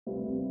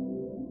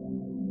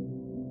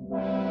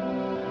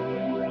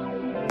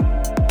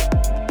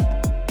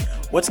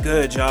What's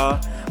good,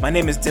 y'all? My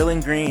name is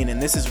Dylan Green, and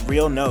this is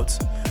Real Notes,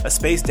 a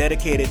space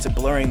dedicated to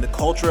blurring the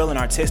cultural and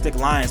artistic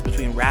lines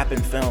between rap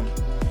and film.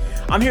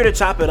 I'm here to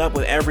chop it up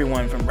with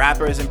everyone from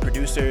rappers and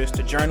producers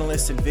to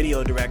journalists and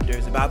video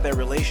directors about their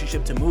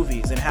relationship to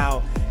movies and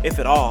how, if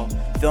at all,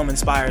 film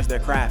inspires their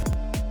craft.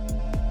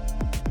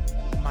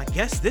 My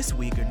guests this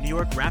week are New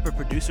York rapper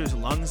producers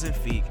Lungs and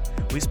Phiik.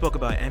 We spoke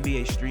about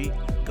NBA Street,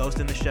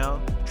 Ghost in the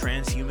Shell,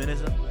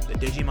 transhumanism, the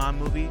Digimon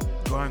movie,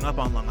 growing up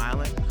on Long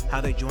Island,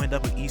 how they joined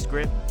up with East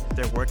Grip,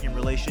 their working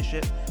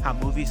relationship, how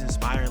movies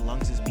inspire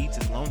Lungs' beats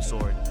and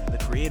Lonesword, the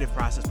creative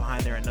process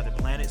behind their Another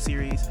Planet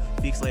series,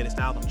 Phiik's latest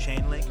album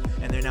Chainlink,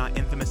 and their now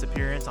infamous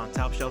appearance on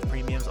Top Shelf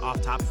Premium's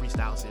Off Top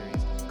Freestyle series.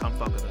 Come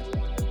fuck with us.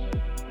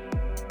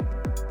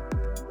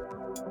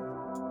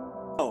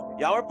 Oh,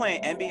 y'all were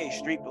playing NBA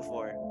Street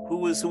before. Who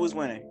was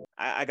winning?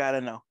 I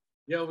gotta know.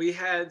 Yo, we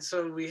had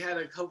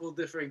a couple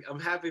different. I'm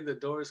happy the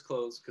doors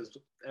closed because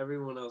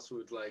everyone else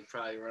would like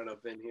probably run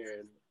up in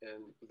here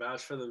and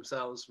vouch for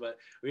themselves. But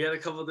we had a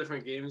couple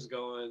different games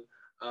going.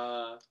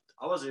 I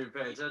wasn't even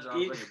paying attention. I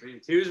was making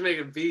beats. He was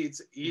making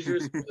beats.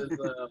 Idris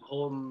was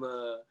holding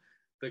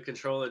the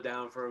controller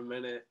down for a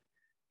minute.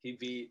 He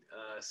beat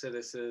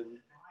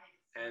Citizen,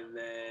 and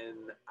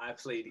then I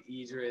played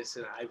Idris,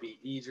 and I beat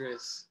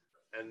Idris,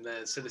 and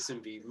then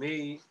Citizen beat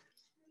me.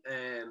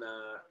 And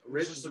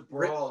Rich been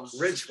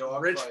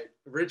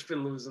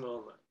losing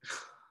all night.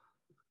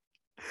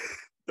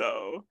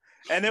 No,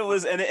 and it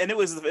was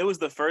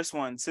the first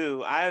one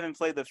too. I haven't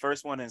played the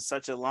first one in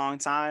such a long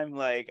time.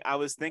 Like I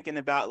was thinking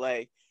about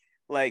like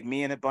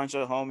me and a bunch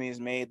of homies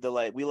made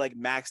we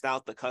maxed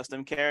out the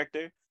custom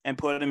character and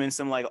put him in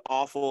some like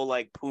awful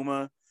like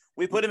Puma.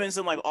 We put him in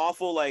some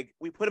awful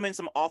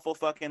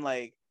fucking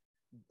like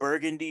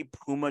burgundy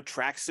Puma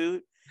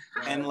tracksuit.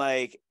 And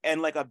a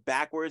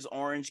backwards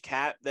orange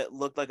cap that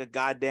looked like a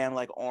goddamn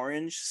like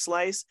orange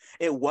slice.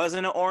 It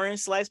wasn't an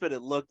orange slice, but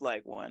it looked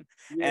like one.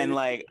 Yeah. And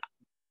like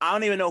I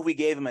don't even know if we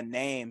gave him a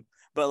name,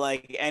 but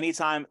like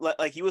anytime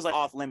like he was like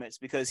off limits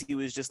because he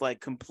was just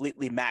like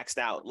completely maxed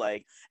out.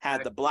 Like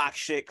had the block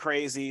shit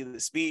crazy, the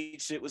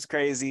speed shit was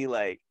crazy.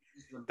 Like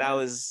that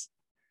was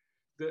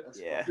the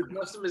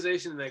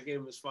customization in that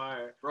game was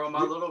fire. Bro,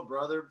 my little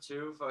brother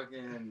too,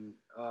 fucking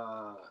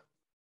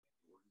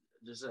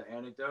just an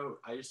anecdote.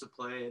 I used to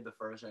play the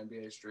first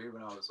NBA Street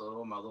when I was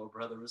little. My little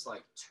brother was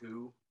like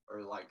 2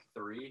 or like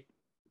 3.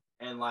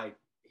 And like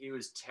he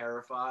was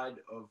terrified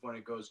of when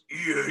it goes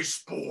EA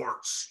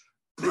Sports.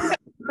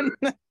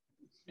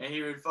 And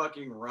he would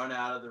fucking run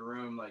out of the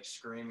room like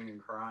screaming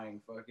and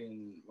crying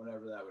fucking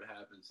whenever that would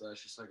happen. So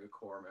that's just like a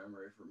core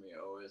memory for me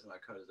always. And I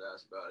cut his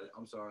ass about it.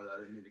 I'm sorry that I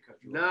didn't mean to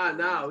cut you off.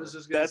 Nah, I was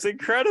just That's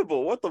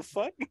incredible. What the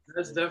fuck?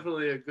 That's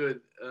definitely a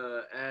good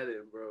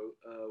add-in, bro.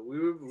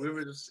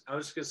 I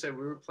was just gonna say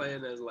we were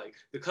playing as like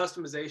the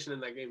customization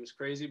in that game is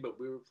crazy, but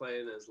we were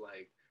playing as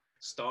like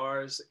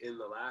stars in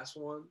the last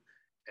one,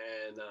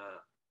 and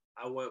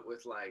I went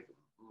with like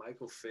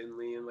Michael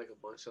Finley and like a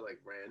bunch of like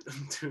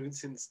random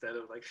dudes instead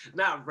of like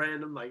not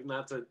random, like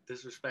not to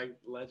disrespect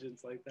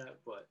legends like that,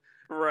 but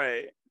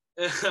right.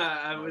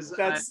 I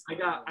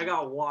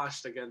got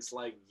washed against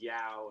like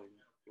Yao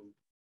and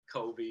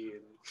Kobe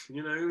and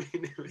you know what I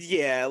mean?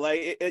 Yeah,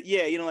 like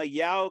you know, like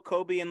Yao,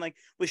 Kobe, and like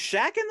was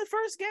Shaq in the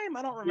first game?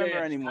 I don't remember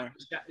anymore.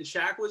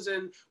 Shaq was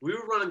in. We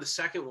were running the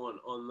second one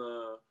on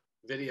the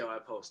video I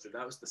posted.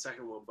 That was the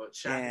second one, but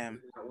Shaq was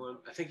in that one.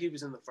 I think he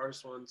was in the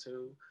first one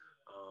too.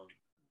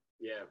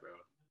 Yeah, bro.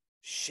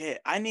 Shit,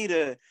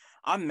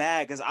 I'm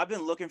mad because I've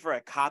been looking for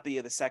a copy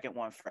of the second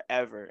one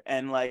forever,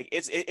 and like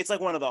it's like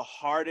one of the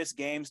hardest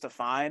games to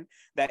find.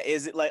 That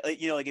is like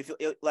you know, like if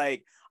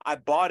like I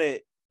bought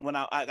it when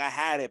I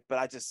had it,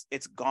 but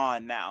it's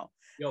gone now.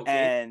 Yo,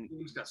 and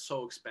games got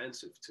so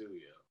expensive too,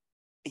 yo.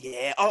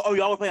 Yeah. Oh,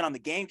 y'all were playing on the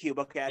GameCube.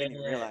 Okay, I didn't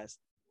even realize.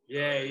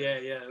 Yeah.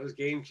 It was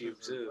GameCube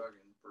too.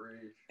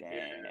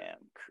 Damn.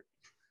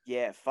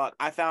 Yeah. Fuck.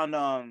 I found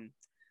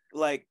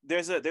like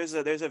there's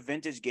a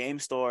vintage game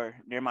store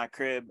near my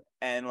crib,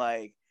 and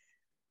like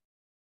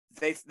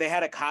they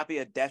had a copy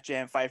of Def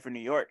Jam Fight for New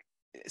York.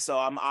 So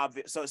I'm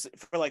obvious. So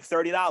for like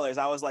 $30,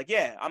 I was like,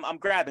 yeah, I'm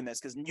grabbing this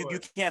because you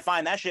can't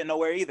find that shit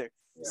nowhere either.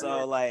 Yeah.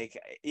 So like,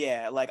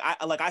 yeah, like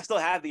I still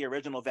have the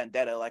original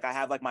Vendetta. Like I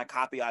have like my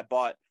copy I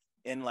bought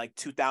in like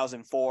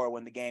 2004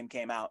 when the game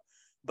came out,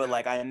 but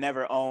like I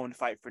never owned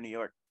Fight for New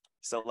York.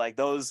 So like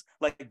those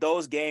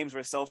games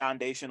were so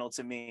foundational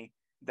to me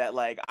that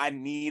like I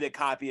need a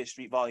copy of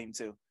Street Volume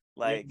 2.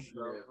 Like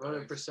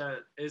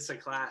 100%. It's a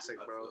classic,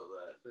 bro.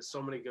 There's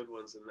so many good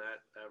ones in that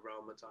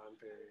realm of time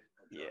period.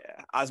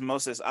 Yeah,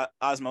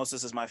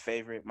 Osmosis is my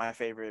favorite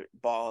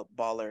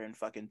baller in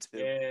fucking 2.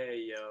 Yeah,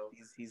 yo.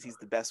 He's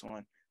the best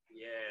one.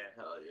 Yeah,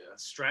 hell yeah.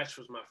 Stretch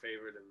was my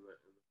favorite in the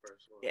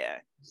first one. Yeah.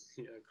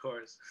 Yeah, of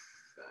course.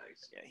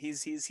 Thanks. Yeah,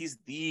 he's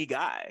the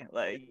guy.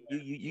 Like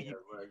you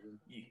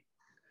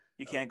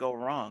can't go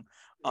wrong.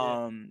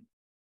 Yeah.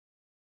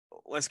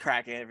 What's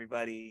cracking,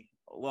 everybody?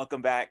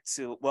 Welcome back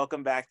to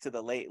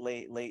the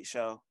late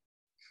show.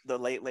 the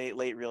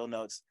late real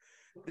notes.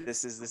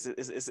 This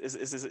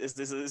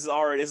is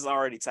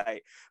already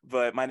tight.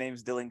 But my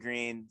name's Dylan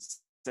Green,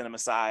 Cinema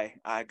Sci.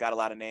 I got a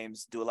lot of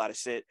names, do a lot of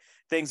shit.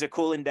 Things are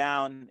cooling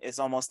down. It's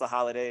almost the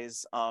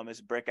holidays.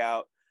 It's brick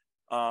out.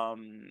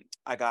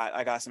 I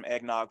got some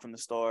eggnog from the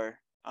store.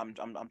 I'm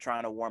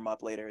trying to warm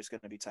up later. It's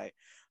gonna be tight.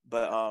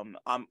 But I'm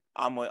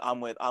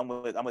with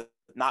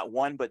not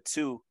one but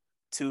two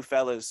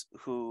fellas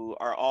who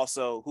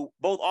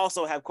both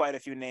also have quite a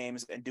few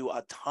names and do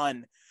a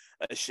ton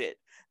of shit.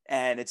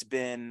 And it's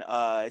been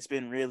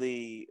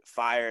really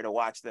fire to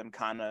watch them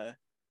kind of,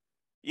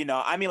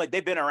 I mean, like,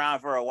 they've been around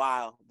for a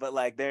while, but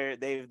like they're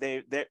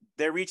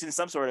reaching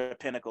some sort of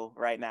pinnacle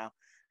right now.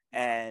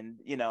 And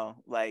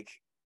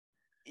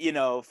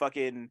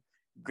fucking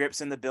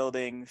Grips in the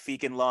building,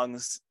 Phiik and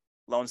Lungs,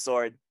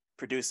 Lonesword,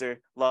 producer,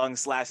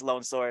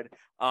 Lungs/Lonesword,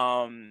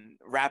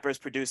 rappers,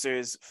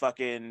 producers,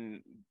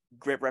 fucking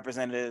Grip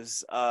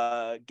representatives,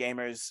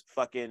 gamers,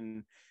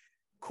 fucking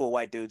cool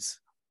white dudes.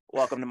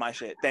 Welcome to my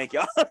shit. Thank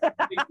y'all. Bro,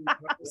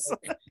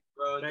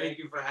 thank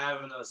you for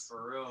having us,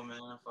 for real,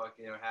 man.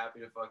 Fucking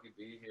happy to fucking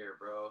be here,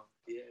 bro.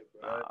 Yeah,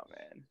 bro. Oh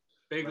man,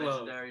 Big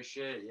legendary love.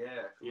 shit.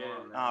 Yeah, come yeah.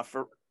 on,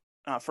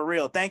 man. For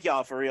real. Thank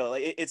y'all, for real.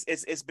 Like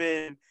it's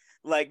been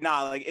like,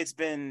 it's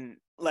been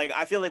like,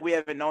 I feel like we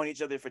haven't known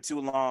each other for too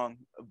long,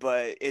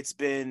 but it's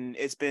been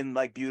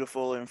like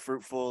beautiful and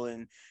fruitful,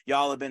 and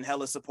y'all have been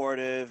hella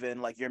supportive,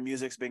 and like your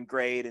music's been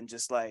great, and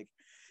just like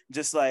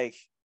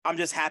I'm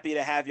just happy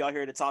to have y'all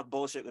here to talk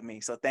bullshit with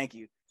me. So thank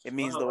you. It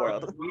means the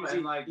world. Easy,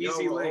 and like,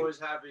 easy we're link. always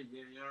happy.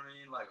 You know what I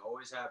mean? Like,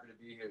 always happy to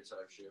be here,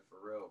 type shit, for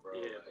real, bro.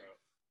 Yeah, like, bro.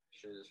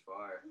 Shit is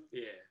fire.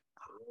 Yeah.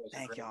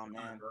 Thank y'all,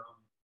 man. Bro.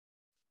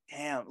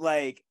 Damn,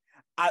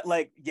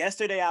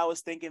 yesterday I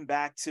was thinking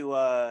back to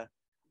I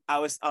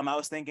was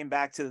thinking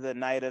back to the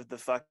night of the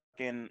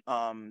fucking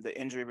the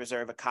injury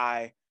reserve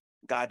Akai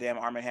goddamn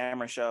Arm&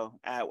 Hammer show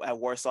at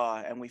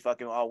Warsaw, and we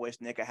fucking all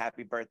wished Nick a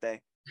happy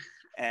birthday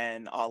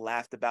and all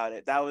laughed about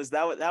it. That was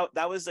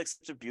like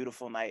such a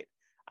beautiful night.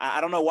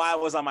 I don't know why it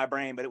was on my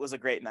brain, but it was a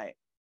great night.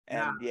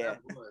 And yeah,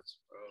 that was,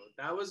 bro.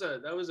 That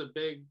was a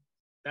big.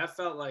 That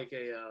felt like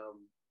a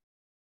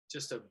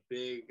just a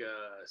big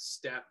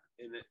step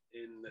in the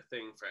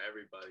thing for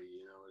everybody.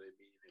 You know what I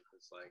mean? It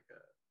was like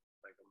a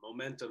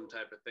momentum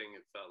type of thing.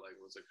 It felt like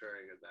was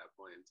occurring at that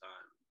point in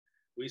time.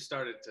 We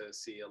started to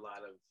see a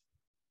lot of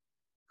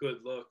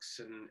good looks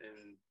and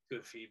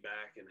good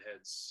feedback and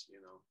heads,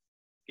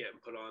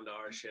 getting put onto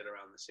our shit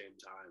around the same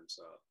time.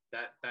 So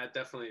that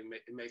definitely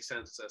makes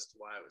sense as to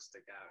why it would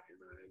stick out,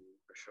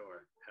 for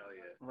sure. Hell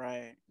yeah.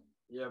 right.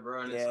 Yeah,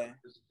 bro. And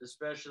it's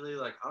especially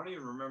like, I don't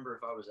even remember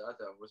if I was at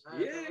that. Was I?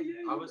 Yeah.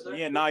 I was there.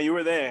 Yeah, no, you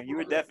were there. You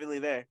were definitely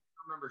there. I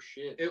don't remember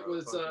shit. It bro.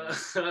 was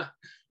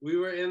we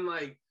were in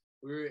the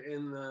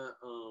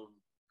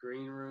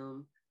green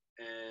room,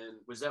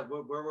 and Was that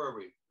where were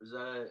we?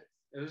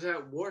 it was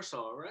at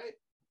Warsaw, right?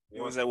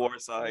 It was at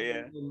Warsaw,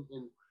 yeah. In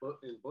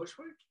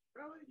Bushwick,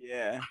 probably.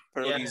 Yeah,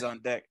 pierogies on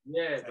deck.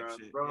 Yeah,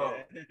 bro.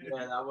 Yeah.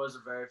 Yeah, that was a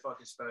very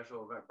fucking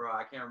special event, bro.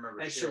 I can't remember.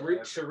 And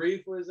shit,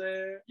 Sharif was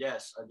there.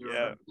 Yes, I do. Yeah.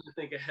 Remember. I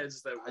think it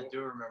heads that. I do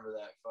remember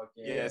that.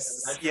 Fucking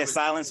Yes.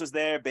 Silence was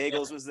there.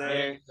 Bagels was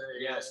there.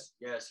 Yes.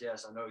 I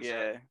know exactly.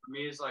 Yeah. For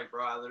me, it's like,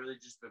 bro, I literally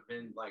just have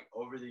been like,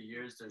 over the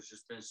years, there's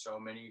just been so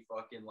many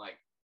fucking like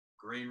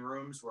green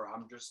rooms where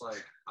I'm just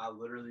like, I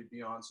literally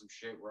be on some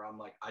shit where I'm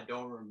like, I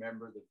don't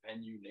remember the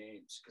venue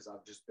names, because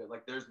I've just been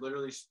like, there's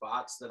literally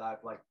spots that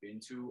I've like been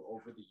to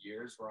over the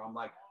years where I'm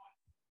like,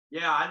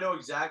 yeah, I know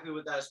exactly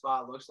what that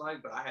spot looks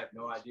like, but I have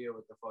no idea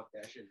what the fuck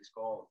that shit is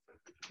called.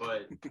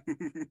 But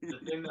the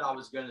thing that I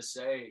was gonna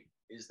say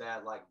is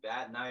that like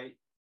that night,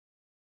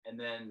 and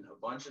then a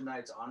bunch of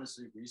nights,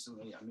 honestly,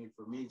 recently, I mean,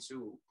 for me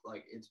too,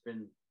 like, it's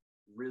been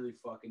really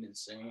fucking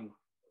insane.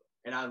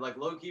 And I like,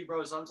 low key,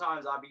 bro,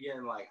 sometimes I be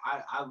getting like,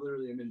 I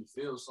literally am in the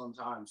field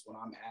sometimes when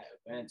I'm at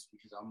events,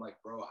 because I'm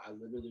like, bro, I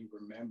literally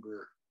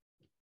remember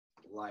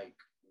like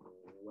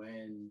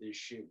when this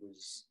shit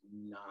was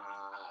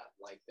not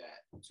like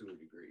that, to a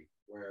degree,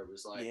 where it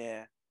was like,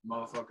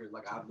 motherfuckers,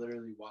 like, I've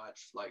literally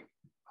watched like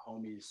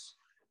homies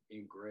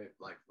in Grip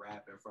like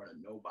rap in front of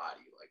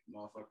nobody, like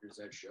motherfuckers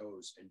at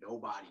shows, and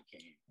nobody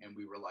came, and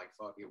we were like,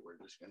 fuck it, we're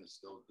just gonna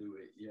still do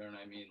it, you know what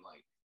I mean?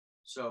 Like,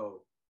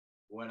 so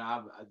when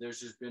there's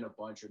just been a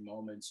bunch of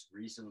moments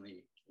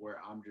recently where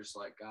I'm just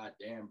like, God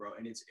damn, bro.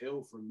 And it's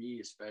ill for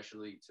me,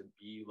 especially to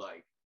be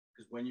like,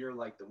 because when you're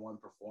like the one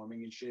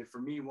performing and shit,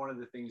 for me, one of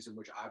the things in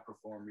which I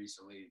performed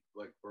recently,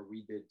 like where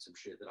we did some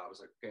shit that I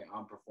was like, okay,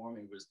 I'm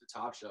performing, was the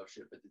Top Shelf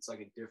shit, but it's like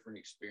a different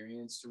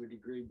experience to a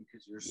degree,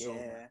 because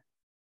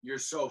you're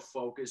so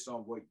focused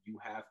on what you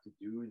have to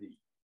do.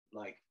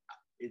 Like,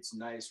 it's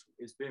nice.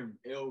 It's been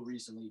ill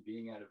recently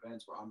being at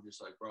events where I'm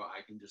just like, bro,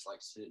 I can just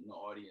like sit in the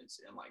audience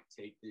and like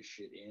take this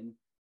shit in,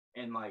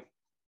 and like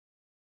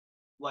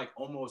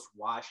almost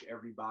watch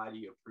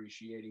everybody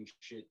appreciating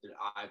shit that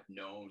I've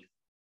known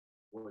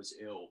was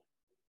ill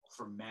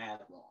for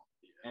mad long.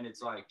 And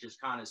it's like just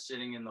kind of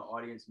sitting in the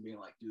audience and being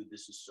like, dude,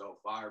 this is so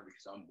fire,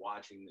 because I'm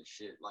watching this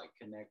shit like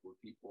connect with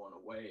people in a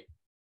way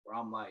where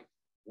I'm like,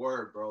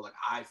 word, bro, like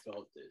I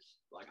felt this.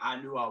 Like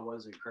I knew I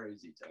wasn't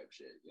crazy type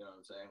shit. You know what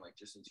I'm saying? Like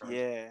just in terms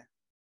of,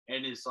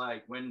 and it's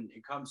like when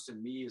it comes to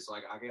me, it's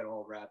like I get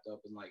all wrapped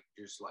up in like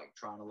just like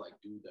trying to like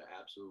do the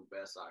absolute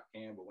best I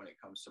can. But when it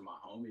comes to my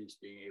homies,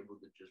 being able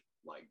to just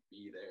like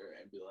be there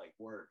and be like,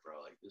 word,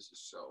 bro, like this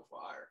is so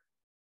fire.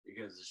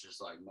 Because it's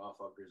just like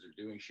motherfuckers are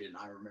doing shit. And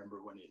I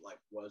remember when it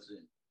like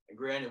wasn't, and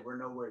granted, we're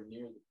nowhere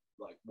near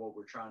like what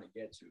we're trying to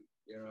get to,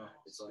 you know?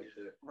 It's like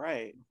the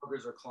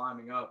motherfuckers are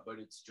climbing up, but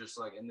it's just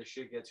like, and the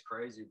shit gets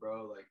crazy,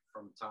 bro. Like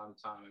from time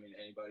to time, I mean,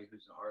 anybody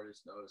who's an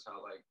artist knows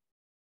how like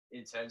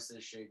intense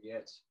this shit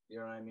gets, you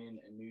know what I mean?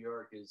 And New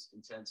York is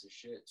intense as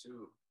shit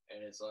too.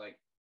 And it's like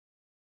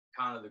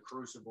kind of the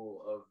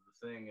crucible of the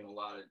thing in a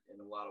lot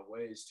of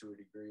ways to a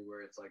degree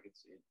where it's like,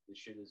 the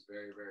shit is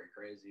very, very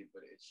crazy,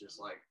 but it's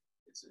just like,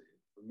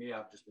 for me,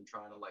 I've just been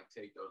trying to like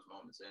take those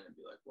moments in and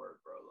be like,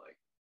 word, bro, like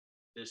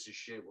this is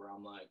shit where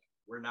I'm like,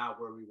 we're not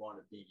where we want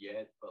to be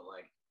yet, but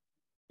like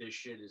this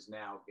shit is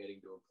now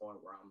getting to a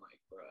point where I'm like,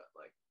 bro,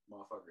 like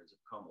motherfuckers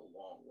have come a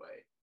long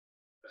way.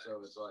 So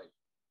it's like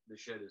the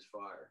shit is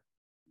fire.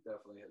 It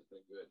definitely has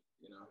been good,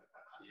 you know.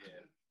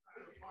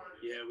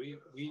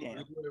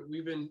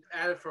 We've been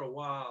at it for a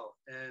while,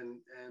 and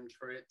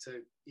for it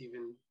to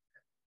even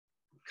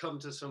come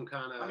to some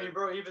kind of, I mean,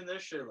 bro, even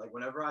this shit, like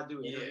whenever I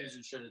do interviews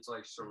and shit, it's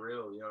like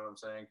surreal, you know what I'm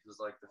saying? Because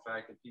like the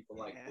fact that people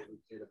like give a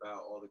shit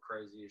about all the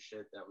craziest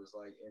shit that was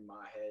like in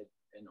my head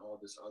and all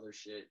this other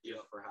shit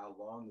just for how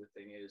long the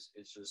thing is,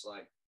 it's just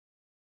like,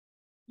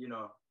 you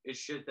know, it's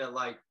shit that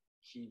like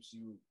keeps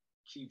you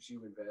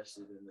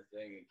invested in the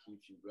thing and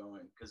keeps you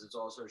going. Because it's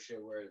also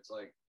shit where it's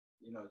like,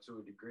 you know,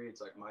 to a degree,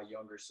 it's like my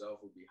younger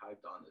self would be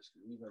hyped on this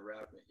because we've been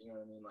rapping, you know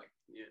what I mean? Like,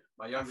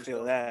 my younger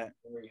self is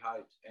very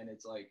hyped, and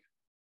it's like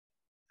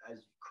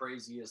as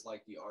crazy as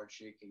like the art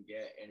shit can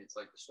get, and it's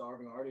like the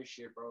starving artist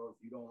shit, bro. If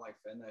you don't like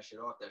fend that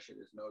shit off, that shit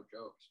is no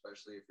joke.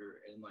 Especially if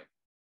you're in like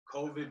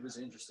COVID was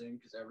interesting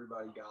because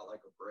everybody got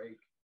like a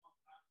break,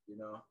 you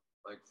know,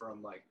 like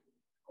from like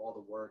all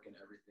the work and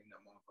everything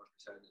that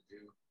motherfuckers had to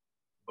do.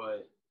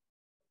 But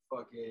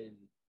fucking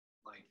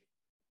like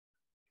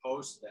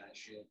post that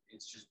shit,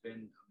 it's just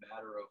been a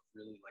matter of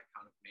really like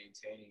kind of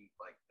maintaining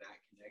like that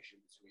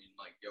connection between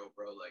like, yo,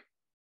 bro, like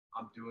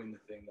I'm doing the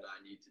thing that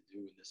I need to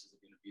do, and this is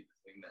going to be the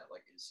thing that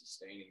like is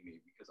sustaining me,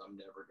 because I'm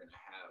never going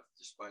to have,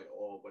 despite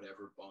all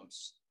whatever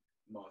bumps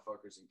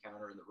motherfuckers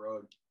encounter in the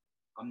road,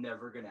 I'm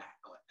never going to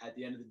at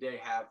the end of the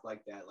day have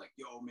like that, like,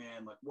 yo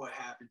man, like what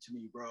happened to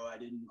me, bro? I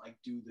didn't like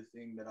do the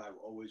thing that I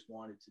always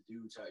wanted to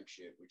do type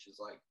shit, which is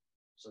like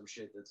some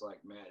shit that's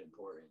like mad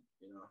important,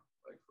 you know,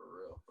 like for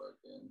real.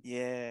 Fucking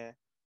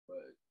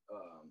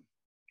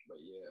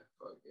but yeah,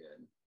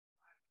 fucking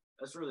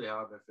that's really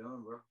how I've been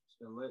feeling, bro. It's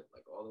been lit,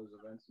 like all those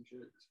events and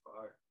shit. It's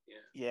fire.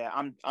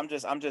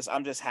 I'm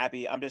just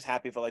happy. I'm just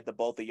happy for like the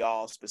both of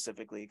y'all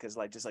specifically, because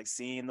like just like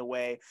seeing the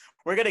way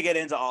we're gonna get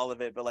into all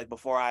of it, but like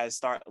before I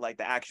start like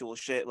the actual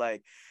shit,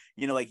 like,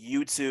 you know, like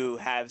you two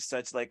have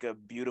such like a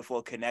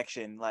beautiful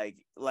connection, like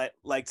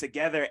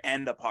together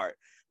and apart.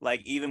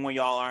 Like even when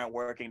y'all aren't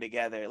working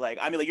together, like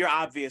I mean, like you're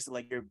obvious,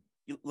 like you're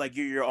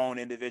your own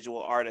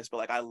individual artist, but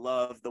like I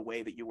love the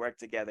way that you work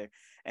together,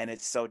 and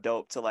it's so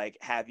dope to like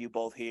have you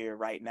both here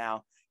right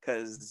now,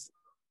 because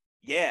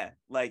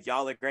like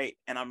y'all are great,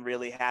 and I'm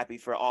really happy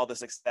for all the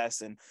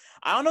success. And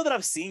I don't know that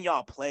I've seen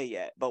y'all play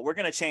yet, but we're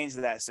gonna change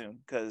that soon,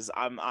 because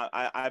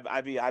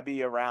I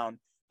be around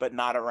but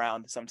not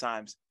around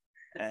sometimes,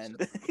 and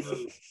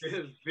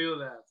feel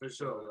that for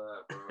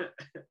sure. That, bro.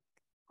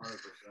 100%.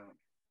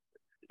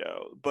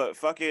 Yo, but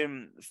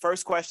fucking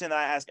first question that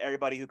I ask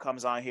everybody who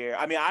comes on here.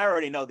 I mean, I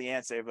already know the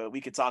answer, but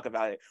we could talk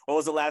about it. What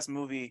was the last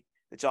movie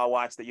that y'all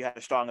watched that you had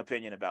a strong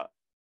opinion about?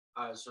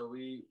 All right, so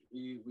we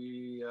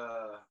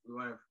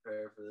weren't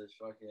prepared for this.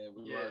 Fucking,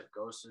 we watched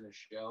Ghost in the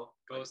Shell.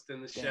 Ghost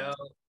in the Shell,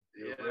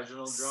 the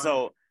original joint.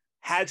 So,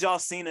 had y'all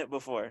seen it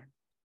before?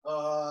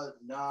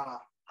 Nah.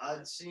 I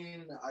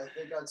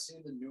think I'd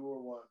seen the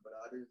newer one, but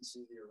I didn't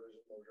see the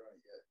original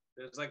joint yet.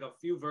 There's like a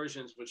few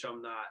versions which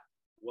I'm not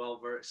well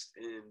versed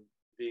in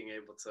being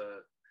able to.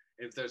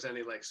 If there's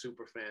any like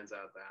super fans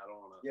out there, I don't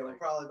want to. Yeah, we're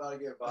probably about to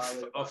get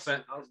violated.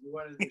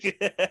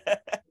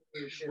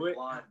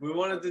 We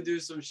wanted to do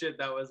some shit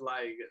that was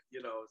like,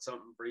 you know,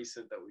 something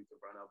recent that we could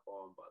run up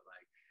on, but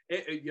like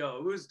it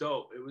was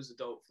dope. It was a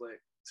dope flick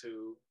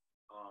too,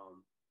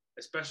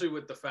 especially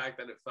with the fact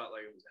that it felt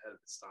like it was ahead of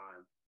its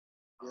time.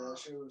 Yeah, that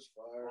shit was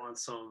fire. On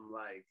some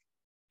like,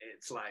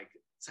 it's like,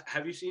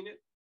 have you seen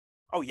it?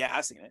 Oh yeah,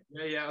 I've seen it.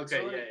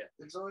 Okay.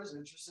 It's always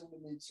interesting to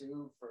me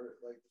too. For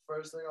like the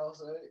first thing I'll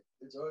say,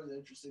 it's always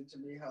interesting to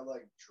me how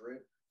like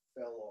Drip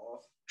fell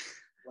off.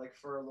 Like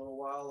for a little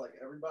while, like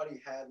everybody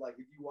had like,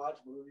 if you watch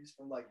movies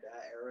from like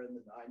that era in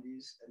the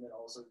 90s, and then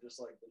also just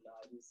like the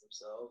 90s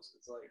themselves,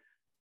 it's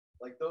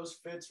like those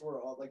fits were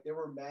all like, they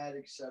were mad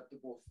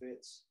acceptable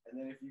fits. And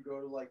then if you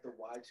go to like the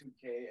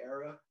Y2K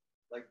era,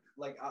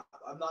 like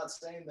I'm not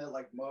saying that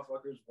like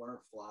motherfuckers weren't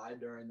fly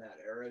during that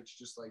era. It's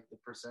just like the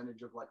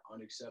percentage of like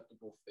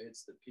unacceptable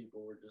fits that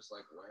people were just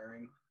like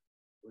wearing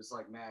was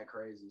like mad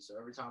crazy. So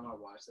every time I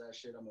watch that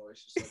shit, I'm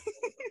always just like,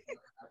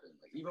 happen.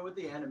 Like even with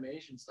the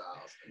animation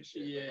styles and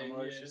shit. Yeah, like, I'm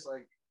always just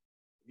like,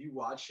 if you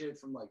watch shit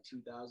from like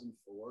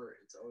 2004,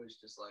 it's always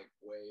just like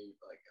way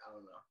like I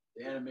don't know.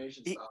 The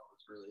animation style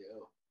was really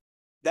ill.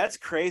 That's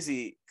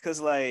crazy because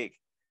like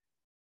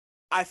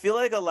I feel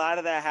like a lot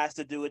of that has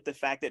to do with the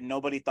fact that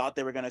nobody thought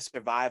they were going to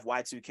survive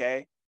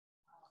Y2K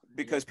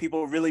because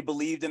people really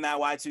believed in that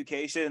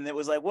Y2K shit, and it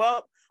was like,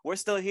 well, we're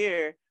still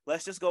here.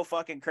 Let's just go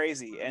fucking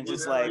crazy and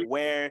just like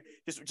wear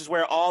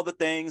all the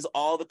things,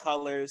 all the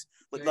colors.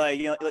 Like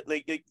you know,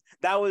 like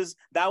that was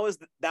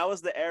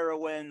the era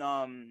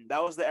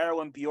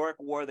when Bjork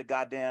wore the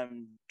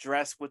goddamn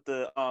dress with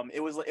the it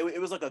was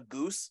like a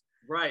goose.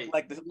 Right.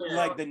 Like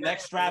the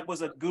neck strap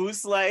was a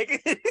goose.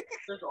 Like it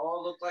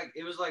all looked like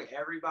it was like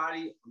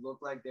everybody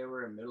looked like they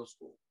were in middle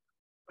school.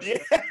 Yeah.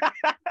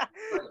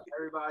 Like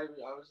everybody,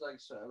 I was like,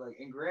 so, like,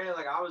 and granted,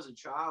 like I was a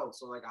child,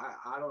 so like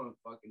I don't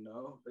fucking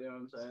know, you know what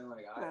I'm saying?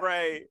 Like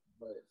right.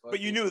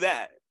 But you knew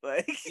that,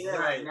 like yeah.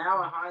 Right. Like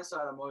now in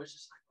hindsight, I'm always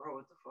just like, bro,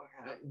 what the fuck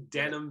happened?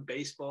 Denim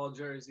baseball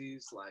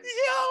jerseys, like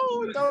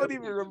yo, don't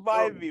even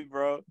remind me,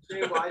 bro.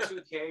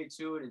 Y2K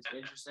too, and it's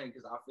interesting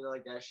because I feel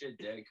like that shit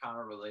dead kind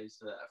of relates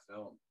to that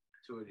film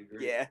to a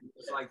degree. Yeah.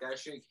 It's like that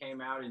shit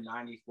came out in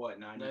 95,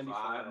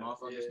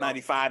 motherfuckers.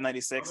 95,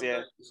 96,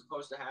 yeah. It's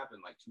supposed to happen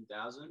like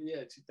 2000.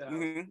 Yeah, 2000.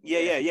 Mm-hmm.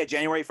 Yeah.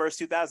 January 1st,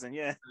 2000.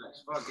 Yeah.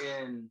 It's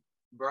fucking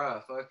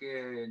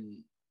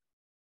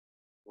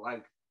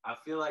like I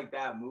feel like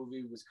that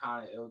movie was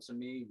kind of ill to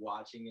me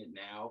watching it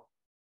now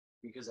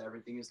because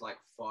everything is like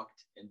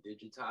fucked and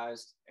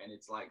digitized, and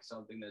it's like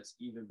something that's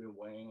even been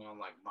weighing on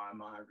like my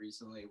mind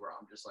recently where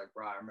I'm just like,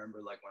 bro, I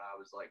remember like when I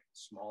was like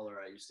smaller,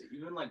 I used to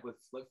even like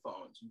with flip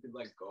phones, you could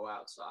like go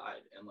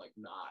outside and like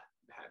not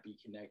be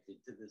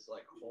connected to this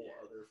like whole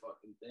other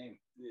fucking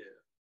thing. Yeah.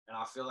 And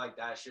I feel like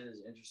that shit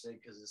is interesting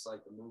because it's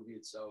like the movie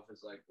itself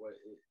is like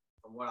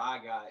from what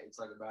I got,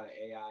 it's like about an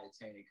AI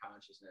attaining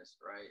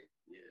consciousness, right?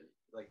 Yeah.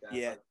 Like that's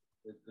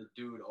like the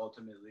dude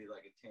ultimately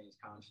like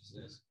attains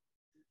consciousness.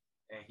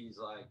 And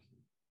he's like,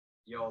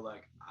 yo,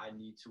 like, I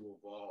need to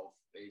evolve,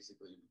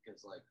 basically,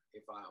 because, like,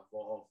 if I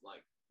evolve,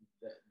 like,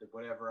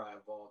 whatever I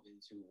evolve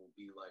into will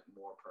be, like,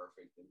 more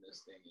perfect than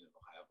this thing, and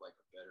it'll have, like,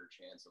 a better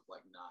chance of,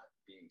 like, not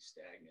being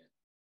stagnant.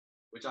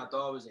 Which I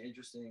thought was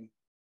interesting,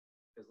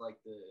 because,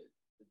 like, the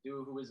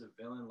dude who was a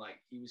villain,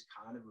 like, he was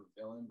kind of a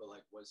villain, but,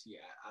 like, was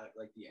he,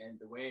 like, the end,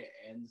 the way it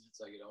ends,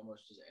 it's like, it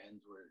almost just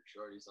ends where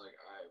Shorty's like,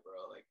 all right,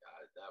 bro, like,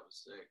 that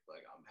was sick.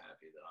 Like, I'm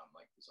happy that I'm,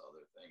 like, this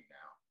other thing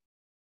now.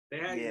 They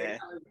had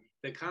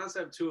the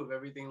concept too of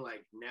everything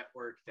like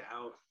networked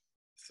out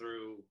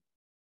through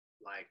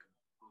like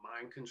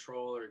mind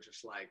control or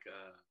just like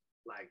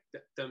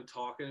them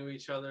talking to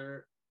each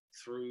other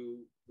through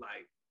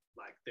like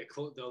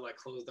they'll like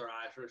close their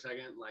eyes for a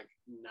second, like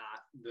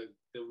not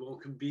they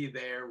won't be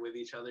there with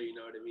each other, you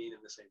know what I mean,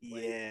 in the same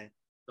place. Yeah.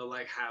 They'll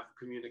like have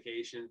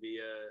communication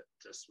via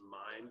just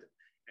mind,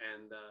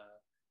 and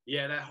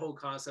that whole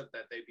concept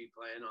that they be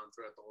playing on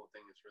throughout the whole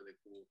thing is really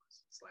cool.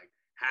 It's like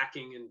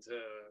hacking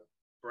into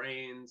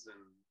brains,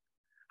 and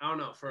I don't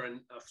know, for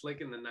a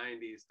flick in the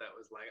 90s that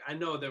was like, I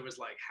know there was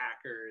like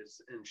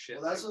hackers and shit.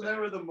 Well, that's like what that.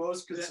 they were the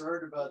most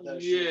concerned about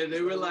that shit. shit.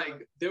 They were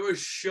like, they were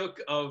shook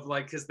of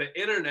like, because the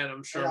internet,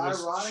 I'm sure,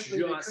 was ironically,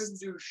 they couldn't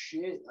do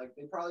shit. Like,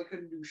 they probably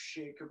couldn't do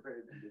shit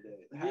compared to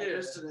today. The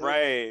hackers today,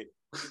 right.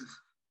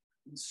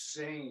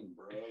 Insane,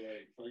 bro.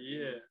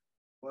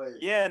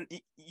 Like,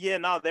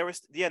 they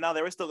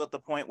were still at the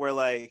point where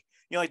like,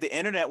 you know, like the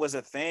internet was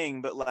a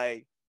thing, but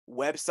like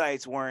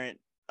websites weren't.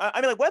 I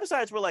mean, like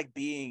websites were like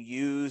being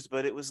used,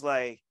 but it was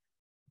like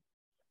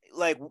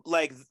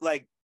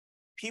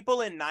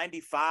people in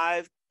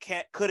 95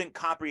 couldn't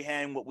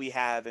comprehend what we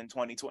have in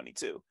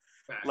 2022.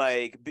 Facts.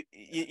 Like,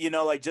 you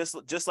know, like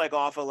just like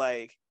off of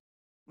like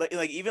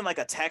even like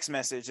a text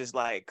message is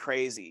like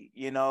crazy,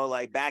 you know,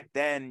 like back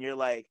then you're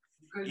like,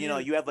 you know,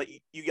 you got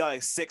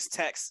like 6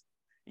 texts,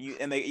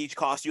 and they each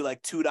cost you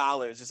like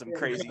 $2 or some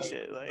crazy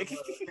shit. Like,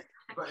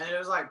 and it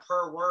was like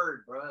per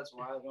word, bro. That's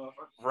why.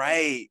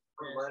 Right.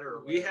 Per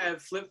letter. We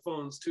had flip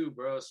phones too,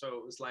 bro. So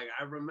it was like,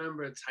 I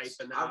remember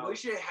typing out. I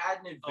wish it had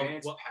an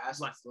advanced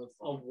past like, flip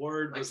phone. A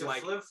word was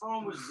like. The flip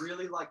phone was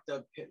really like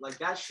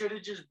that should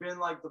have just been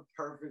like the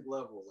perfect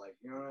level. Like,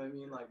 you know what I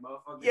mean? Like,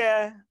 motherfucker.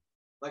 Yeah.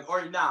 Like,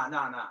 or nah.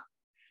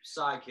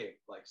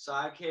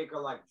 Sidekick, or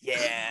like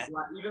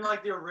even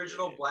like the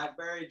original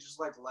BlackBerry, just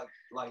like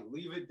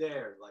leave it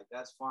there, like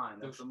that's fine.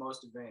 That's the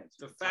most advanced.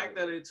 The fact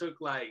that it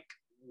took like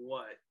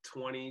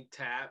 20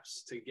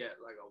 taps to get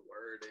like a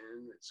word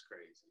in, it's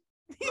crazy.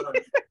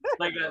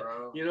 Like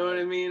you know what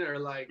I mean, or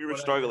like we were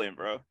struggling,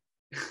 bro.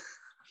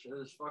 Shit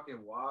is fucking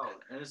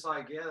wild, and it's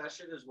like that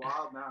shit is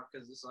wild now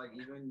because it's like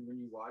even when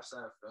you watch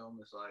that film,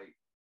 it's like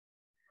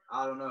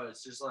I don't know,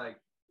 it's just like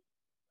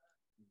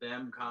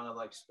them kind of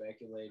like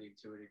speculating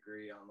to a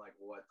degree on like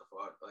what the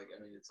fuck, like I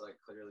mean it's like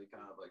clearly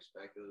kind of like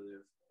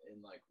speculative in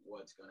like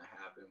what's gonna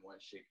happen when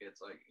shit gets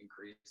like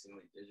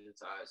increasingly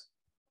digitized.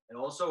 And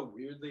also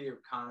weirdly it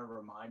kind of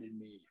reminded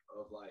me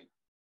of like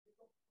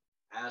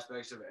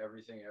aspects of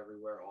everything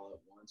everywhere all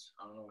at once.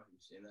 I don't know if you've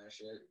seen that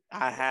shit.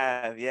 I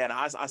have, yeah, and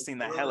I've seen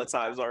that hella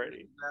times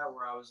already. That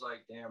where I was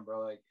like, damn,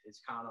 bro, like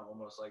it's kind of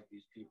almost like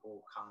these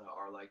people kind of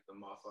are like the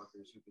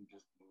motherfuckers who can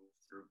just move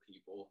through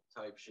people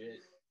type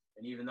shit.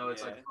 And even though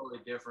it's like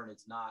totally different,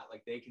 it's not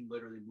like they can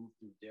literally move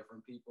through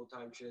different people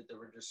type shit. There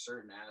were just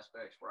certain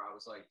aspects where I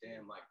was like,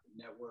 damn, like the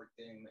network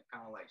thing, that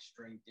kind of like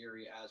string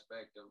theory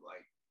aspect of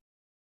like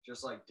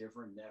just like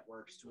different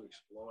networks to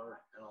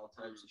explore and all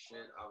types of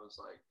shit. I was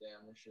like,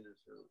 damn, this shit is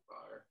really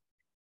fire.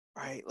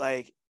 Right,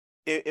 like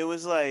it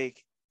was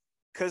like,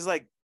 cause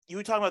like you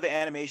were talking about the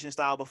animation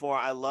style before.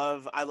 I've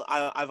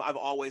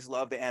always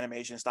loved the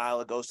animation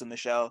style of Ghost in the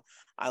Shell.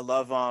 I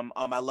love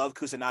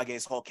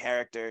Kusanage's whole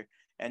character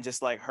and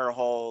just like her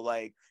whole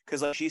like,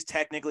 cause like she's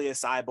technically a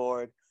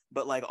cyborg,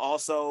 but like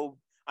also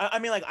I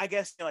mean like I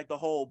guess you know, like the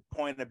whole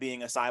point of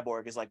being a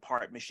cyborg is like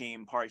part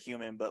machine, part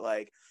human, but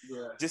like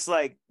just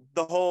like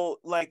the whole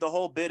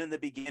bit in the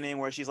beginning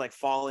where she's like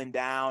falling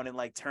down and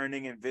like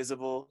turning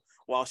invisible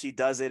while she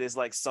does it is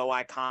like so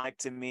iconic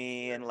to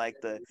me, and like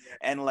the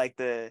and like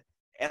the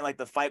and like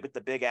the fight with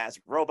the big ass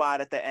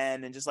robot at the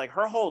end, and just like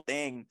her whole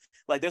thing,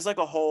 like there's like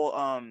a whole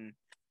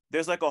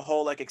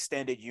like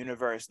extended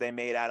universe they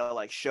made out of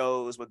like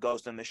shows with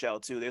Ghost in the Shell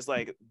too. There's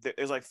like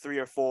 3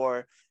 or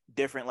 4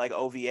 different like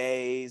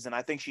OVAs, and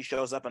I think she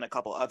shows up in a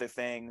couple other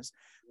things,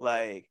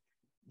 like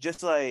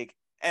just like,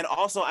 and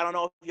also I don't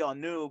know if y'all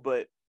knew,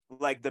 but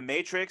like the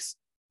Matrix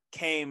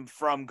came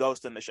from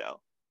Ghost in the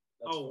Shell.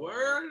 Oh,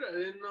 word! I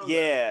didn't know.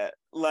 Yeah,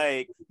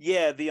 like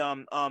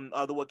the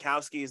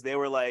Wachowskis, they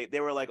were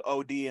like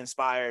OD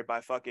inspired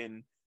by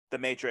fucking the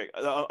Matrix,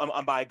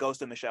 by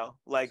Ghost in the Shell.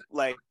 Like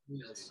they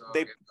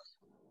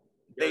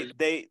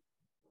they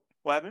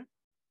what happened?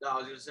 No, I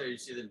was gonna say, you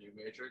see the new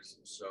Matrix?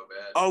 It's so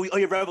bad. Oh,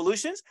 your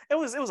Revolutions? It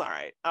was all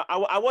right.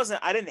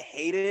 I didn't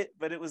hate it,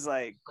 but it was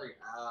like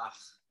I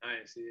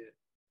didn't see it.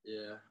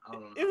 Yeah, I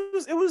don't know.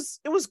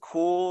 It was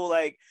cool.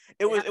 Like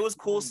it was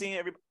cool seeing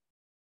everybody.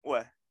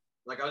 What?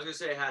 Like I was gonna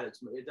say, it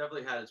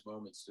definitely had its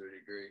moments to a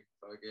degree.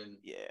 Fucking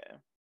yeah.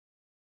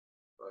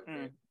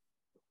 Fucking.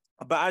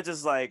 But I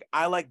just like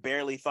I like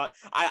barely thought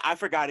I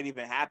forgot it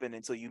even happened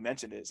until you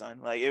mentioned it,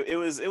 son. Like it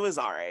was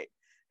all right.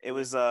 It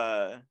was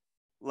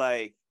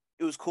like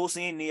it was cool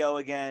seeing Neo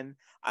again.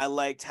 I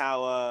liked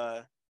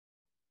how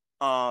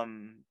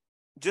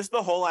just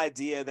the whole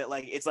idea that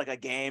like it's like a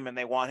game and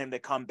they want him to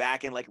come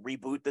back and like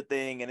reboot the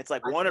thing, and it's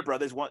like Warner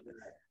Brothers want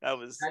that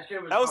was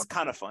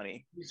kind of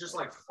funny. He's just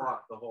like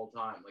fucked the whole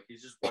time. Like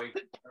he's just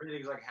waking.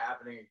 Everything's like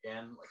happening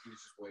again. Like he's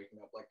just waking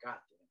up. Like God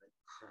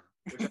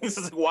damn it. This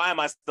is like, why am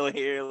I still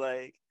here?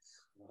 Like,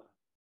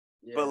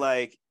 but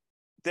like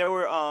there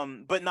were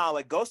but nah,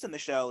 like Ghost in the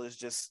Shell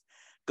is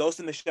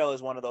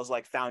one of those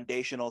like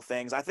foundational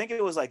things. I think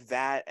it was like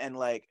that and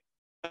like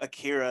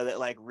Akira that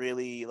like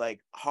really like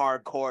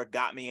hardcore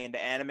got me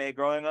into anime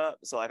growing up.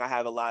 So like I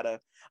have I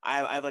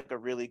have like a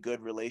really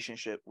good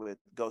relationship with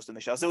Ghost in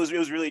the Shell. So it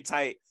was really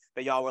tight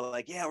that y'all were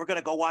like, yeah, we're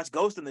gonna go watch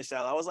Ghost in the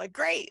Shell. I was like,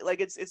 great. Like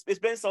it's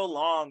been so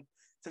long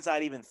since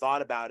I'd even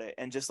thought about it,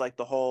 and just like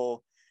the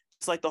whole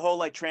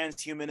like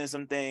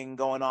transhumanism thing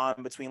going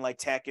on between like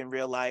tech and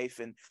real life,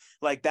 and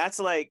like that's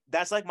like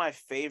my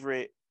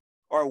favorite,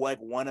 or like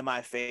one of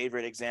my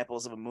favorite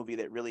examples of a movie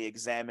that really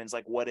examines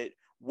like what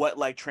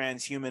like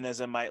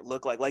transhumanism might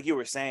look like you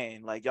were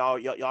saying, like y'all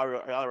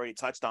already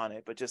touched on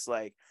it, but just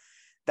like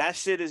that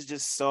shit is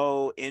just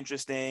so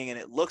interesting and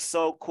it looks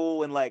so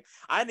cool. And like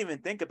I didn't even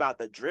think about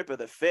the drip of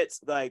the fits,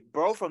 like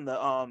bro, from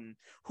the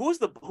who's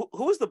the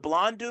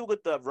blonde dude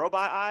with the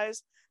robot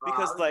eyes,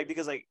 because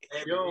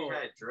yo,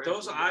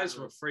 those eyes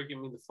were freaking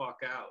me the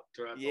fuck out.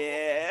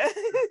 Yeah.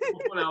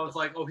 When I was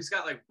like, oh, he's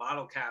got like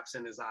bottle caps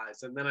in his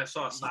eyes, and then I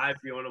saw a side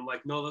view and I'm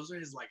like, no, those are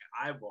his like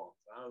eyeballs.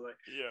 I was like,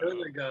 they're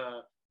like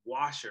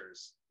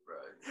washers.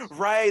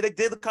 Right, they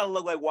did kind of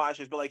look like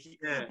washers, but like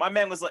my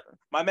man was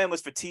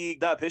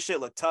fatigued up. His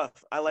shit looked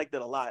tough. I liked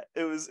it a lot.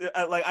 It was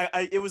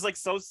it was like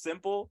so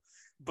simple,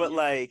 but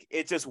like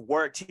it just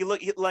worked. He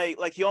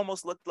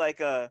almost looked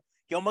like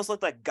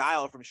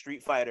Guile from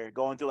Street Fighter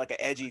going through like an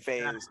edgy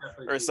phase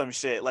or some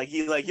shit. Like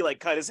he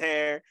cut his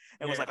hair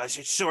and was like, I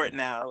should short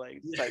now,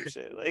 like type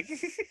shit. Like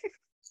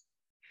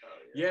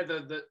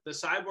the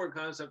cyborg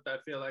concept I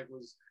feel like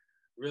was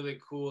really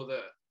cool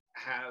to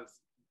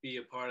be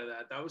a part of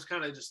that. That was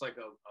kind of just like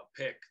a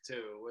pick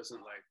too. It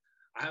wasn't like,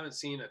 I haven't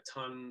seen a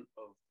ton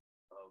of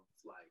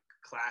like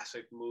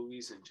classic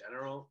movies in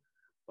general,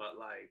 but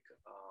like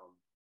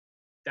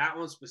that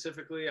one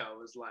specifically, I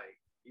was like,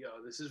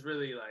 yo, this is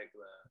really like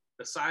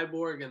the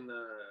cyborg and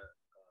the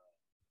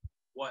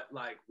what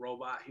like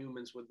robot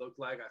humans would look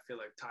like. I feel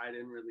like tied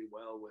in really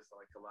well with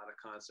like a lot of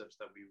concepts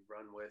that we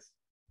run with,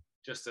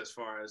 just as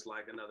far as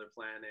like Another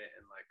Planet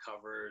and like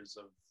covers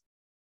of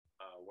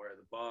Where Are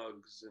the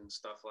Bugs and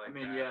stuff like that.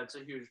 I mean, yeah, it's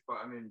a huge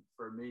part. I mean,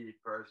 for me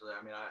personally, I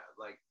mean, I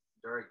like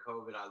during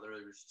COVID, I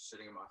literally was just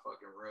sitting in my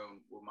fucking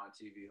room with my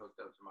TV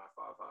hooked up to my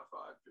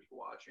 555, just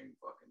watching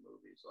fucking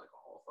movies like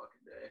all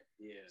fucking day.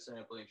 Yeah.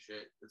 Sampling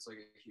shit. It's like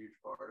a huge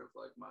part of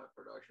like my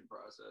production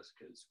process,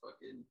 because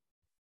fucking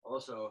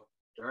also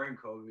during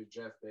COVID,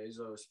 Jeff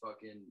Bezos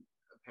fucking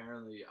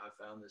apparently I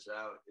found this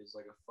out is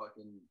like a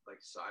fucking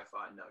like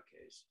sci-fi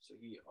nutcase. So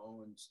he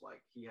owns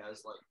like he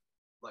has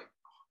like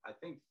I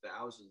think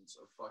thousands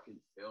of fucking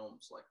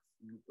films, like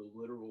the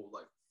literal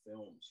like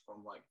films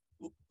from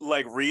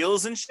like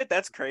reels and shit.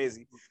 That's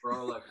crazy,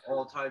 bro, like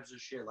all types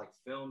of shit, like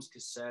films,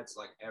 cassettes,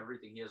 like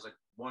everything. He has like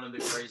one of the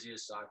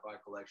craziest sci-fi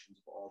collections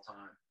of all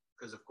time,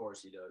 because of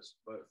course he does.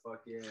 But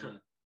fucking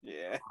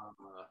yeah.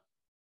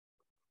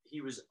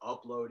 He was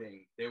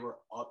uploading. They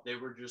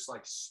were just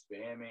like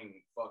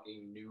spamming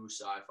fucking new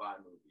sci-fi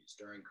movies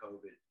during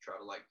COVID to try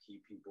to like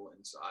keep people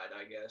inside,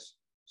 I guess.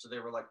 So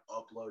they were like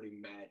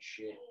uploading mad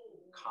shit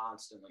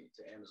constantly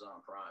to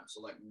Amazon Prime.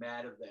 So like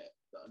mad of that,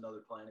 the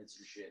Another Planets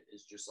and shit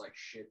is just like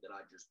shit that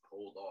I just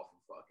pulled off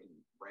of fucking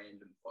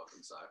random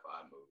fucking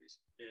sci-fi movies.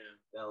 Yeah.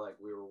 That like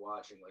we were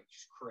watching like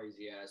just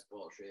crazy ass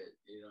bullshit,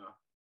 you know?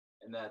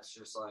 And that's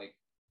just like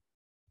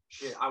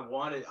shit. I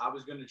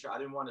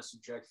didn't want to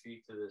subject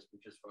Phiik to this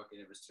because fucking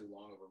it was too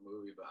long of a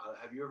movie. But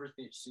have you ever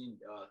seen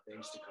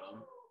Things to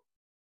Come?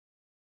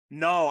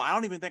 No, I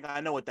don't even think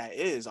I know what that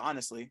is,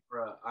 honestly.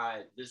 Bruh,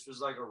 this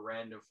was like a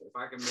random. If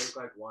I can make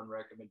like one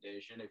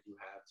recommendation, if you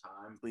have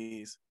time,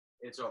 Please.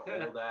 it's an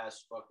old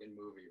ass fucking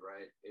movie,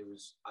 right? It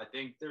was. I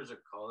think there's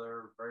a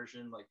color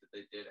version like that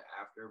they did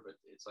after, but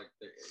it's like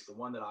the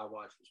one that I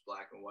watched was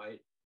black and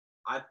white.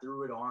 I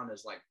threw it on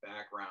as like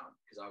background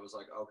because I was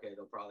like, okay,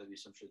 there'll probably be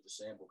some shit to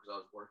sample because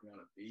I was working on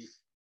a beat.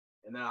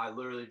 And then I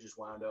literally just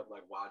wound up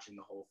like watching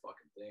the whole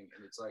fucking thing.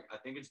 And it's like, I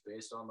think it's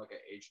based on like a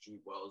H.G.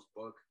 Wells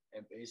book.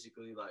 And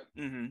basically, like,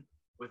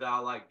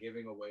 without like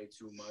giving away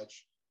too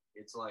much,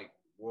 it's like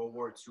World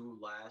War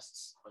II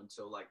lasts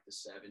until like the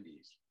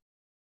 70s,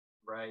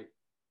 right?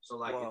 So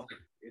like,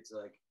 it's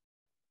like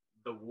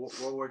the World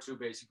War II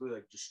basically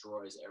like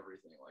destroys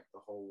everything. Like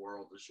the whole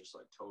world is just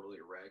like totally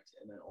wrecked.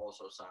 And then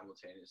also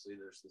simultaneously,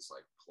 there's this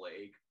like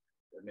plague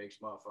that makes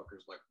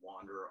motherfuckers like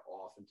wander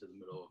off into the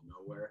middle of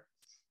nowhere.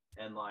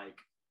 And like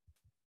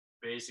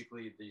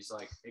basically these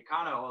like it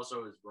kind of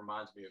also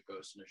reminds me of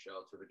Ghost in a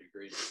Shell to a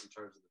degree just in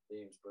terms of the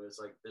themes, but it's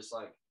like this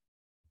like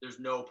there's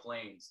no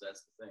planes,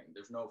 that's the thing.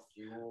 There's no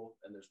fuel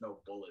and there's no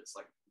bullets.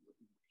 Like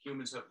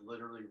humans have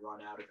literally run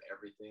out of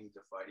everything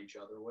to fight each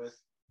other with.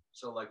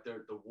 So like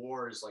the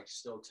war is like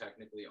still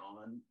technically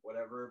on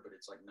whatever, but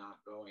it's like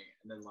not going.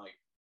 And then like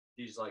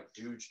these like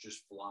dudes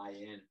just fly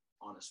in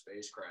on a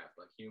spacecraft,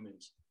 like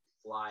humans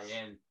fly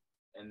in.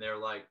 And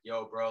they're like,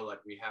 yo, bro,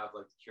 like we have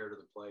like the cure to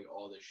the plague,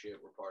 all this shit.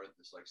 We're part of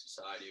this like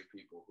society of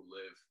people who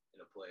live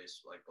in a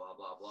place like blah,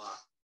 blah, blah.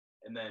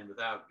 And then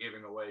without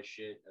giving away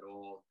shit at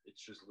all,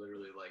 it's just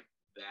literally like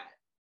that,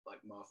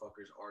 like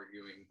motherfuckers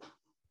arguing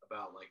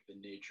about like the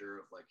nature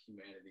of like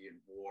humanity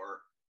and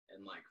war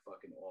and like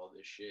fucking all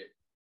this shit.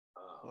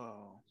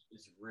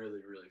 It's really,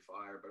 really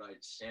fire, but I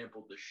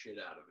sampled the shit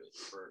out of it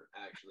for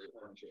actually a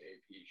bunch of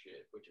AP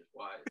shit, which is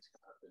why it's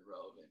kind of been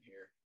relevant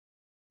here.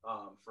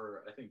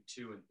 For I think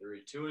 2 and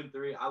 3. 2 and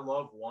 3, I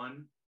love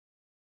 1.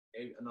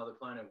 Another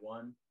Planet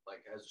 1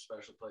 like has a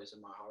special place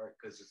in my heart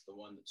because it's the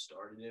one that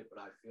started it.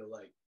 But I feel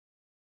like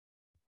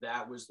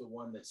that was the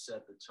one that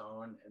set the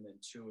tone, and then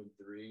 2 and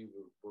 3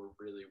 were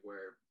really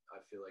where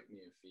I feel like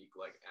me and Phiik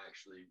like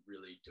actually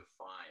really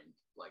defined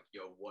like,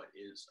 yo, what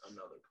is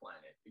Another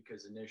Planet?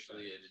 Because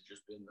initially it had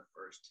just been the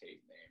first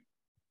tape name,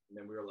 and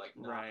then we were like,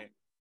 nah, right,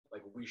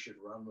 like we should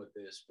run with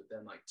this. But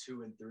then like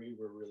 2 and 3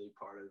 were really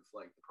part of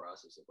like the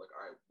process of like,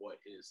 all right, what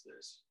is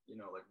this? You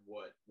know, like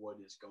what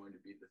is going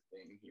to be the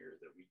thing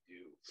here that we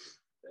do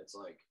that's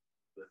like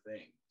the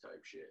thing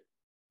type shit.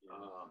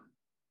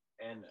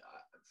 And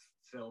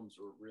films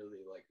were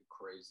really like a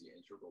crazy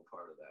integral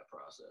part of that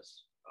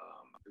process,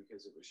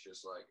 because it was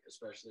just like,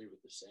 especially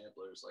with the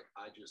samplers, like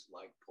I just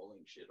like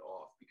pulling shit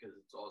off because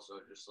it's also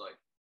just like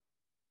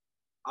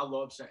I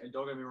love, and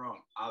don't get me wrong,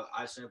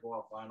 I sample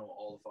off vinyl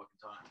all the fucking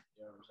time.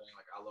 You know what I'm saying?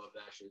 Like, I love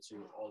that shit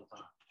too all the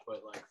time.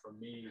 But like for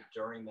me,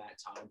 during that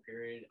time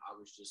period, I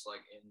was just like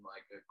in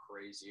like a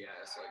crazy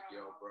ass, like,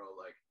 yo, bro,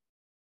 like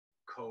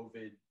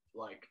COVID,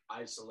 like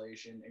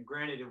isolation. And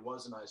granted, it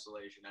was an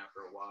isolation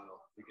after a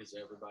while because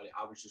I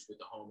was just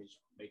with the homies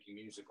making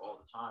music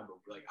all the time.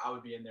 But like, I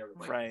would be in there with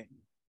like, right,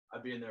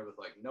 I'd be in there with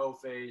like No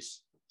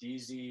Face,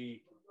 DZ,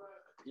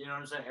 you know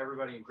what I'm saying?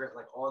 Everybody in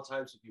like all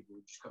types of people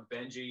would just come.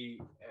 Benji,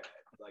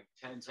 like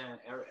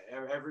 1010,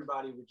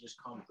 everybody would just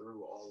come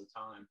through all the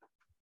time.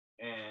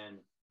 And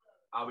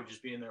I would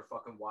just be in there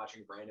fucking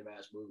watching random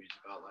ass movies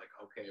about like,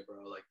 okay,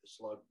 bro, like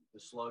the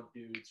slug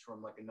dudes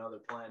from like Another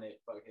Planet,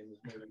 fucking this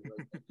movie,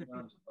 like, you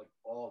know, like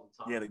all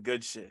the time. Yeah, the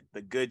good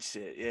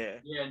shit, yeah.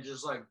 Yeah, and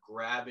just like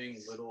grabbing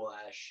little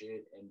ass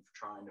shit and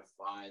trying to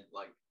find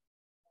like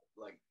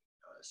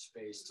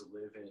space to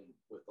live in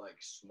with like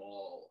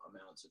small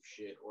amounts of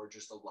shit, or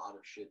just a lot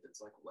of shit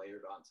that's like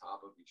layered on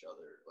top of each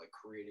other, like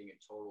creating a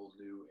total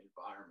new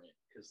environment.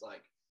 Because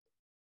like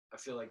I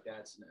feel like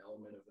that's an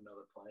element of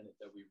Another Planet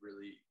that we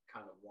really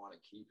kind of want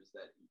to keep, is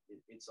that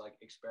it's like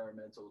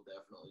experimental,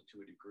 definitely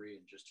to a degree,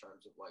 in just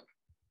terms of like,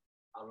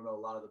 I don't know, a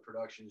lot of the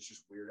production is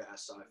just weird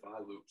ass sci-fi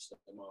loops that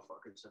the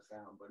motherfuckers have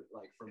found. But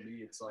like for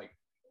me, it's like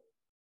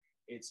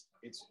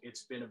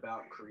it's been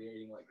about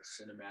creating like a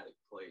cinematic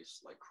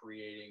place, like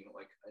creating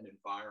like an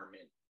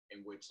environment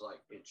in which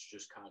like it's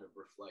just kind of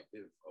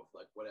reflective of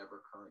like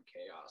whatever current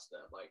chaos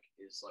that like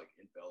is like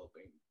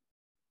enveloping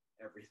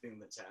everything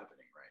that's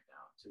happening right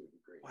now to a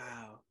degree.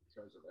 Wow. Like, in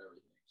terms of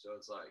everything. So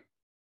it's like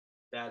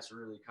that's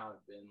really kind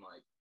of been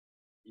like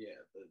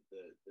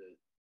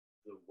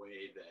the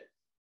way that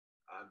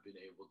I've been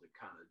able to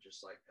kind of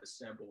just like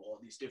assemble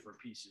all these different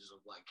pieces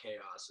of like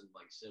chaos and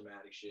like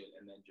cinematic shit,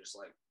 and then just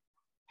like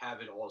have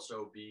it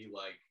also be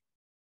like,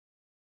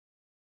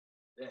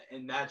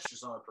 and that's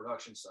just on the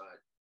production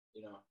side,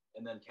 you know,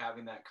 and then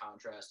having that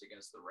contrast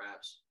against the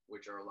raps,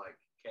 which are like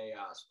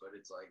chaos, but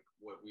it's like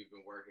what we've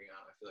been working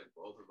on. I feel like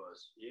both of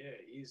us, Yeah,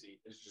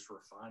 easy. is just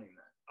refining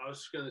that. I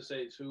was just gonna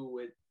say too,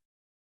 with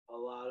a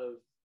lot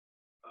of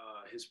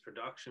his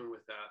production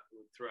with that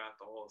throughout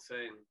the whole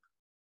thing.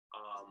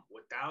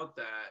 Without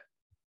that,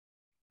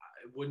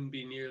 it wouldn't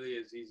be nearly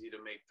as easy to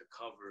make the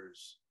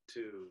covers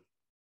too.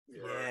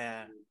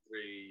 Yeah. 3,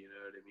 you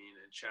know what I mean?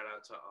 And shout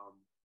out to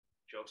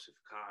Joseph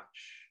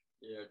Koch.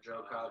 Yeah,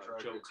 Joe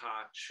Koch. Joe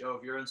Koch. So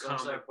if you're in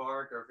Sunset Comic.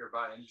 Park or if you're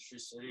by Industry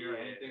City or Yeah.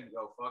 anything,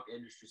 go fuck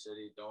Industry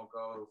City. Don't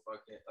go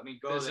fucking. I mean,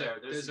 go There's there.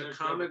 There's a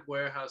comic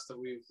warehouse that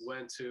we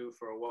went to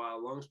for a while.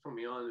 Long's put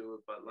me on to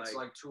it, but it's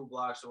like 2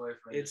 blocks away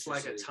from. It's Industry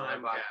like a City,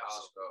 time right by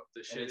capsule. Costco. The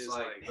And shit it's is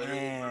like like literally,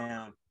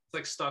 Damn. it's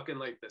like stuck in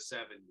like the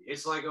 70s.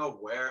 it's like a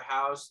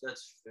warehouse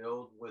that's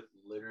filled with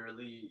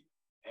literally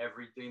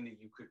everything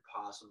that you could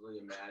possibly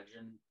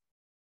imagine,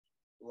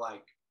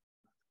 like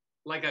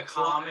a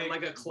comic,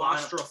 like a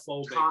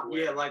claustrophobic.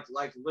 yeah,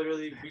 like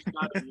literally we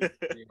shot a music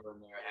video in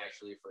there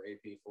actually for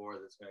AP4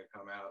 that's gonna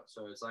come out.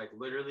 So it's like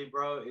literally,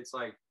 bro, it's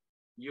like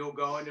you'll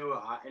go into it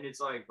and it's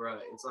like, bro,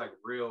 it's like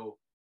real,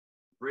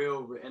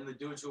 and the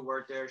dudes who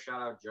work there,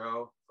 shout out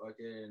Joe,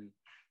 fucking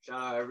shout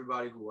out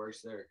everybody who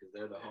works there because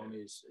they're the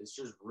homies. It's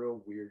just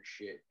real weird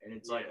shit, and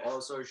it's like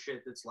also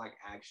shit that's like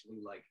actually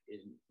like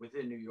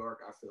within New York.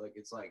 I feel like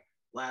it's like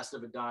last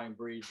of a dying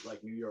breed,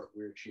 like New York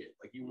weird shit.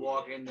 Like you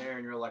walk in there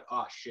and you're like,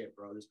 oh shit,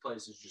 bro, this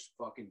place is just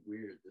fucking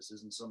weird. This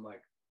isn't some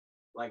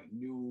like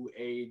new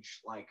age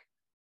like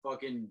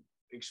fucking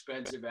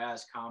expensive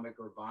ass comic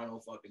or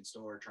vinyl fucking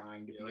store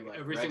trying to be like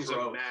everything's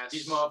retro. a mess.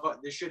 These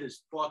motherfuckers, this shit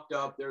is fucked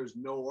up. There's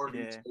no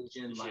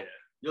organization. Like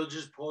you'll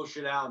just pull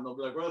shit out and they'll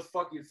be like, where the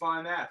fuck you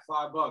find that?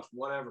 $5,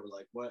 whatever.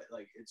 Like what?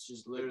 Like it's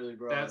just literally,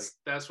 bro.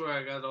 That's where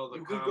I got all the.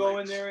 You could go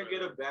in there and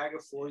get a bag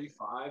of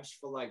 45s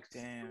for like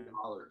 $3,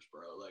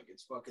 bro. Like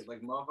it's fucking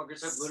like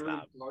motherfuckers have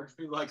literally charged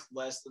me like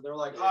less. They're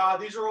like,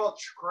 these are all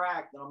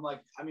cracked. And I'm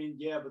like, I mean,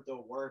 yeah, but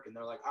they'll work. And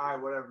they're like, all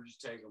right, whatever, just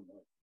take them.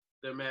 Like,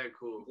 they're mad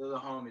cool. They're the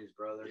homies,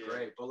 bro. They're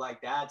great. But like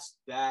that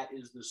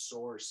is the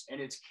source, and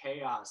it's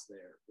chaos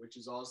there, which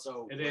is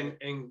also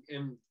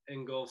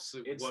engulfs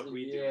what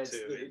we do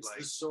too. It's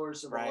the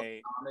source of all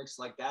the comics.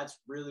 Like that's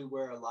really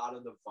where a lot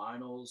of the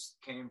vinyls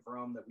came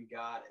from that we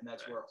got, and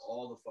that's where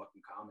all the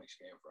fucking comics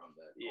came from.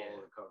 That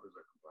all the covers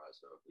are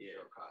comprised of.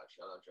 Joe Koch.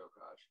 Shout out Joe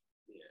Koch.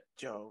 Yeah,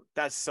 Joe.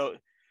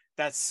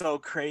 That's so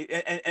crazy.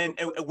 And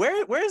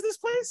where is this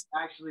place?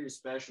 Actually,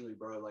 especially,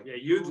 bro. Like,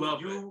 you'd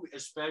love it. You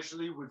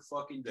especially would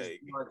fucking just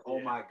be like,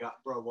 oh my god,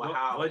 bro.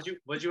 How?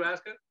 What'd you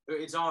ask her?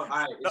 It's on. All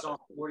right. It's on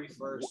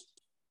 41st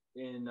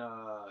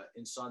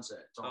in Sunset.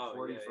 It's on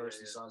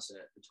 41st in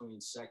Sunset between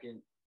 2nd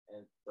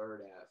and 3rd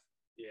Ave.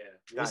 Yeah.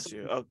 Got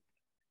you. Oh.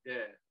 Yeah.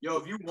 Yo,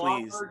 if you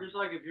want her, just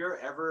like if you're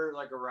ever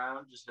like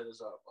around, just hit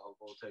us up.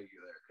 We'll take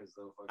you there because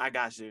they'll fucking. I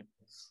got you.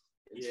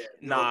 Yeah.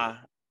 Nah.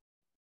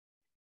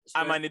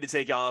 I might need to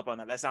take y'all up on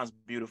that. That sounds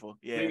beautiful.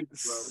 Yeah.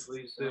 Please, bro.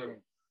 Please do.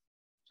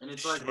 And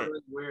it's like really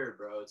weird,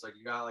 bro. It's like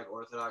you got like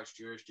Orthodox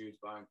Jewish dudes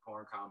buying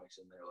porn comics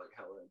and they're like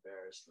hella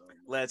embarrassed.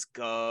 Let's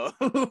go.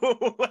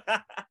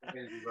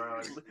 Crazy,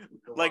 bro.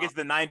 Like it's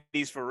the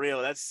 90s for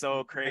real. That's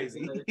so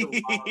crazy.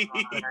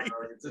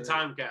 It's a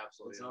time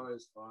capsule. It's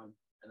always fun.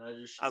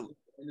 And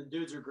and the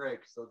dudes are great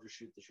because they'll just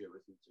shoot the shit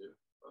with you too.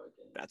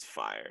 That's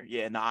fire.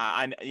 Yeah,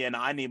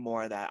 I need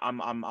more of that.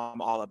 I'm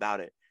all about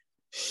it.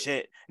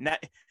 Shit.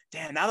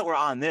 Now that we're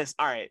on this,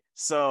 all right.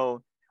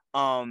 So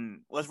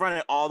let's run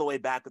it all the way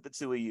back with the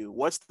two of you.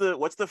 What's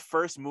the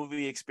first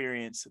movie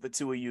experience the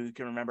two of you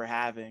can remember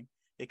having?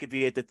 It could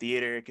be at the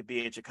theater, it could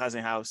be at your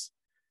cousin's house,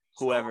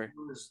 whoever. It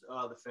was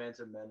the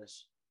Phantom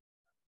Menace.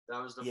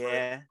 That was the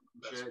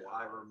first shit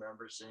I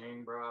remember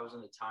seeing, bro. I was in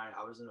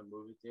a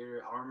movie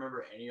theater. I don't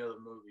remember any other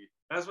movie.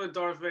 That's with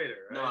Darth Vader,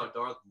 right? No,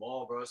 Darth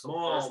Maul, bro. It's the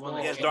first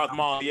one. Yes, Darth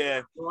Maul,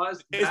 yeah.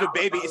 It's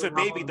with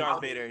baby Darth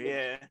Vader,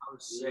 yeah. I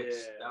was 6.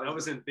 Yeah, that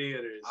was in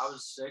theaters. I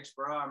was 6,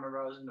 bro. I remember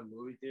I was in the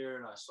movie theater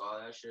and I saw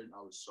that shit and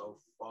I was so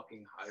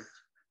fucking hyped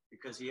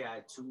because he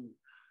had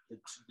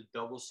the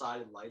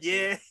double-sided lightsabers.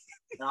 Yeah.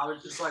 And I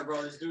was just like,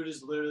 bro, this dude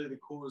is literally the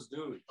coolest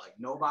dude. Like,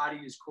 nobody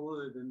is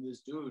cooler than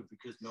this dude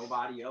because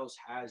nobody else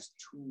has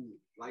 2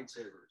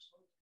 lightsabers.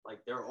 Like,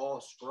 they're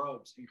all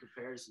scrubs in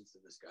comparison to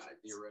this guy,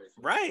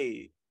 theoretically.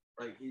 Right.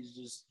 Like,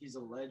 he's a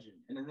legend.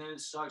 And then it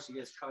sucks. He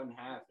gets cut in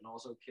half and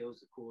also kills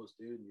the coolest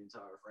dude in the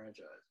entire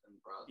franchise.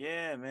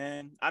 Yeah,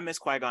 man. I miss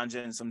Qui-Gon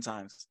Jinn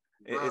sometimes.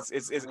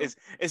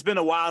 It's been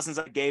a while since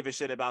I gave a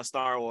shit about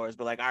Star Wars,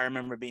 but like I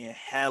remember being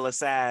hella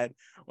sad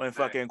when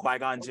fucking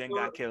Qui-Gon Jinn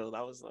got killed.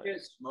 I was like,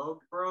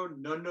 smoke, bro.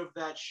 None of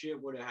that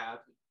shit would have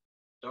happened.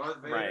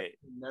 Darth Vader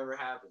never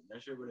happened.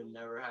 That shit would have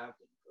never happened.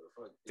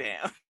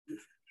 Damn.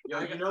 Yo,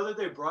 you know that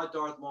they brought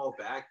Darth Maul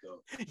back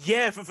though.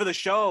 Yeah, for the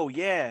show.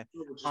 Yeah.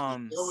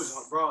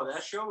 Bro,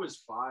 that show was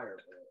fire,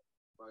 bro.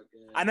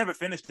 I never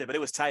finished it, but it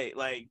was tight.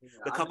 Like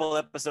the couple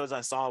episodes I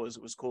saw was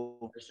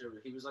cool.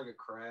 He was like a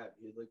crab.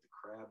 He had like the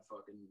crab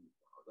fucking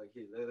like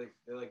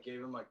they like gave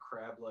him like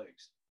crab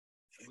legs.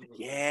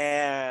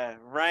 Yeah,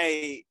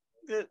 right.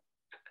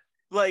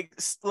 Like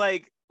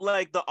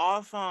the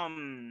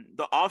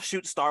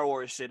offshoot Star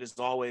Wars shit is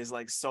always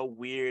like so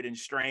weird and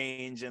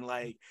strange, and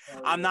like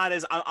I'm not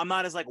as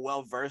like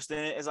well versed in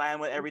it as I am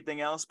with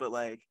everything else, but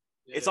like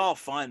it's all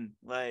fun.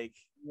 Like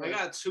I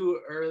got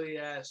 2 early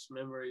ass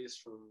memories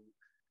from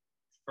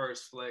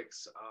first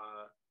flicks.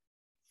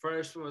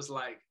 First was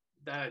like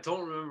that I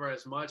don't remember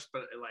as much,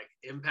 but it like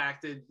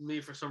impacted me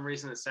for some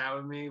reason. It sat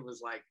with me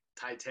was like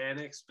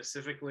Titanic,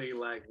 specifically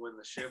like when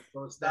the ship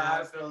goes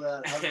down. I feel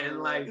that.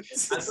 And like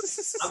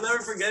I'll never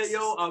forget,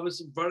 yo. I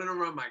was running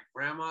around my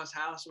grandma's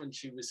house when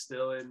she was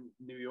still in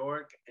New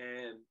York,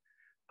 and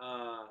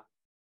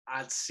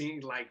I'd seen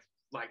like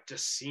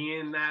just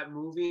seeing that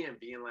movie and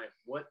being like,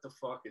 what the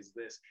fuck is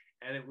this?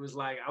 And it was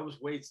like I was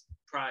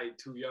probably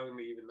too young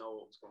to even know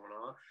what was going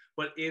on.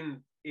 But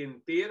in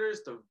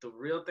theaters, the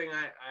real thing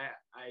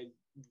I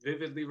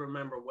vividly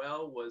remember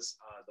well was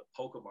the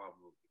Pokemon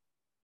movie.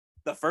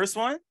 The first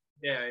one?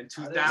 Yeah, in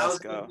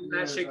 2000,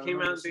 that shit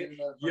came out.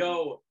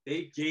 Yo,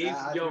 did you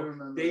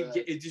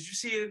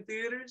see it in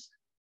theaters?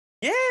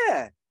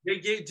 Yeah.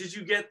 Did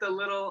you get the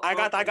little? I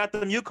got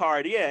the Mew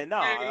card. Yeah, no,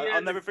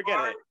 I'll never forget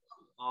it.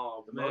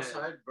 Oh man, most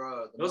hype,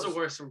 bro. Those are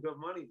worth some good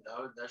money.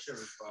 That shit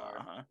was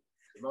fire.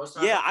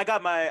 Yeah, I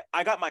got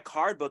my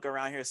card book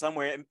around here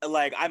somewhere.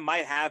 Like I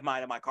might have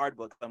mine in my card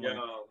book somewhere.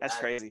 Yo, that's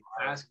crazy.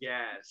 That's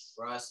gas,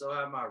 bro. I still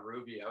have my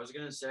Ruby. I was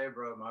gonna say,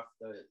 bro,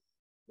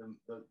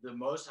 the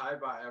most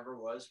hype I ever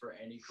was for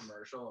any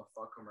commercial, and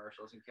fuck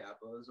commercials and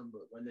capitalism,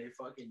 but when they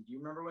fucking, do you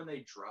remember when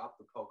they dropped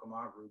the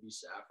Pokemon Ruby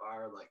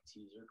Sapphire like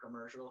teaser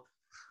commercial?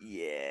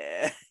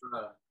 Yeah.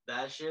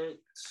 That shit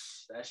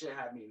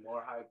had me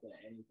more hyped than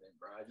anything,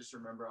 bro. I just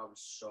remember I was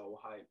so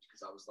hyped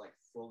because I was like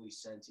fully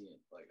sentient.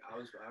 Like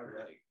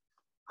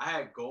I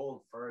had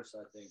gold first,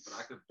 I think, but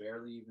I could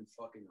barely even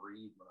fucking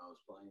read when I was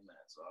playing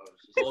that. So I was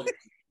just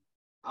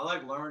I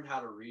like learned how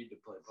to read to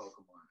play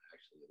Pokemon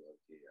actually.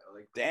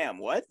 Damn,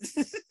 what?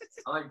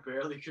 I like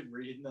barely could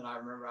read, and then I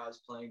remember I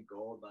was playing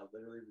gold and I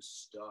literally was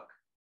stuck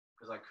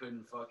because I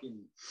couldn't fucking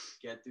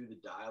get through the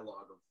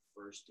dialogue of the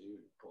first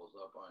dude who pulls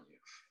up on you.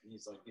 And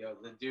he's like, yo,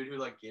 the dude who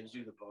like gives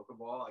you the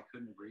Pokeball, I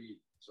couldn't read,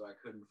 so I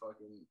couldn't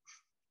fucking.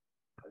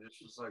 I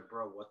just was like,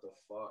 bro, what the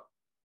fuck?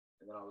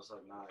 And then I was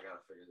like, nah, I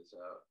gotta figure this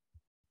out.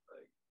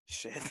 Like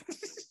shit.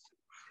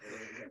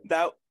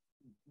 That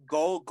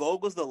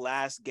gold was the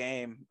last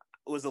game.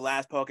 Was the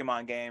last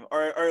Pokemon game,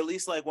 or at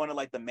least like one of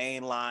like the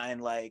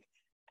mainline like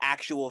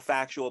actual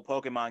factual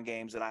Pokemon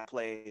games that I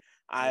played.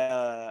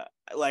 I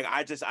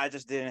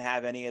just didn't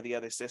have any of the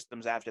other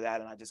systems after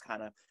that, and I just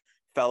kind of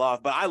fell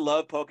off. But I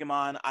love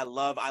Pokemon. I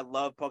love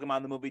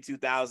Pokemon the movie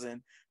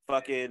 2000.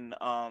 Fucking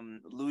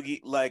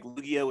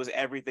Lugia was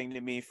everything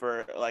to me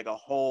for like a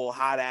whole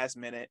hot ass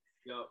minute.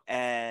 Yep.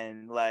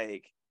 And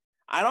like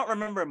I don't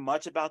remember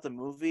much about the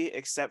movie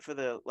except for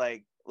the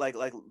like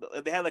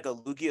they had like a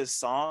Lugia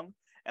song.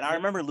 And I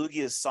remember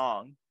Lugia's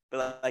song,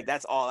 but like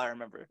that's all I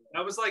remember.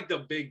 That was like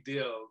the big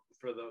deal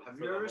for the. Have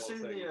you ever seen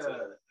the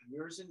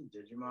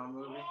Digimon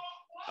movie?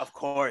 Of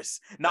course.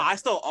 No, I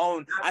still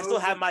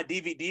have my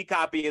DVD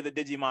copy of the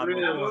Digimon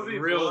movie. That movie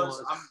was.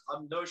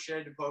 I'm no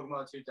shade to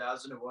Pokemon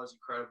 2000. It was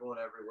incredible in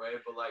every way,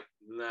 but like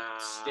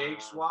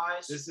stakes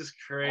wise, this is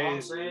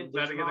crazy.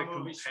 Better get a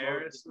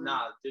comparison.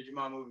 Nah,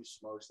 Digimon movie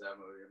smokes that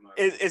movie.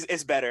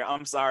 It's better.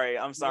 I'm sorry.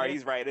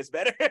 He's right. It's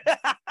better.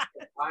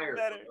 Fire,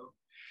 better.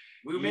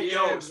 Bro. Me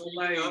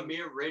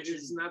and Rich,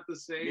 it's not the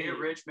same. Me and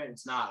Rich, man,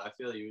 it's not. I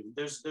feel you.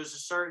 There's a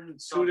certain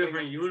two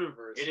different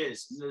universes. It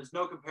is. There's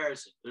no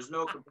comparison. Like,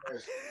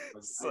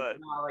 it's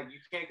not like you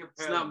can't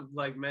compare. It's not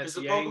like because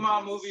the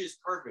Pokemon movie is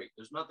perfect.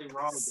 There's nothing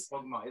wrong with the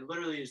Pokemon. It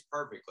literally is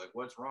perfect. Like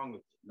what's wrong with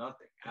it?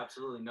 Nothing.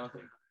 Absolutely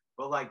nothing.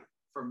 But like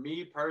for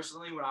me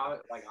personally, when I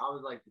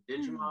was like the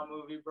Digimon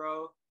movie,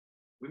 bro.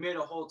 We made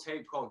a whole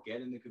tape called Get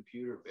in the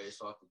Computer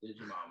based off the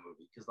Digimon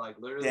movie. Because, like,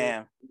 literally,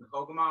 in the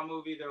Pokemon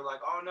movie, they're like,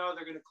 oh, no,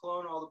 they're going to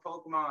clone all the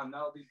Pokemon.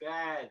 That'll be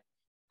bad.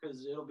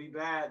 Because it'll be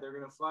bad. They're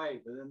going to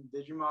fight. But then the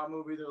Digimon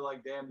movie, they're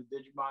like, damn, the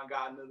Digimon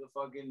got into the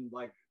fucking,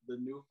 like, the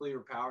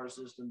nuclear power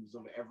systems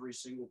of every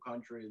single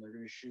country. And they're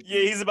going to shoot.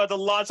 Yeah, he's about to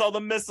launch all the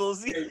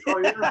missiles. Hey,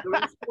 bro,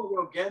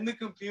 get in the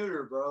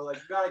computer, bro. Like,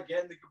 you got to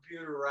get in the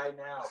computer right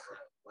now,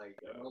 bro. Like,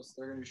 else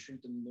they're going to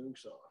shoot the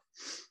nukes off.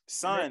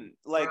 Son,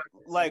 like,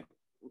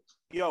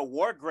 yo,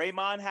 War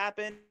Greymon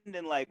happened,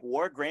 and like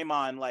War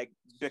Greymon like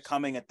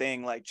becoming a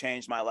thing like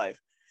changed my life.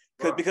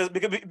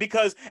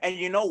 Because and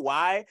you know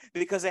why?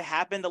 Because it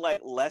happened to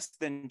like less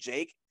than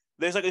Jake.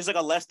 there's like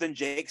a Less Than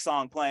Jake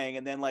song playing,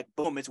 and then like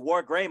boom, it's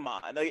War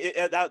Greymon. Like,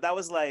 that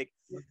was like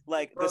Bro,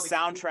 the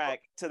soundtrack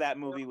to that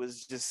movie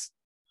was just.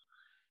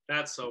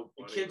 That's so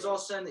funny. The kids bro. all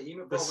send the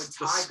email, bro. When The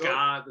Ty ska, goes, the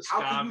how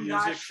ska can you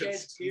not music. shed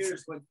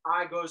tears when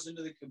Ty goes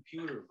into the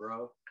computer,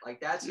 bro?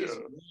 Like that's his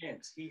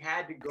mans. He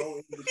had to go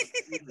into the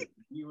computer to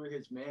be with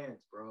his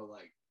mans, bro.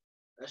 Like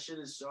that shit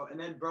is so. And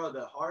then, bro,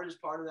 the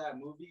hardest part of that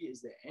movie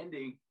is the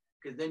ending,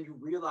 because then you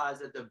realize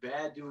that the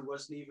bad dude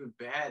wasn't even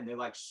bad, and they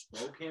like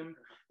smoke him,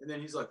 and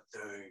then he's like,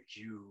 "Thank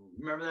you."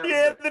 Remember that?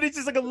 Yeah, then he's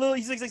just like a little.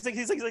 He's like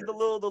the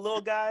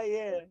little guy.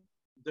 Yeah.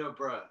 The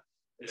bruh.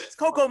 It's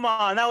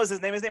Cocomon. That was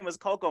his name. His name was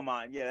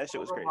Cocomon. Yeah, that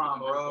shit was crazy. Pokemon,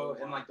 bro.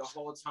 And like the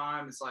whole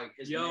time, it's like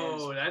his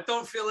that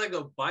don't feel like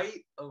a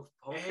bite of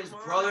Pokemon. His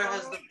brother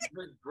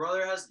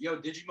has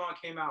Digimon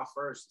came out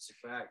first. It's a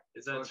fact.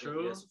 Is that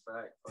true? It's a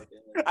fact.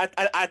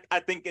 I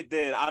think it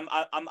did. I'm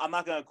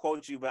not gonna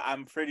quote you, but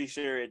I'm pretty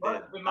sure it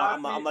did.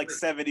 I'm like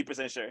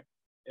 70% sure. It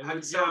the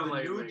would sound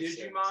like new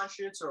Digimon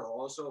shits are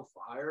also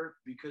fire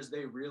because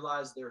they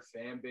realize their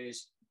fan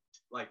base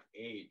like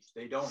age.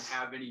 They don't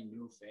have any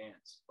new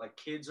fans. Like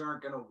kids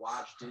aren't gonna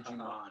watch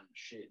Digimon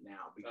shit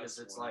now because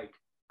it's like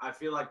I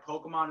feel like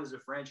Pokemon as a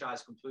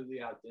franchise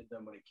completely outdid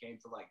them when it came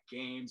to like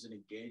games and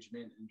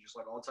engagement and just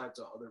like all types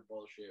of other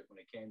bullshit. When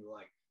it came to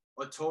like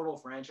a total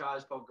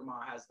franchise,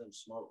 Pokemon has them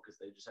smoked because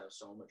they just have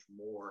so much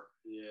more.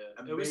 Yeah,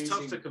 it was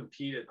tough to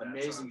compete at that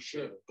amazing time,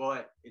 shit, too.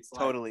 but it's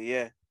like Totally,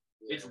 yeah.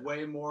 It's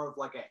way more of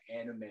like an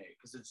anime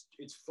because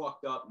it's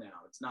fucked up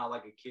now. It's not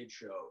like a kid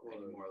show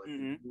anymore. Like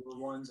the newer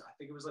ones, I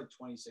think it was like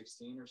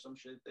 2016 or some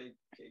shit they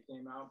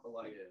came out, but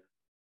like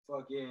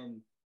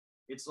fucking,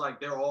 it's like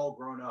they're all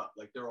grown up,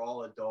 like they're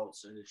all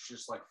adults, and it's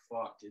just like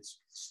fucked.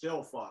 It's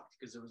still fucked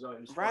because it was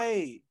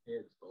right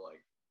kids, but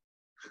like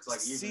it's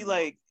like see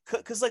like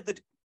because like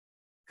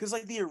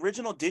the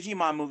original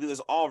Digimon movie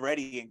was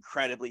already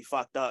incredibly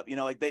fucked up, you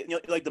know, like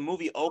like the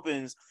movie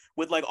opens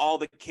with like all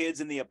the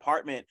kids in the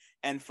apartment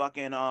and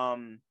fucking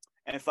Greymon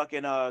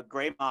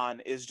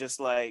is just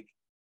like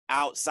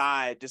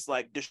outside just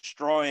like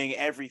destroying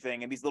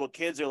everything, and these little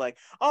kids are like,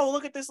 oh,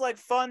 look at this like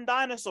fun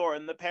dinosaur,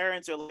 and the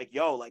parents are like,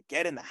 yo, like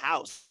get in the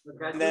house.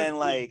 And then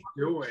like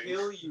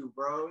kill you,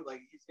 bro.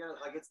 Like he's gonna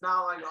like, it's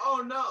not like,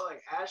 oh no,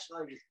 like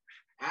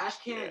Ash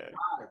can't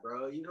die,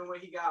 bro. Even when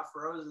he got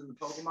frozen, the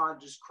Pokemon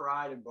just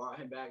cried and brought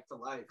him back to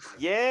life. Like,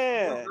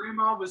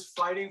 Greymon was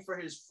fighting for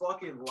his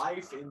fucking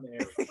life in there,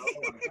 bro.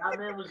 Like, that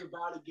man was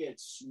about to get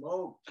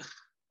smoked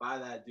by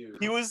that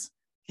dude. He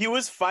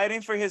was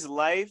fighting for his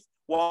life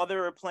while they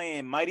were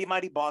playing Mighty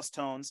Mighty Boss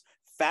Tones,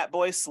 Fat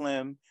Boy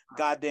Slim,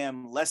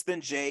 goddamn Less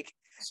Than Jake,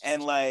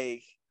 and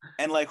like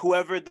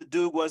whoever the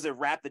dude was that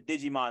rapped the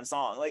Digimon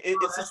song. Like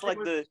it's just like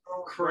the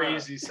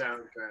crazy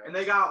soundtrack. And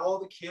they got all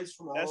the kids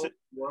from all over the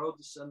world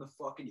to send the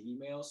fucking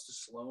emails to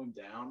slow him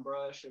down,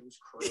 bro. That shit was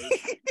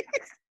crazy.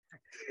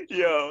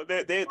 Yo,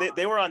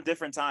 they were on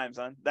different times,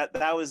 huh?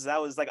 That was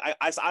like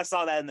I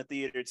saw that in the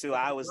theater too.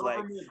 I was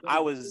like,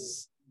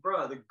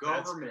 bro, the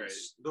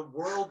governments, the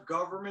world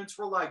governments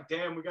were like,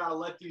 damn, we gotta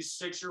let these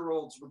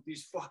 6-year-olds with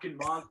these fucking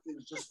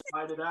monsters just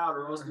fight it out,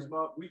 or else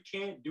we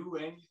can't do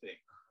anything.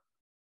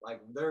 Like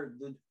they're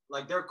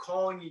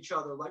calling each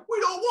other like,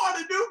 we don't want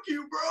to nuke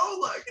you, bro.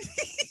 Like,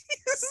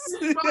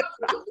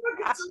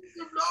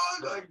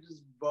 like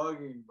just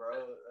bugging, bro.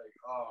 Like,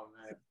 oh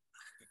man.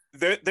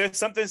 There's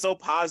something so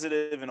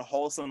positive and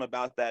wholesome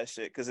about that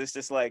shit, because it's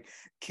just like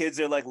kids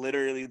are like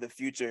literally the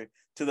future,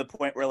 to the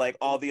point where like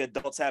all the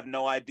adults have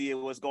no idea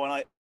what's going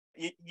on.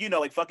 You know,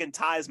 like fucking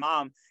Ty's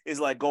mom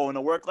is like going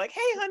to work like, hey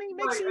honey,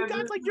 make sure you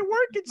got like your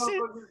work and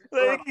shit.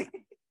 Like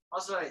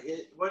also,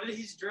 what did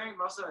he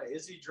drink? Also,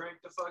 Izzy drank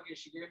the fucking,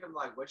 she gave him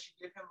like, what she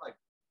gave him, like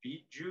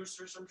beet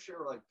juice or some shit,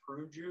 or like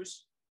prune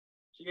juice.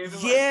 She gave him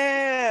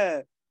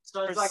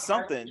so it's or like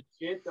something.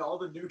 Shit, all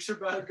the nukes are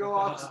about to go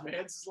off. His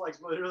man's is like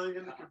literally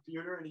in the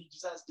computer, and he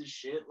just has to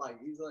shit. Like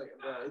he's like,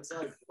 bro, it's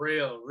like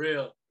real.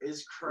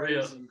 It's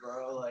crazy,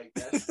 bro. Like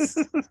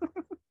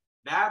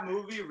that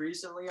movie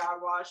recently I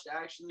watched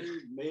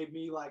actually made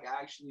me like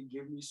actually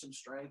give me some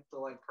strength to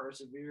like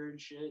persevere and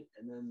shit.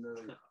 And then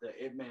the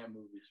Ip Man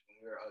movies when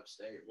we were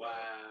upstate.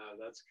 Wow,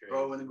 that's crazy,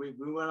 bro. When we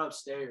went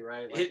upstate,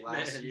 right? Like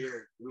last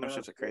year, we went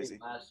upstate crazy.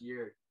 Last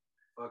year.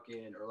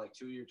 Fucking, or like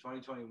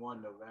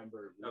 2021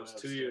 November. That was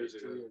 2 years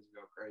ago. 2 years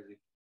ago,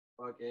 crazy.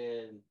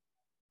 Fucking, it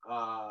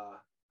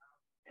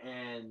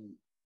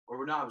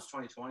was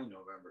 2020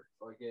 November.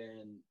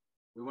 Fucking,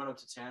 we went up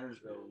to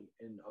Tannersville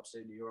in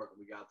upstate New York,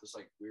 and we got this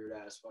like weird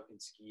ass fucking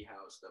ski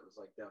house that was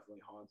like definitely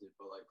haunted,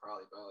 but like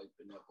probably by like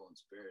benevolent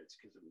spirits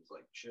because it was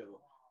like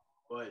chill.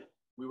 But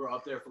we were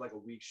up there for like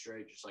a week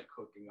straight, just like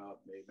cooking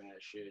up, made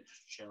mad shit,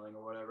 just chilling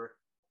or whatever.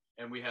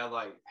 And we had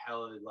like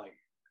hella like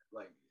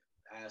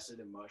acid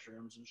and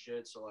mushrooms and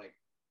shit. So like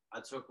I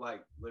took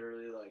like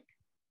literally like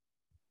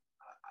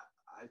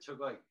I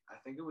took like, I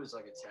think it was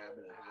like a tab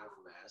and a half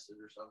of acid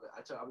or something. I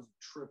was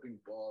tripping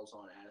balls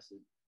on acid.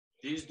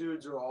 These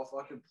dudes are all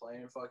fucking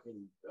playing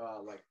fucking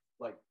like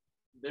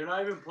They're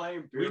not even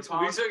playing beer We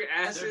pong. took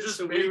acid, They're just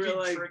so making we were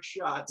like trick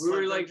shots.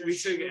 we took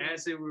shooting.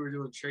 acid. We were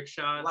doing trick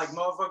shots. Like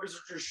motherfuckers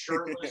are just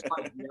shirtless,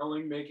 like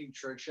yelling, making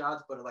trick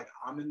shots. But like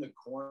I'm in the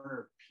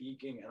corner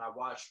peeking, and I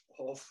watched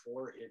all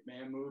 4 Ip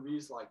Man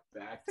movies like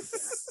back to back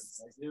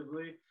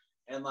consecutively.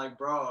 And like,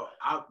 bro,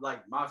 I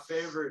like my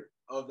favorite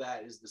of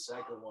that is the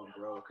second one,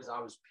 bro, because I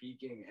was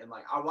peeking and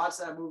like I watched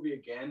that movie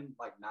again,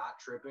 like not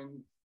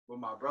tripping with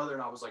my brother,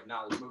 and I was like,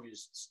 nah, this movie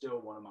is still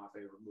one of my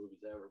favorite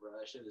movies ever, bro.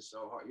 That shit is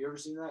so hard. You ever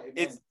seen that?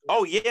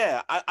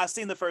 Yeah, I've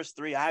seen the first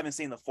 3. I haven't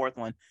seen the 4th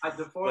one.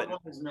 The fourth one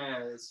is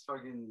it's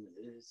fucking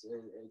it's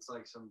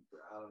like some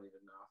I don't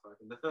even know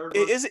fucking the third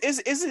one.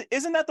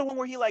 Isn't that the one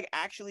where he like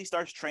actually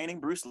starts training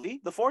Bruce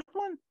Lee? The 4th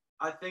one?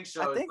 I think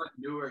so. It's like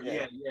newer.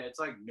 Yeah, it's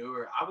like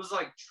newer. I was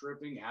like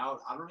tripping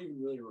out. I don't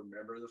even really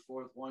remember the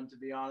 4th one to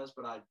be honest,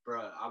 but I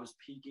was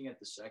peeking at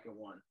the second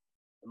one.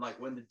 And like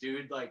when the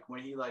dude, like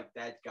when he like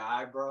that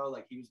guy, bro,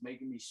 like he was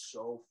making me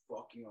so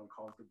fucking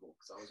uncomfortable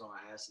because I was on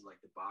acid,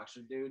 like the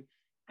boxer dude,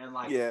 and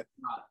like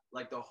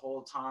like the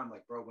whole time,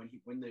 like bro, when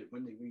he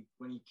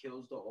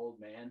kills the old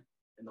man,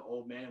 and the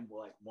old man will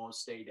like won't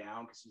stay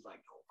down because he's like,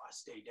 oh, if I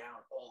stay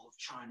down, all of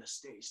China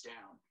stays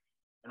down.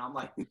 And I'm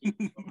like,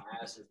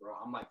 acid, bro.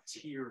 I'm like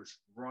tears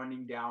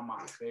running down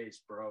my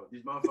face, bro.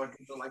 These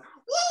motherfuckers are like,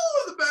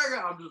 woo, in the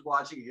background. I'm just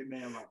watching it,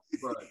 man. I'm like,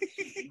 bro,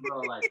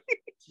 like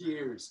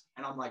tears.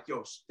 And I'm like,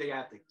 yo, they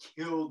have to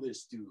kill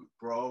this dude,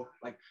 bro.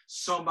 Like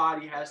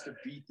somebody has to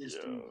beat this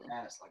dude's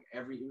ass. Like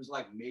it was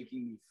like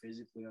making me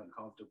physically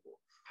uncomfortable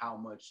how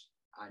much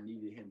I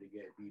needed him to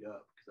get beat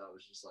up because I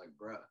was just like,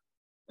 bro.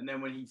 And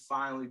then when he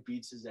finally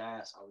beats his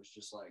ass, I was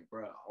just like,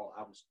 bro,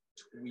 I was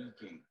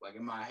tweaking. Like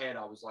in my head,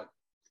 I was like,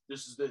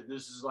 this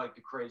is like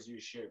the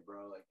craziest shit,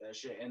 bro. Like that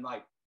shit, and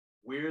like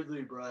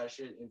weirdly, bro, that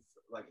shit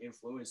like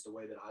influenced the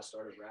way that I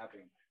started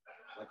rapping,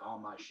 like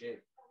on my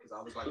shit, because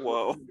I was like,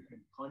 whoa, you can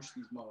punch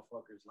these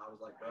motherfuckers, and I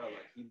was like, bro,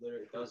 like he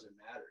literally it doesn't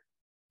matter,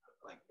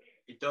 like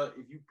it does.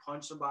 If you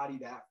punch somebody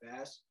that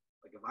fast,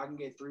 like if I can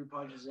get 3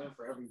 punches in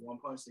for every 1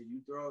 punch that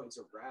you throw, it's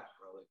a wrap,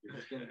 bro. Like you're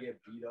just gonna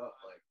get beat up,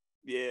 like.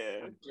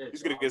 Yeah,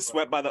 he's gonna get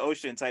swept by the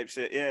ocean type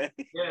shit. Yeah.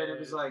 Yeah, and it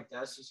was like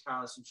that's just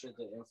kind of some shit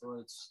that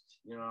influenced,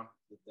 the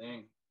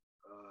thing.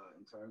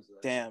 In terms of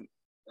that. Damn.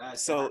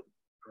 That's so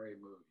great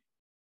movie.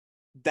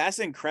 That's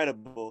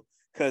incredible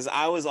because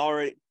I was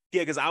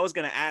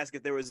gonna ask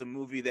if there was a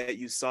movie that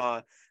you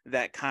saw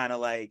that kind of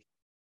like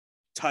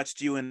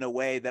touched you in a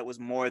way that was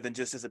more than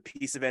just as a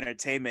piece of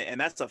entertainment, and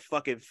that's a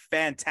fucking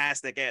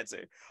fantastic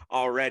answer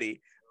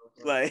already.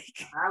 Okay.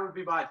 Like that would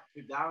be my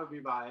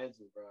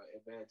answer, bro.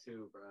 It bad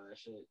too, bro. That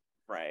shit.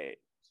 Right.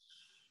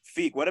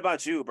 Phiik, what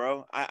about you,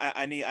 bro?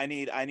 I need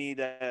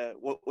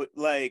what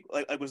like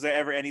was there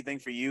ever anything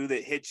for you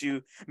that hit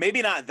you?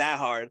 Maybe not that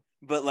hard,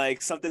 but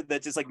like something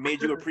that just like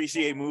made you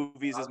appreciate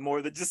movies as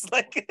more than just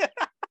like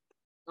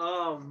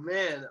oh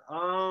man.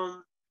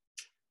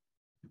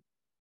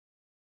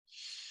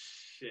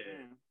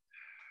 Shit.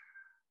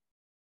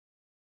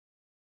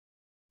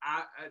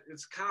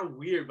 It's kind of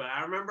weird, but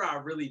I remember I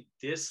really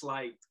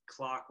disliked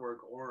Clockwork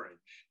Orange.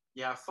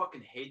 Yeah, I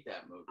fucking hate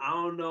that movie. I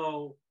don't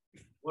know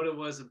what it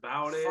was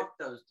about it. Fuck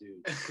those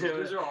dudes.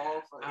 Those are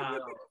all fucking.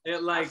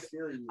 It like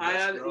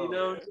I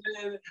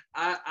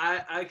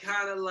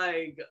kind of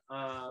like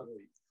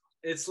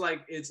it's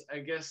like it's I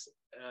guess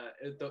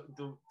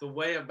the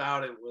way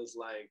about it was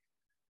like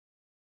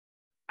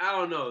I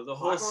don't know the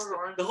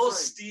whole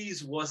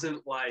steez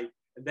wasn't like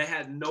they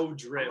had no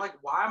drip. I'm like,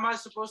 why am I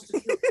supposed to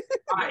do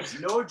guys,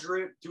 no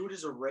drip, dude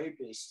is a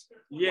rapist.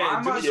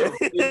 Yeah,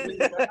 yeah,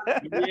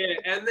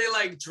 and they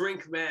like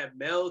drink mad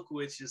milk,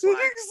 which is like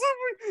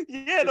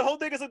yeah, the whole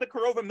thing is like the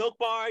Corova milk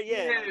bar.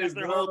 Yeah, that's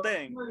their whole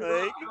thing.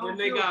 Right? And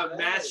they got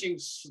matching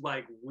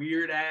like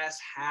weird ass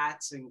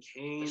hats and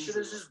canes. Shit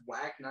is just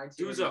whack.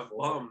 Dudes are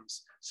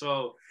bums.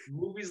 So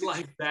movies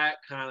like that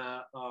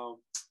kind of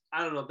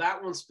I don't know,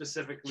 that one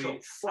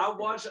specifically. I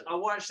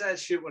watched that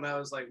shit when I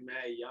was like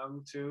mad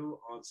young too,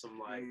 on some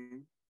like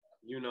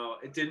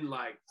it didn't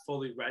like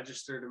fully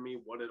register to me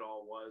what it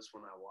all was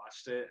when I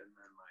watched it, and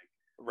then like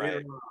later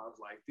on, I was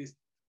like these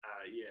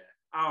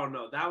I don't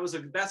know.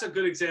 That's a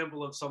good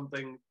example of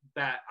something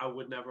that I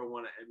would never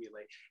want to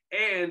emulate.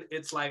 And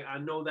it's like I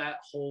know that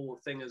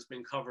whole thing has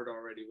been covered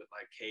already with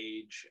like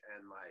Cage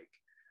and like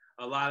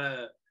a lot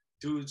of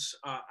dudes.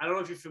 I don't know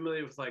if you're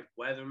familiar with like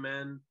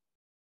Weathermen.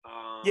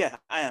 Yeah,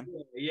 I am.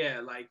 Yeah,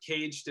 like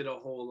Cage did a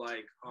whole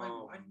like why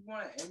do you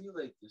want to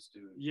emulate this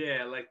dude?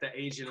 Yeah, like the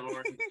Agent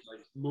Orange,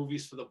 like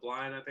Movies for the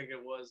Blind, I think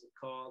it was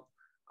called.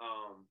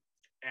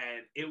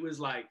 And it was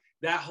like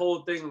that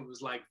whole thing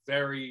was like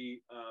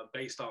very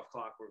based off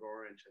Clockwork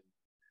Orange, and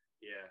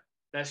yeah,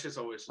 that's just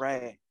always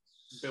been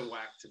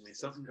whack to me.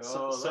 Let's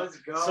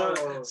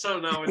go. So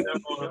now we never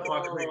want to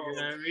fuck with, you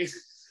know what I mean?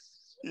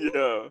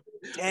 Yeah.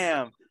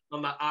 Damn.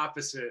 I'm the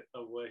opposite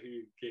of what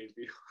he gave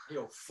you.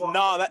 Yo, fuck.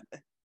 No,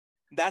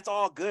 that's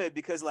all good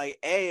because like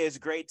it's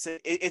great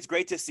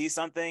to see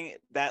something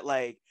that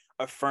like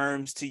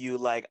affirms to you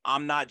like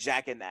I'm not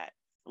jacking that.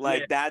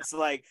 Like that's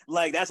like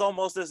that's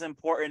almost as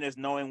important as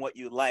knowing what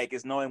you like,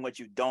 is knowing what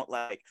you don't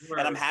like. Right.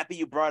 And I'm happy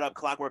you brought up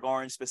Clockwork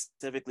Orange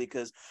specifically,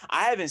 because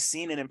I haven't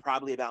seen it in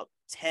probably about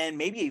 10,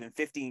 maybe even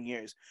 15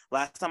 years.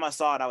 Last time I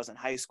saw it, I was in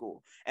high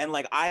school. And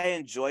like I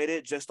enjoyed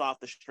it just off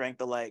the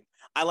strength of like,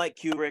 I like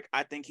Kubrick.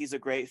 I think he's a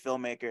great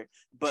filmmaker.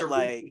 But Sharif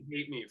like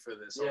hate me for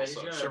this Yeah,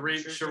 also.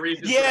 he's Sharif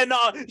yeah,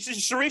 no,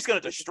 Sharif's gonna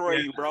destroy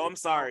Yeah. you, bro. I'm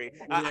sorry.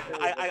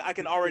 I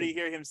can already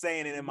hear him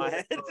saying it in my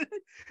head.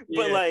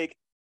 But like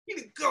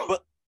go.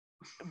 but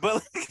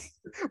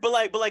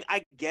but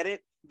I get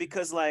it,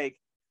 because like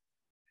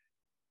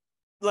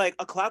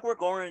A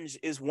Clockwork Orange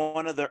is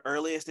one of the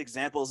earliest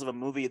examples of a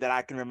movie that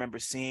I can remember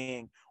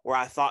seeing where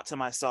I thought to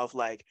myself,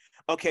 like,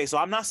 okay, so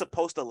I'm not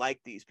supposed to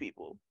like these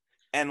people.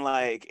 And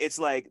like it's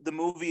like the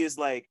movie is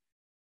like,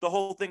 the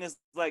whole thing is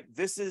like,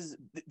 this is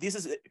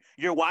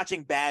you're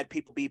watching bad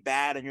people be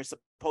bad, and you're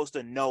supposed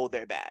to know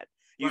they're bad.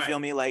 You feel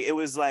me? Like it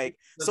was like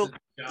so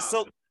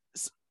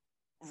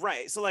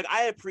right. So like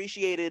I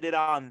appreciated it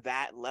on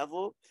that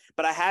level,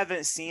 but I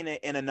haven't seen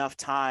it in enough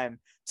time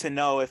to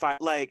know if I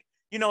like,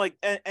 like,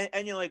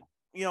 and you know, like,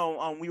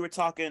 we were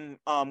talking,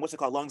 what's it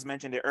called? Lungs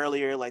mentioned it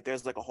earlier. Like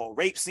there's like a whole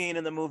rape scene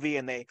in the movie,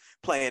 and they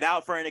play it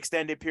out for an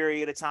extended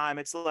period of time.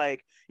 It's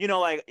like,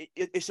 like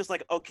it's just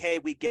like, okay,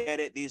 we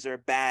get it. These are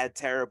bad,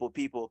 terrible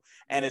people.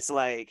 And it's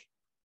like,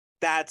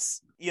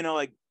 that's,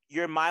 like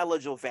your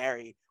mileage will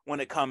vary when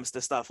it comes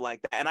to stuff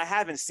like that. And I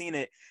haven't seen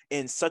it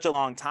in such a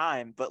long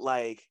time, but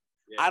like,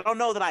 I don't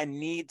know that I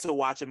need to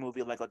watch a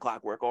movie like A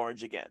Clockwork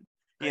Orange again.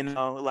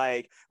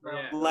 Like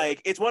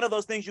it's one of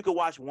those things you could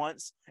watch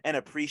once and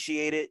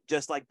appreciate it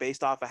just like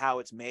based off of how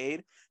it's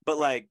made. But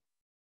like,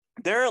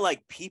 there are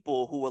like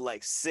people who will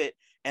like sit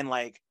and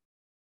like,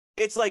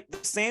 it's like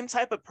the same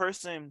type of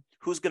person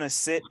who's going to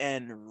sit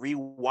and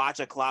rewatch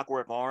A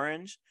Clockwork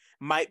Orange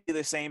might be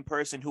the same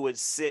person who would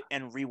sit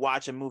and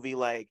rewatch a movie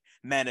like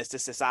Menace to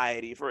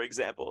Society, for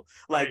example.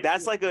 Like right.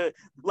 That's like a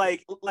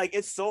like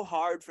it's so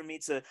hard for me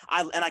to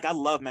I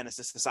love Menace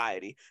to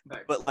Society,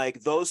 but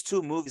like those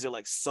two movies are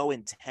like so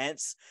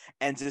intense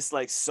and just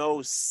like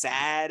so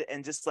sad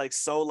and just like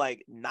so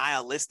like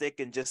nihilistic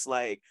and just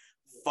like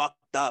fucked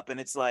up. And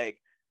it's like,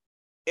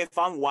 if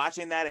I'm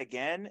watching that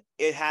again,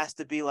 it has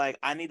to be like,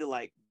 I need to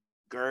like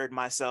gird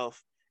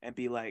myself and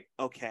be like,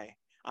 okay,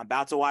 I'm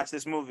about to watch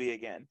this movie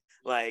again.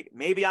 Like,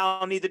 maybe I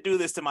don't need to do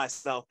this to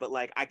myself, but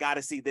like, I got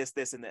to see this,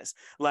 this, and this.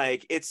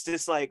 Like, it's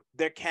just like,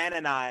 they're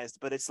canonized,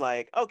 but it's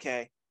like,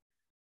 okay,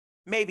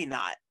 maybe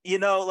not,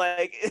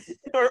 like,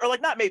 or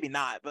like, not maybe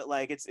not, but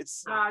like, it's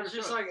just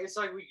like, it's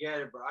like, we get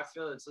it, bro. I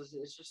feel it's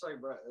just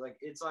like, bro, like,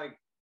 it's like,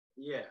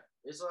 yeah,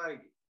 it's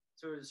like,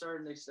 to a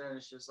certain extent,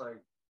 it's just like,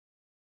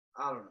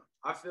 I don't know.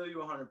 I feel you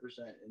 100%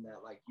 in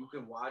that, like, you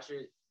can watch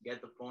it,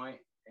 get the point,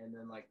 and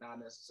then, like, not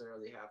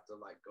necessarily have to,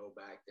 like, go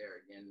back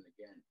there again and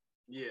again.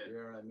 Yeah. You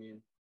know what I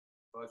mean?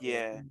 But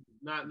yeah.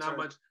 Not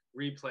much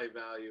replay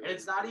value. And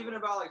it's not even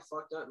about, like,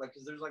 fucked up, like,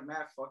 because there's, like,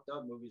 mad fucked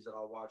up movies that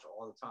I'll watch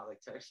all the time,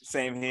 like Texas.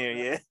 Same here,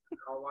 yeah.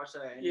 I'll watch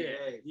that any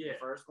day. The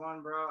first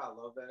one, bro, I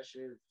love that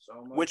shit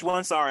so much. Which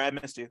one? Sorry, I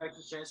missed you.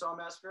 Texas Chainsaw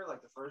Massacre,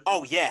 like the first one.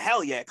 Oh, yeah,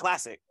 hell yeah.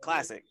 Classic.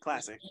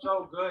 It's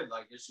so good.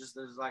 Like, it's just,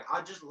 there's, like,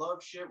 I just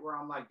love shit where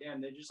I'm like,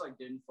 damn, they just, like,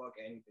 didn't fuck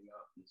anything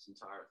up in this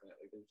entire thing.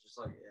 Like, it's just,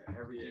 like,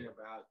 everything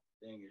about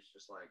the thing is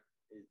just, like,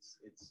 it's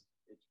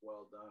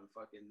well done.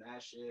 Fucking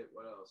that shit.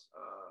 What else?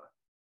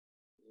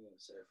 You gonna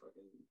say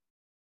fucking...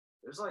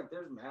 There's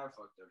mad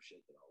fucked up shit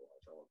that I'll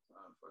watch all the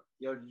time.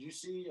 Yo, did you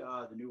see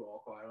the new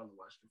All Quiet on the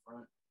Western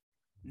Front?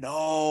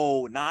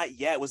 No, not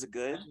yet. Was it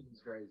good? That shit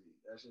is crazy.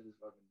 That shit is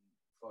fucking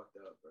fucked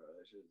up, bro.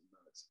 That shit is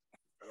nuts.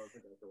 I don't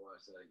think I can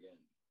watch that again.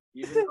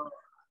 Even though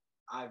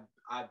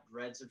I've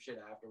read some shit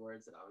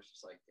afterwards that I was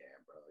just like,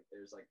 damn, bro.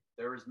 Like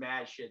there was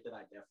mad shit that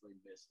I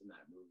definitely missed in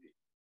that movie.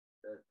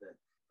 That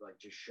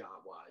like just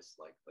shot wise,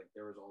 like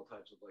there was all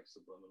types of like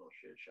subliminal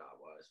shit shot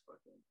wise,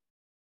 fucking.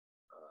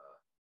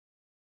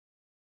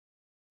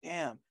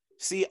 Damn.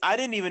 See, I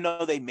didn't even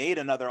know they made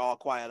another All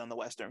Quiet on the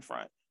Western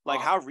Front. Like,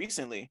 how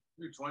recently?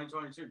 Dude,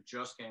 2022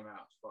 just came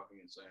out. It's fucking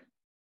insane.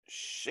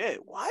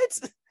 Shit,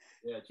 what?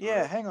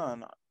 Yeah, hang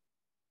on.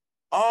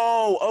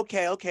 Oh,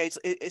 okay.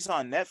 It's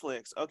on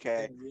Netflix.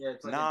 Okay. Yeah,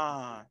 it's like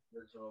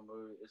original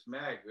movie. It's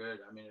mad good.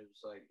 I mean,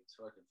 it's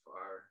fucking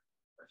fire.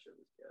 That shit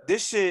was good.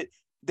 This shit,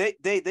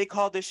 they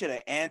called this shit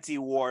an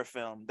anti-war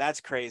film. That's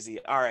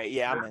crazy. All right,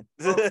 yeah, I'm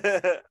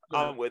in.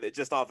 I'm with it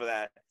just off of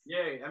that.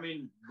 Yeah, I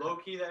mean, low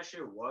key that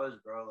shit was,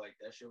 bro. Like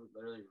that shit was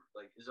literally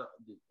like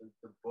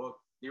the book.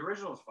 The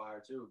original is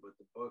fire too, but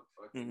the book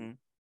fucking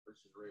which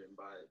is written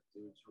by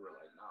dudes who were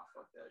like, nah,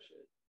 fuck that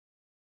shit.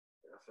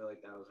 I feel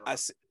like that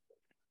was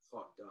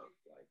fucked up,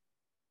 like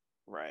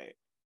right.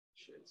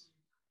 Shit's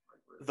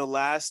like really...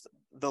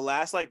 the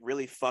last like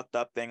really fucked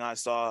up thing I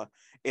saw.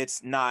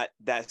 It's not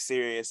that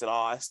serious at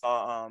all.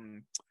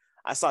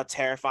 I saw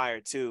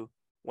Terrifier 2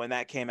 when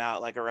that came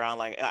out, like around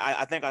like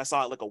I think I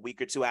saw it like a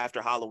week or two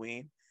after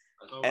Halloween.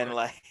 Okay. And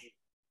like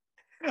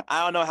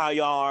I don't know how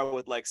y'all are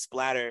with like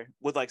splatter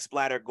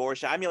gore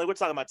shit. I mean, like we're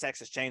talking about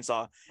Texas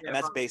Chainsaw, and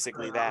that's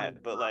basically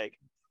that. But like,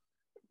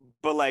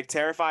 But like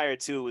Terrifier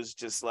 2 was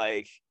just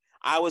like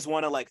I was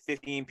one of like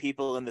 15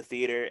 people in the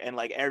theater, and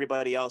like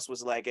everybody else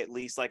was like at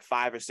least like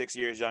 5 or 6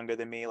 years younger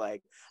than me,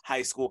 like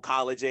high school,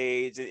 college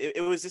age.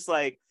 It was just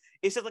like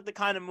it's just like the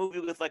kind of movie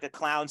with like a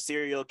clown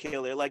serial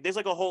killer. Like there's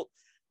like a whole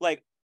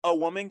like a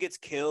woman gets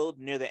killed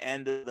near the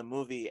end of the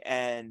movie,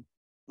 and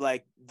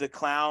like the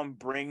clown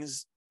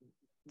breaks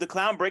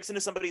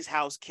into somebody's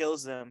house,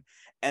 kills them,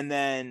 and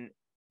then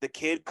the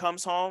kid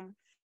comes home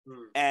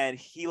and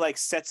he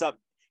sets up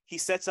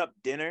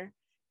dinner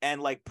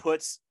and like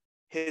puts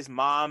his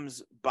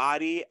mom's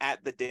body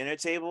at the dinner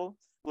table,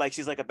 like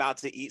she's like about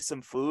to eat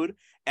some food,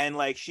 and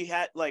like she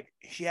has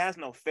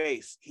no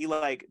face. He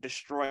like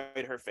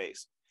destroyed her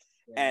face.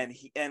 And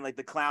like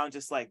the clown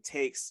just like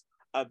takes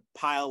a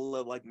pile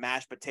of like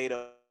mashed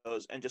potatoes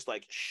and just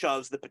like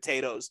shoves the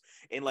potatoes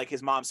in like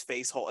his mom's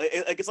face hole.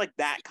 Like it's like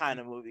that kind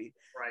of movie.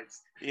 Right.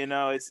 You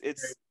know, it's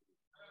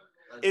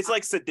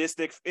like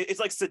sadistic.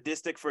 It's like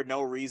sadistic for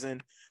no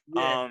reason.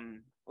 Yeah.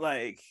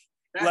 Like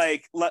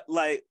That's-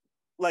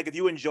 like if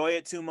you enjoy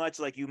it too much,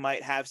 like you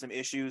might have some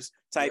issues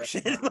type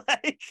shit.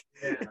 Like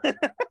Yeah. I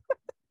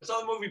saw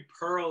the movie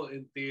Pearl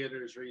in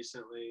theaters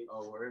recently.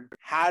 Oh, word.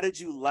 how did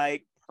you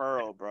like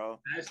Pearl, bro?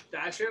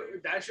 That shit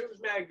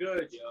was mad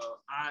good, yo.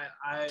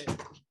 I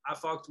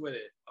fucked with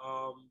it.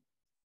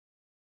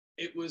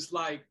 It was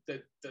like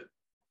the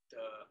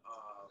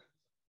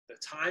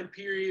time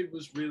period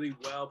was really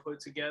well put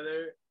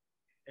together,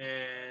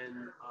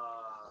 and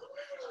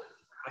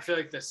I feel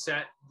like the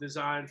set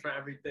design for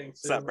everything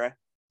too. What's up, bro?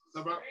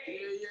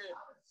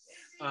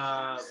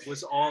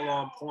 Was all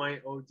on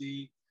point.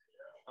 OD.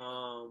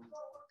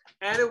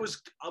 And it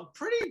was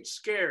pretty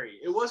scary.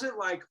 It wasn't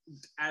like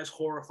as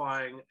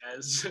horrifying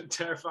as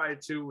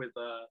Terrifier 2 with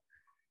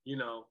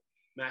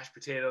mashed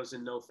potatoes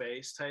and no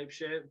face type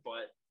shit,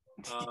 but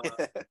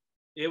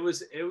it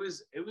was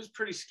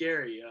pretty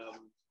scary.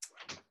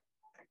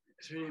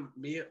 Is her name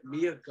Mia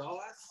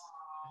Goth?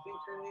 I think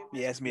her name.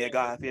 Yes, Mia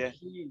Goth. Yeah.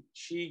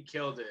 She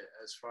killed it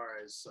as far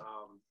as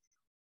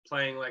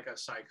playing like a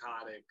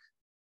psychotic,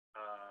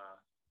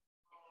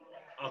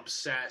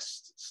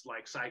 obsessed,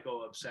 like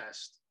psycho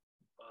obsessed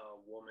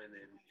woman in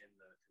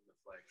the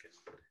flick,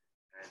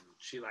 and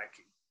she like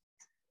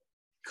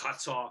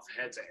cuts off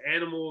heads of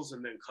animals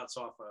and then cuts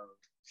off a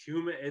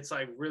human. It's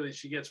like really,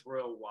 she gets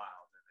real wild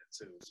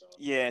in it too. So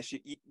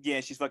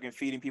she's fucking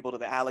feeding people to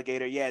the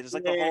alligator. Yeah, just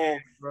like the whole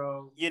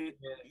bro.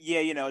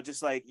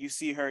 Just like you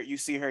see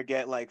her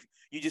get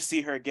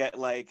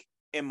like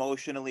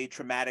emotionally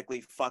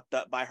traumatically fucked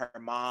up by her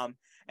mom,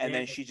 and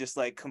then she just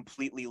like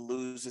completely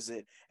loses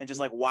it, and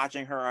just like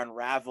watching her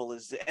unravel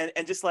is and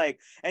it's like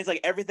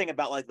everything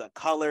about like the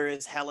color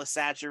is hella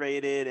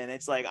saturated, and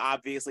it's like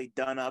obviously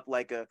done up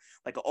like a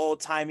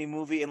old-timey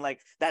movie, and like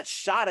that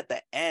shot at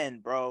the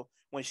end, bro,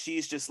 when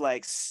she's just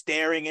like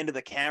staring into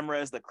the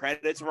camera as the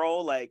credits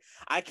roll. Like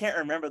I can't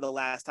remember the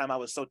last time I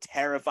was so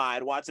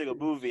terrified watching a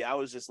movie. I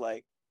was just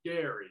like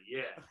scary.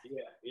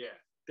 Yeah.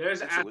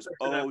 There's that shit was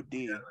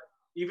OD.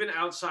 Even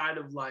outside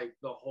of like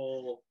the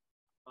whole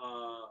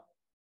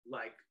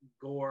like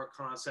gore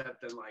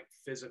concept and like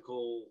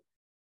physical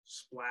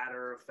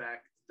splatter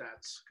effect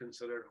that's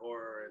considered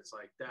horror, it's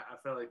like that. I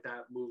felt like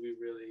that movie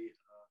really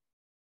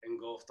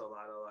engulfed a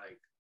lot of like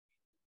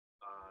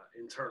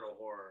internal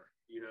horror,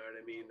 you know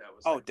what I mean, that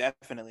was like,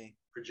 definitely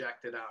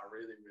projected out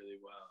really, really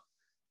well.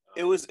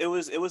 It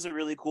was a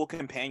really cool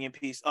companion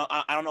piece.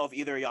 I don't know if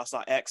either of y'all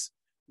saw X,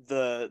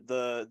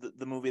 the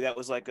movie that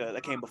was like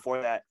that came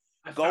before that.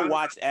 Go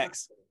watch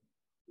X.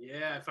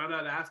 Yeah, I found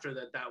out after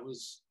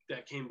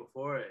that came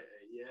before it.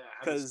 Yeah,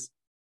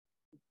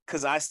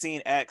 because I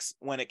seen X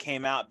when it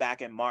came out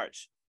back in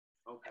March,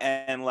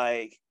 and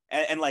like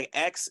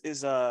X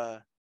is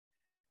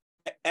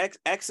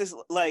X is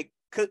like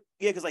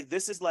because like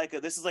this is like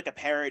a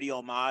parody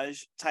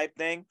homage type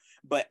thing,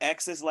 but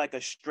X is like a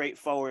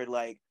straightforward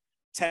like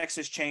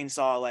Texas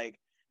Chainsaw, like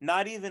it's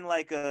not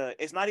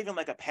even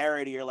like a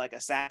parody or like a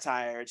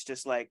satire. It's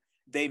just like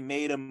they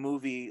made a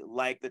movie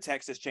like the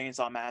Texas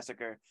Chainsaw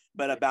Massacre,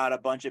 but about a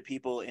bunch of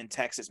people in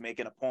Texas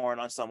making a porn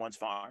on someone's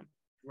farm,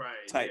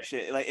 right? Type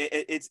shit. Like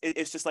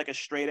it's just like a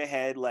straight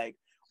ahead, like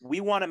we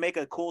want to make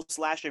a cool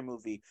slasher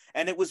movie,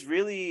 and it was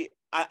really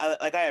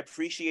I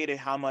appreciated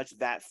how much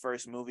that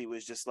first movie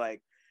was just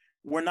like,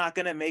 we're not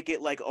gonna make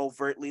it like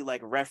overtly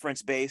like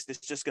reference based. It's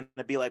just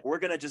gonna be like, we're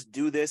gonna just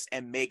do this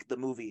and make the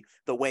movie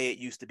the way it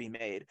used to be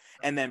made.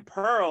 And then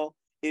Pearl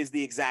is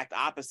the exact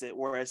opposite,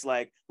 where it's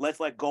like, let's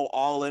like go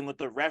all in with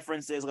the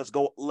references. Let's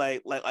go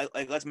like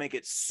let's make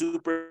it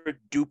super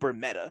duper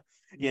meta,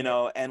 you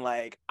know. And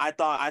like I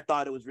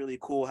thought it was really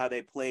cool how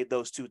they played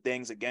those two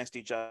things against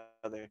each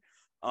other.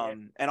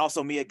 And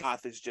also Mia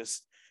Goth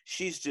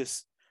she's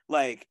just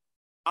like,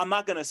 I'm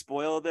not gonna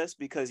spoil this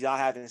because y'all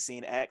haven't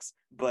seen X,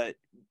 but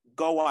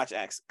go watch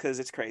X because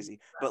it's crazy.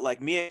 But like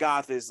Mia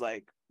Goth is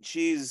like,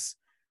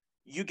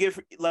 you give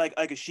like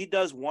if she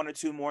does one or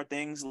two more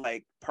things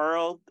like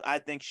Pearl, I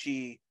think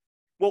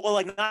well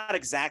like not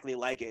exactly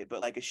like it,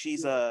 but like if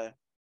she's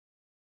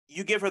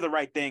you give her the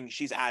right thing,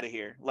 she's out of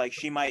here. Like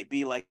she might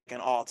be like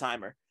an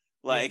all-timer.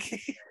 Like,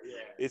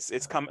 Yeah.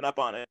 it's coming up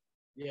on it.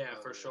 Yeah,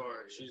 for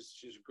sure. She's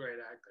a great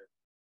actor.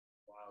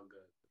 Wow,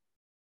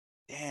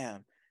 good.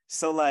 Damn.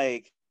 So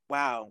like,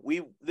 wow,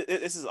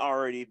 this has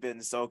already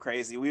been so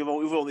crazy. We've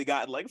only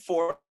gotten like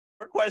 4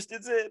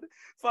 questions in.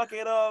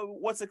 Fucking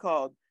what's it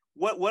called?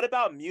 What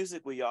about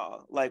music with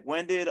y'all? Like,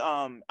 when did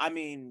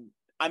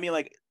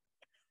like,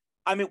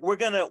 we're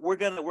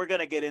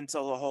gonna get into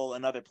the whole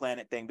Another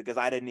Planet thing, because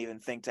I didn't even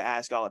think to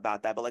ask y'all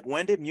about that. But like,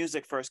 when did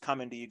music first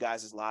come into you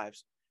guys'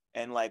 lives?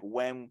 And like,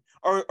 when,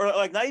 or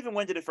like, not even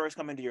when did it first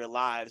come into your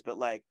lives, but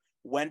like,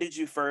 when did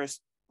you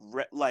first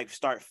like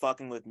start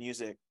fucking with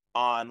music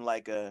on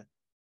like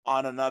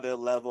on another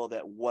level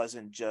that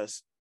wasn't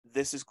just,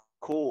 this is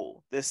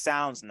cool, this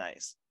sounds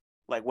nice?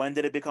 Like, when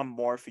did it become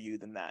more for you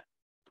than that?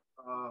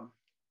 Um,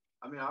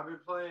 I mean, I've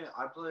been playing.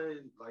 I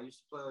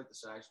used to play like the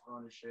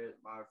saxophone and shit.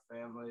 My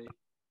family.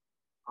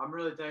 I'm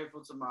really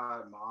thankful to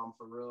my mom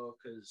for real,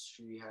 because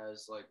she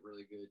has like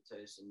really good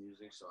taste in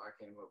music. So I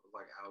came up with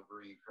like Al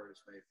Green,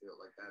 Curtis Mayfield,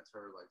 like that's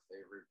her like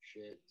favorite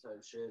shit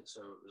type shit.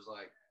 So it was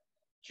like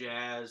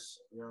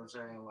jazz, you know what I'm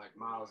saying? Like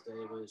Miles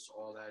Davis,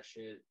 all that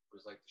shit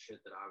was like the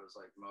shit that I was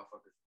like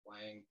motherfuckers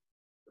playing.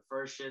 The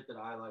first shit that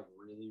I like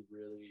really,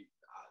 really,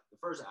 the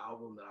first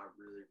album that I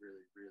really,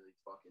 really, really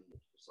fucking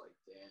was like,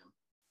 damn,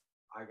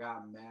 I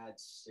got mad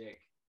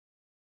sick,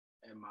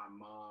 and my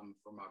mom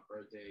for my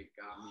birthday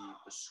got me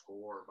The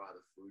Score by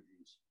the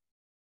Fugees.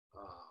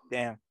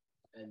 Damn.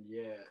 And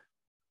yeah,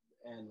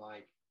 and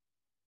like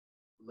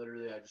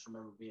literally, I just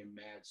remember being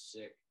mad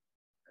sick,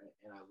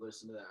 and I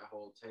listened to that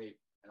whole tape,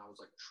 and I was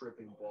like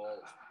tripping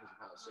balls because of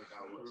how sick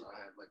I was. I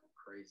had like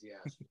crazy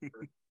ass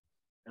fever.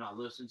 And I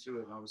listened to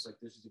it, and I was like,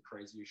 "This is the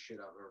craziest shit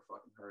I've ever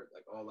fucking heard."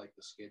 Like all like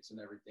the skits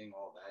and everything,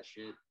 all that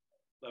shit.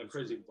 Like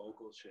crazy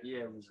vocal shit.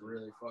 Yeah, it was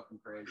really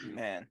fucking crazy.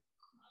 Man.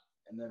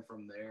 And then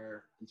from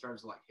there, in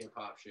terms of like hip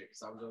hop shit,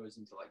 because I was always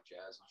into like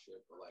jazz and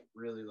shit, but like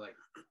really like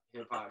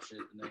hip hop shit.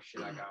 The next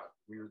shit I got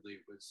weirdly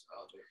was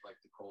like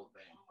the Cold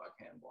Vein by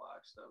Cannibal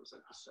Axe. That was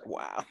like the second.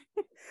 Wow.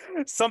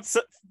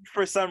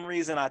 For some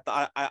reason, I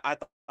thought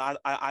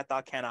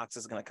Canox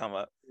is gonna come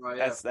up. Right,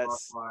 yeah,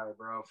 That's Frostwire,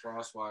 bro.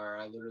 Frostwire.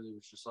 I literally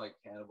was just like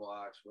Cannibal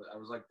Axe. I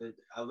was like,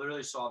 I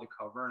literally saw the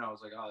cover and I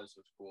was like, oh, this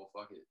looks cool.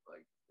 Fuck it.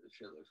 Like, this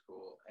shit looks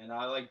cool. And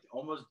I like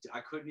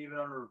I couldn't even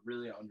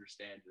really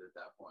understand it at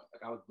that point.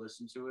 Like, I would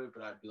listen to it,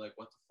 but I'd be like,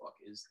 what the fuck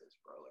is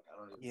this, bro? Like, I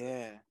don't even.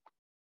 Yeah.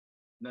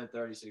 And then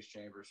 36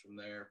 Chambers from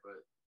there.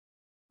 But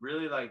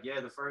really, like,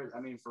 yeah, the first,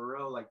 I mean, for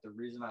real, like, the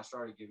reason I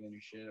started giving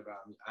a shit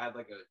about me, I had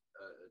like a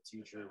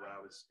teacher when I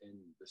was in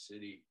the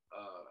city.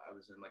 I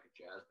was in like a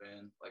jazz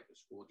band, like a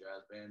school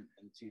jazz band,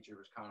 and the teacher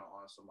was kind of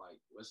on some like,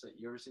 what's that?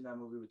 You ever seen that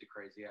movie with the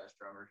crazy ass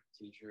drummer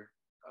teacher?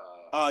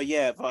 Oh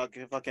yeah,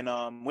 fucking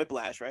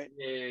Whiplash, right?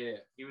 Yeah.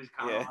 He was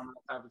kind of Yeah. on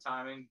that type of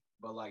timing,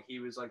 but like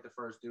he was like the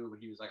first dude, but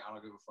he was like, I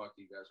don't give a fuck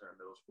that you guys are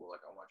in middle school.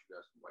 Like, I want you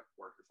guys to like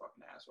work your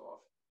fucking ass off.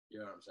 You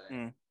know what I'm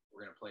saying?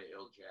 We're gonna play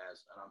ill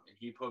jazz, and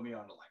he put me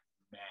on to like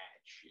mad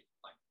shit,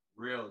 like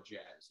real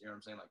jazz. You know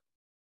what I'm saying? Like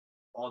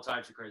all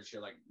types of crazy shit,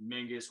 like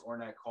Mingus,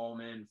 Ornette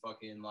Coleman,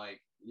 fucking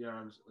like, you know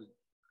what I'm saying?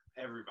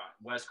 Everybody,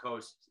 West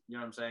Coast, you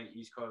know what I'm saying?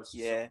 East Coast,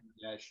 Yeah.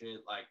 that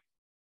shit, like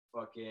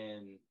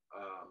fucking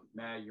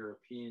mad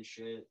European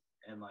shit.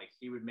 And like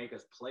he would make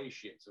us play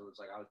shit. So it's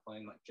like I was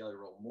playing like Jelly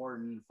Roll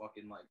Morton,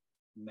 fucking like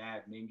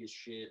mad Mingus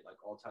shit,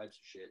 like all types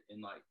of shit,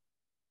 and like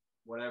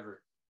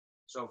whatever.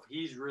 So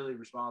he's really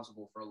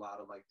responsible for a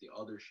lot of like the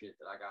other shit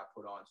that I got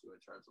put onto in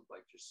terms of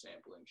like just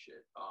sampling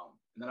shit.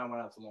 And then I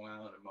went out to Long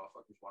Island and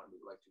motherfuckers wanted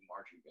me to like do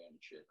marching band and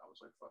shit. And I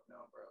was like, fuck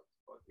no, bro.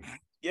 Fuck you.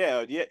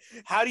 Yeah.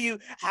 How do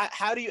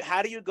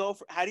you go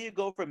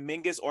from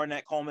Mingus,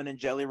 Ornette Coleman, and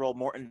Jelly Roll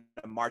Morton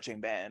to marching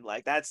band?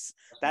 Like that's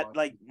that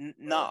like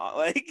nah.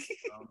 Like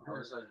I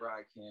was like, bro,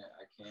 I can't.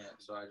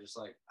 So I just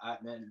like, I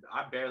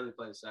barely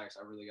play the sax.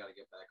 I really got to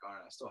get back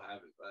on it. I still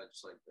have it, but I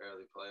just like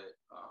barely play it.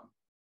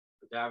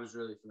 But that was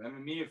really fun. I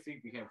mean, me and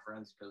Phiik became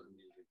friends because of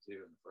music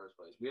too in the first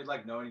place. We had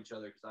like known each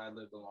other because I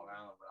lived in Long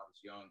Island when I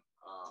was young,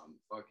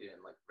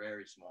 fucking like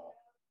very small,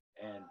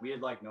 and we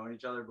had like known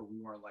each other, but we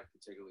weren't like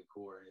particularly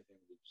cool or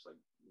anything. We just like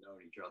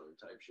known each other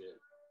type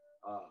shit.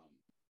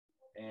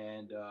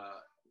 And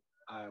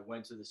I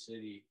went to the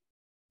city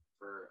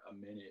for a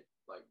minute,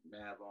 like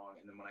mad long,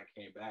 and then when I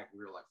came back,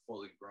 we were like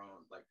fully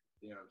grown, like,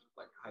 you know,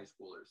 like high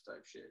schoolers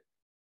type shit.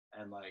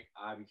 And like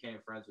I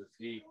became friends with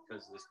Phiik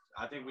because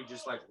I think we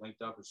just like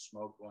linked up and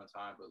smoked one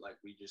time, but like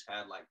we just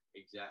had like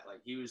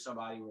he was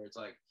somebody where it's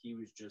like he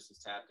was just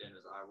as tapped in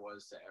as I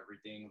was to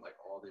everything, like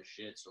all this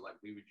shit. So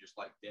like we would just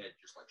like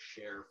just like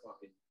share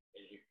fucking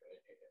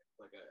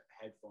like a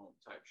headphone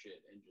type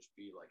shit and just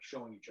be like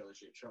showing each other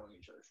shit.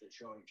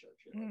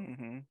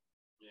 Mm-hmm.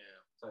 Yeah,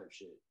 type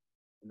shit.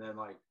 And then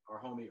like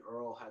our homie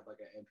Earl had like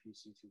an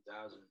MPC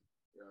 2000.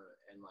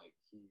 And like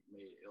he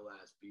made ill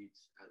ass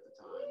beats at the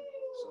time,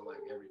 so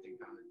like everything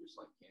kind of just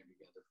like came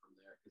together from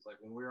there. Because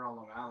like when we were on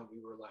Long Island,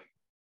 we were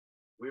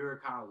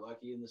kind of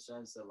lucky in the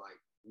sense that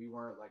like we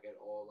weren't like at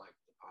all like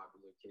the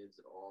popular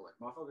kids at all. Like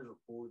motherfuckers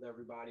were cool with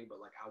everybody,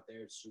 but like out there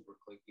it's super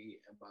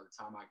cliquey. And by the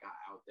time I got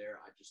out there,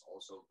 I just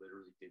also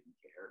literally didn't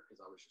care because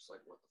I was just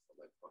like, what the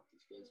fuck, like fuck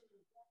these kids.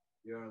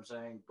 You know what I'm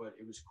saying? But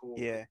it was cool.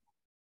 Yeah.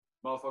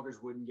 Motherfuckers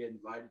wouldn't get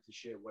invited to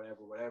shit,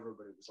 whatever.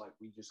 But it was like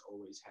we just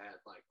always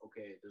had like,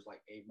 okay, there's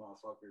like 8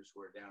 motherfuckers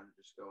who are down to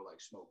just go like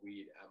smoke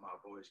weed at my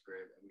boy's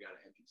crib, and we got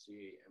an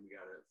MPC and we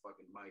got a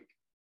fucking mic.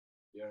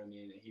 You know what I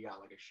mean? And he got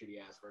like a shitty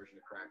ass version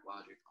of Crack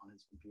Logic on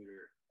his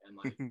computer, and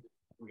like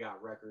we got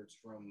records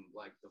from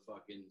like the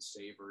fucking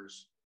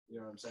Savers.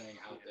 You know what I'm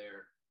saying? Out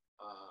there,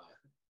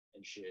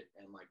 and shit,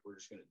 and like we're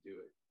just gonna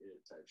do it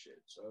type shit.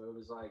 So it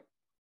was like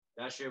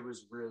that shit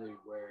was really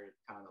where it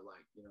kind of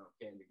like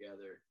came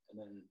together, and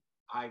then.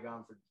 I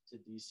gone to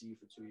DC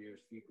for 2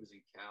 years. Phiik was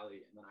in Cali,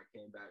 and then I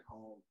came back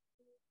home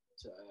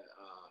to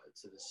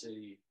the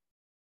city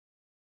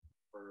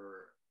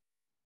for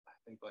I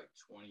think like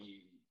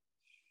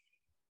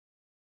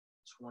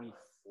 2014,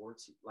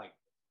 like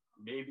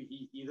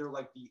maybe either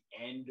like the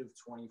end of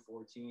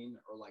 2014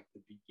 or like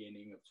the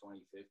beginning of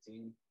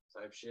 2015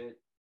 type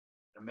shit.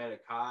 I met a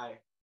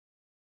Kai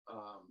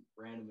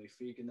randomly.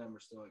 Phiik and them were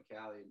still in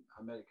Cali.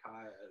 I met a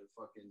Kai at a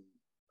fucking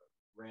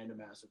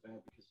random ass event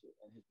because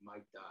his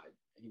mic died,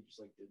 and he just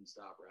like didn't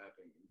stop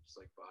rapping and just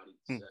like bodied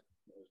the set.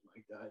 His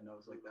mic died, and I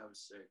was like, that was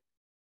sick.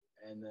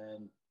 And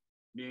then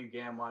me and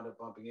Gam wound up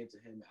bumping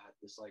into him at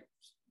this like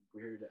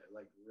weird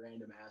like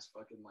random ass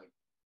fucking like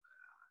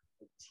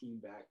team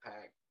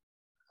backpack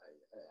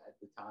at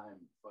the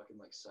time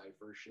fucking like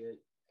cypher shit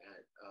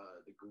at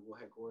the Google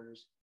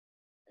headquarters.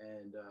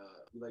 And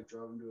we like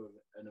drove him to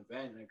an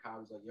event, and Kai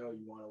was like, yo,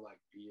 you want to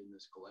like be in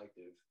this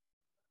collective?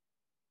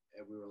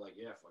 And we were like,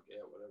 yeah, fuck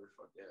yeah, whatever,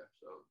 fuck yeah.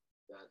 So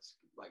that's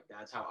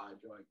how I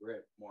joined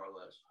Grip, more or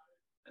less.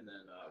 And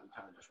then we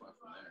kind of just went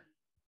from there.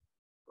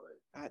 But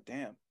God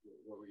damn.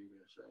 What were you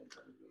gonna say in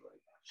terms of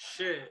like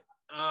shit?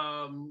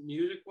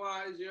 Music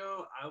wise,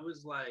 yo, I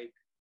was like,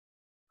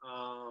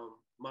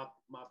 my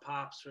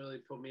pops really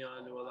put me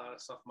on to a lot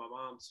of stuff. My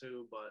mom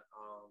too, but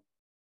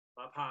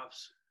my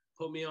pops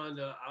put me on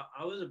to.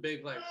 I was a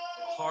big like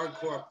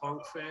hardcore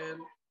punk fan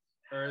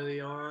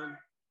early on.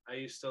 I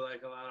used to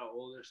like a lot of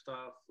older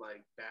stuff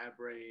like Bad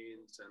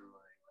Brains and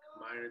like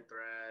Minor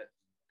Threat,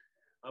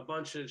 a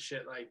bunch of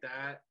shit like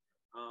that.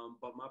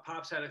 But my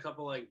pops had a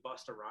couple like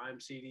Busta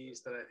Rhymes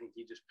CDs that I think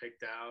he just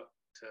picked out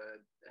to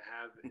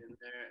have in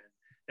there. And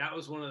that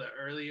was one of the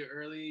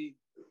early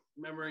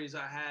memories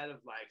I had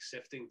of like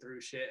sifting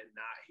through shit and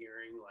not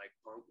hearing like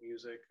punk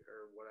music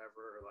or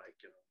whatever, or like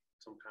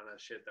some kind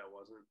of shit that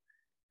wasn't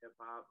hip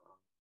hop.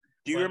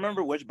 Do you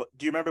remember which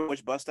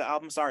Busta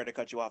album? Sorry to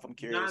cut you off. I'm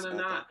curious.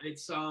 No.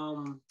 It's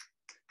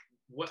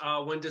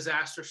When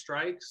Disaster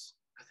Strikes.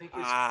 I think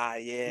it's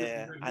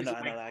yeah. I know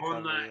that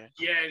cover.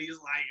 Yeah, and he's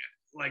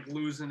like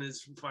losing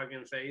his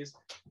fucking face.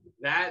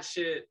 That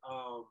shit.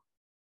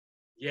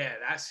 Yeah,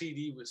 that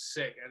CD was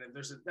sick, and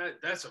there's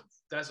that's a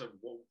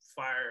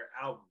fire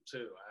album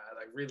too. I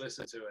like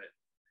re-listened to it.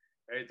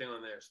 Everything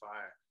on there is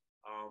fire.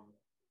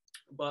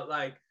 But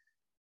like.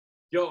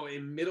 Yo,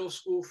 in middle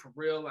school, for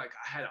real, like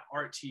I had an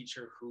art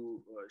teacher who,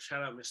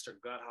 shout out Mr.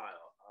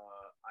 Gutheil.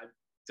 I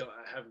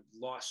have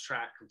lost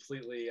track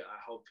completely. I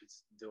hope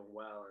he's doing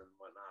well and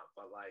whatnot.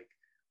 But like,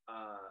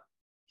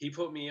 he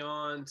put me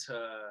on to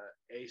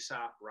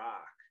A$AP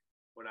Rock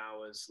when I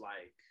was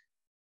like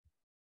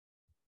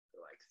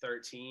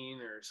 13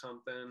 or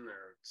something,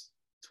 or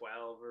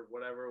 12 or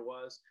whatever it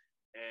was.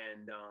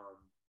 And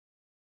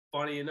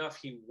funny enough,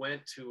 he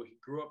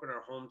grew up in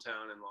our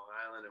hometown in Long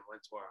Island and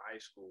went to our high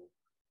school.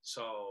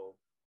 So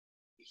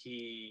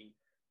he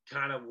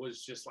kind of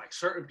was just like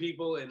certain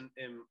people in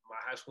my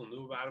high school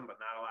knew about him, but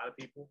not a lot of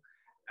people.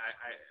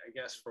 I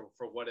guess for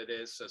what it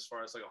is as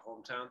far as like a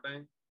hometown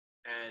thing.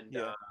 And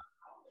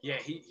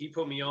he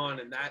put me on,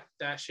 and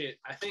that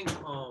shit. I think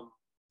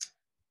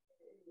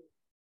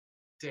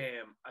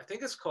I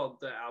think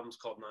the album's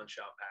called None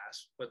Shall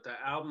Pass, but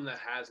the album that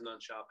has None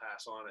Shall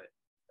Pass on it,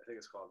 I think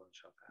it's called None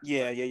Shall Pass.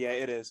 Yeah,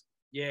 it is.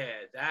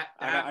 Yeah,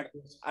 I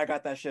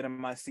got that shit in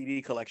my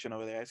CD collection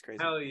over there. That's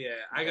crazy. Hell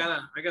yeah. I got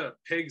a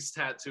pig's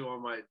tattoo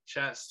on my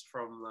chest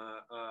from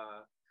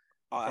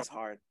that's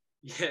hard.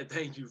 Yeah,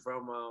 thank you,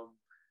 from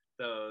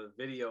the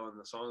video and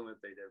the song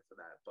that they did for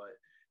that. But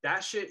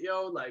that shit,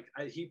 yo, like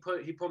he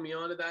put me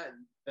onto that,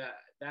 and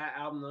that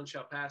album None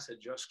Shall Pass had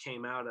just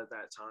came out at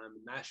that time,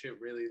 and that shit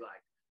really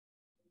like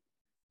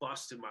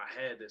busted my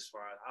head as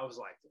far as I was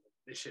like,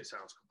 this shit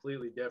sounds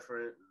completely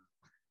different.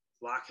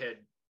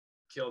 Blockhead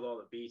killed all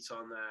the beats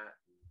on that.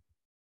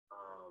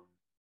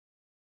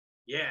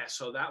 Yeah,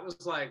 so that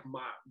was like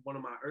one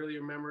of my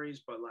earlier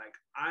memories. But like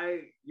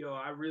I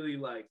really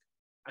like,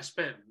 I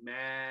spent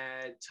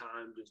mad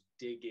time just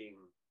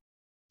digging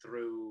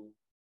through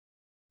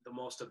the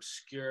most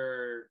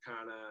obscure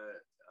kind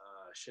of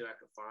shit I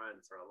could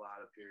find for a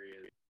lot of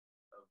periods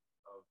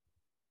of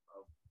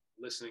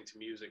listening to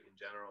music in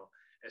general,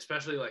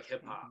 especially like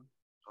hip hop.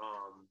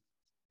 Mm-hmm.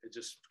 It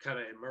just kind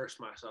of immersed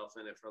myself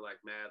in it for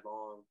like mad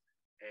long.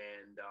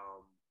 And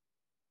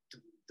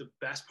the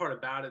best part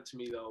about it to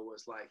me though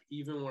was like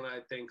even when I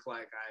think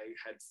like I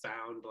had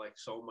found like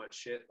so much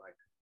shit, like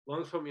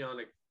Lungs put me on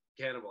a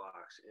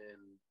Cannabinox in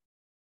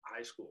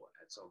high school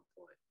at some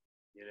point.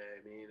 You know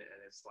what I mean? And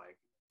it's like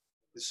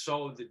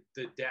so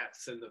the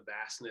depth and the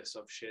vastness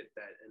of shit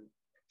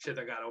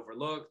that got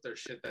overlooked or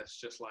shit that's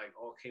just like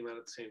all came out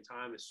at the same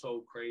time is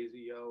so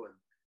crazy, yo. And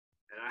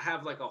I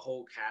have like a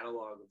whole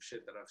catalog of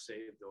shit that I've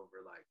saved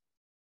over like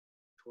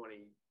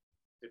 20,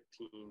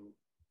 15,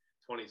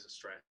 20's a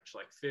stretch,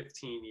 like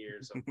 15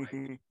 years of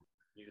like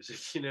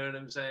music, you know what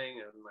I'm saying?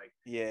 And like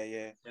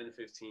 10 to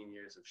 15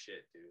 years of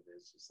shit, dude.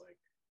 It's just like,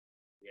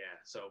 yeah.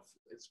 So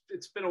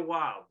it's been a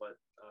while, but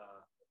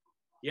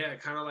yeah,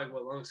 kind of like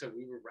what Lung said,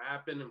 we were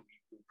rapping and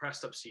we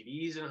pressed up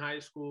CDs in high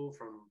school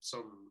from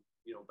some,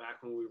 you know,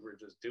 back when we were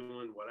just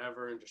doing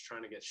whatever and just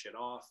trying to get shit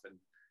off. And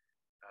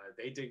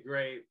they did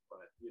great,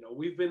 but you know,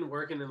 we've been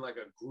working in like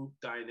a group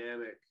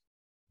dynamic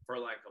for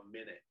like a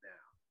minute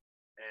now.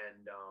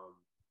 And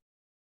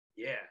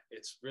yeah,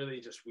 it's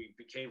really just we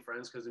became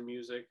friends because of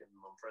music, and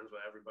I'm friends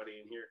with everybody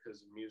in here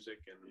because of music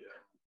and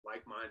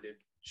like-minded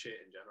shit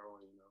in general,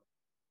 you know.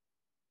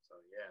 So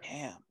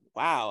yeah. Damn.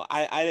 Wow.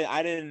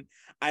 I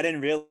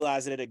didn't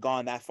realize that it had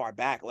gone that far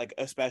back, like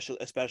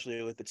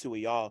especially with the two of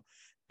y'all.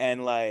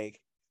 And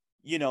like,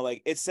 you know,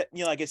 like it's,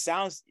 you know, like it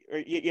sounds, or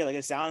yeah, like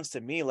it sounds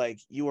to me like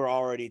you were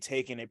already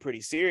taking it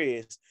pretty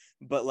serious.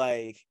 But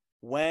like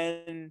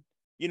when,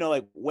 you know,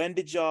 like when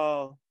did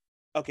y'all?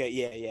 Okay,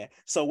 yeah.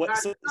 So what?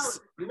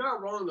 You're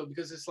not wrong though,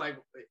 because it's like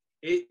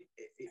it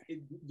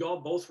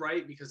y'all both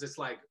right, because it's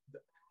like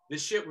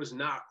this shit was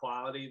not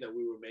quality that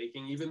we were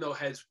making, even though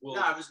heads will.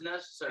 No, it was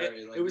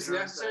necessary. It was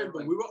necessary,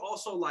 but we were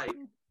also like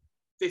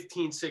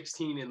 15,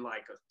 16 in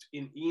like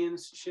in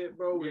Ian's shit,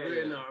 bro. We were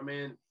in our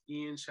man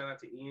Ian. Shout out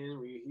to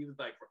Ian. He would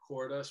like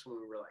record us when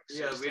we were like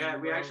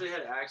 16, we actually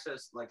had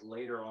access like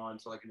later on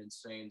to like an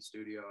insane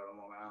studio at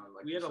Long Island.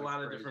 Like we had a lot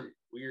crazy. of different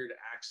weird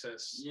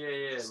access.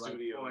 Studios. Like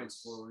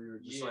points where we were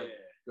just like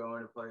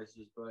going to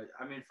places. But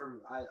I mean,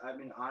 I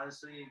mean,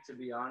 honestly, to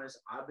be honest,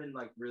 I've been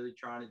like really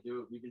trying to do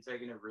it. We've been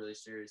taking it really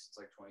serious since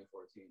like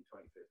 2014,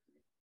 2015.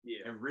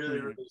 Yeah, and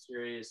really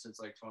serious since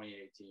like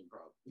 2018,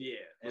 probably. Yeah,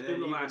 and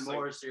then even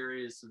more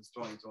serious since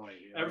 2020.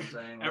 You know what I'm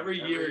saying? Like,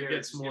 every year it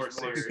gets more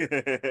serious.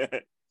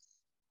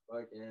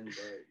 Fucking,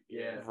 but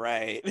yeah,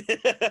 right.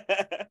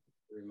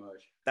 Pretty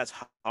much. That's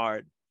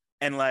hard,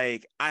 and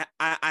like I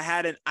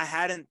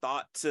hadn't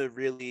thought to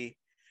really.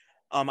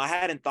 I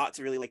hadn't thought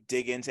to really like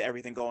dig into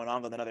everything going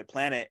on with Another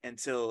Planet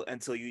until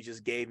you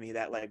just gave me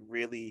that like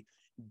really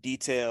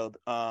detailed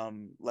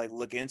like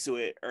look into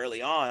it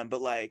early on.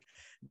 But like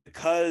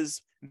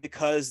because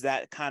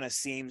that kind of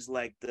seems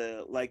like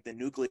the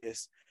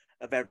nucleus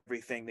of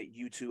everything that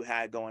you two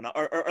had going on,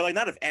 or like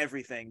not of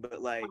everything,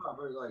 but like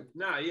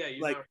nah, yeah,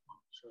 you're like not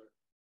sure.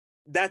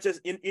 That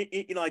just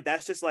you know, like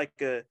that's just like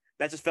that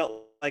just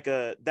felt like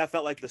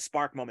the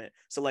spark moment.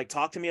 So like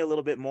talk to me a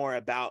little bit more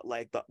about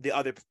like the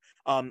other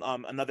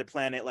Another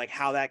Planet, like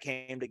how that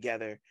came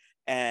together,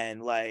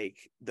 and like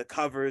the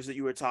covers that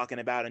you were talking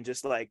about, and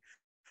just like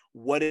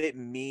what it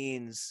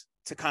means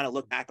to kind of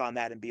look back on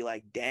that and be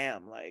like,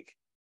 damn, like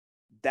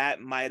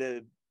that might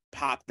have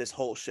popped this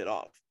whole shit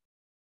off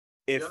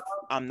if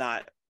I'm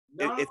not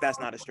if that's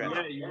not a stretch.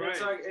 Yeah, you're right.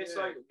 It's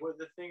like what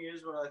the thing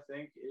is, what I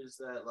think is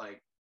that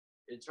like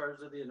in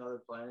terms of the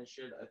Another Planet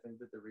shit, I think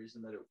that the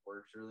reason that it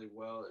works really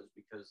well is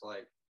because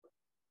like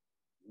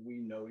we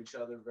know each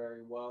other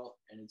very well,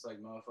 and it's like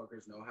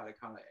motherfuckers know how to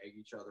kind of egg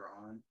each other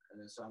on, and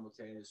then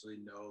simultaneously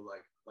know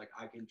like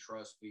I can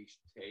trust Phiik's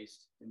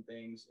taste in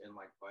things, and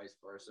like vice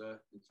versa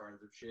in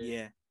terms of shit.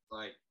 Yeah.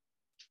 Like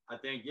I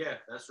think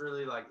that's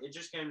really like it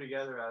just came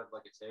together out of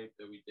like a tape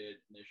that we did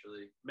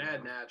initially.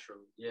 Mad natural.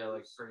 Yeah,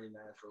 like pretty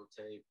natural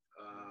tape.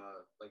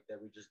 Like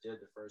that we just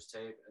did the first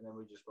tape, and then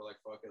we just were like,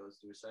 fuck it,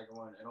 let's do a second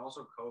one. And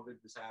also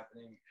COVID was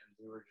happening, and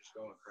we were just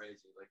going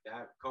crazy. Like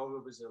that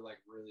COVID was a like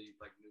really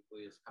like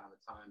nucleus kind of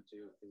time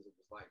too, because it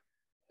was like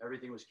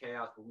everything was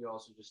chaos, but we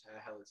also just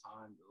had a hell of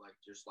time to like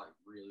just like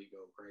really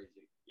go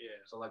crazy. Yeah.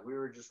 So like we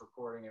were just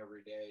recording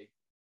every day,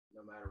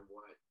 no matter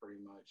what, pretty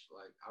much.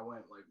 Like I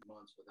went like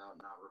months without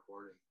not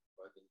recording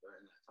fucking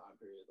during that time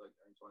period, like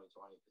during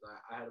 2020, because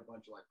I had a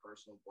bunch of like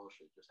personal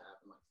bullshit just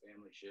happen, like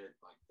family shit,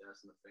 like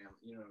deaths in the family,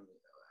 you know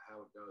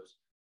how it goes.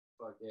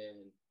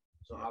 Fucking,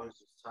 so I was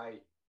just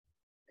tight,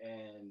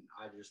 and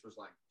I just was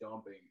like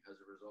dumping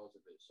as a result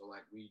of it. So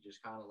like we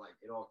just kind of like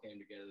it all came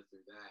together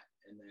through that,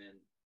 and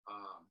then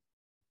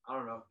I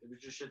don't know, it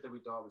was just shit that we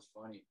thought was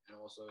funny, and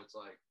also it's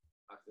like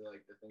I feel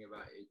like the thing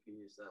about AP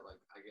is that like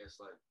I guess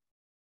like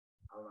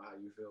I don't know how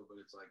you feel, but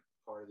it's like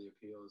part of the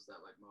appeal is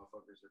that like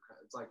motherfuckers are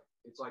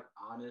it's like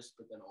honest,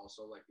 but then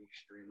also like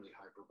extremely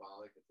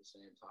hyperbolic at the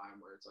same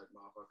time, where it's like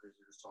motherfuckers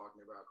are just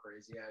talking about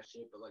crazy ass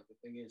shit. But like the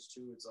thing is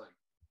too, it's like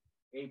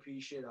AP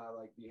shit, I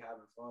like be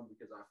having fun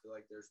because I feel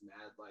like there's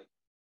mad like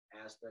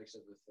aspects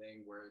of the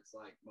thing where it's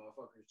like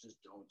motherfuckers just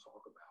don't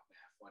talk about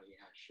mad funny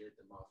ass shit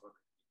that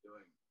motherfuckers be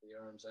doing.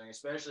 You know what I'm saying?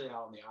 Especially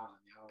out on the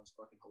island. The island's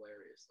fucking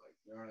hilarious. Like,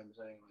 you know what I'm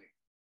saying? Like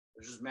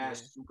There's just mad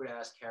stupid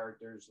ass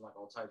characters and like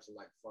all types of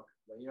like fuck,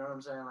 you know what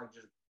I'm saying? Like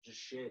just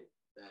shit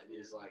that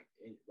is like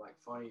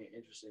funny and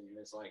interesting. And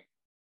it's like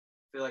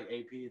I feel like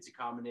AP, it's a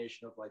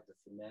combination of like the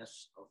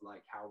finesse of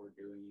like how we're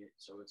doing it.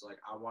 So it's like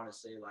I want to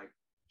say like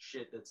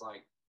shit that's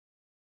like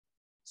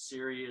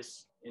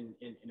serious in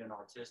an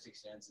artistic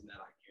sense, and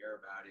that I care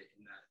about it,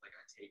 and that like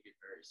I take it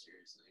very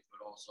seriously.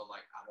 But also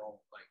like I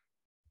don't like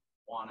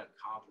want to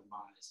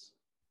compromise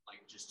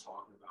like just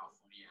talking about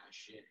funny ass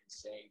shit and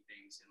saying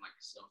things in like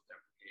a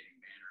self-deprecating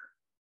manner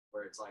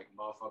where it's like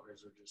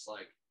motherfuckers are just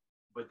like,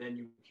 but then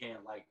you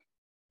can't like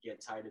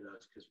get tight at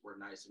us because we're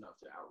nice enough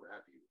to out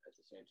rap you at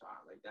the same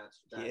time. Like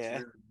that's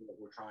really what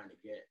we're trying to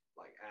get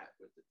like at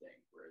with the thing,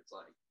 where it's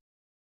like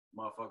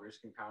motherfuckers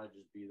can kind of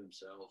just be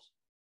themselves,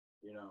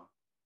 you know.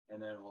 And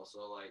then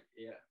also like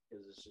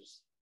because it's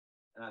just,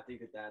 and I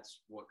think that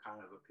that's what kind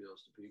of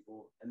appeals to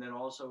people. And then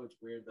also it's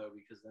weird though,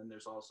 because then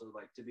there's also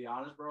like, to be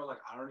honest, bro,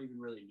 like I don't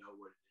even really know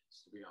what it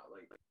is, to be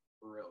honest, like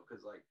for real,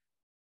 because like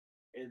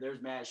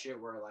there's mad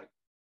shit where like,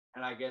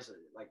 and I guess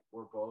like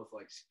we're both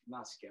like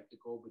not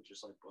skeptical, but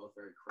just like both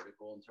very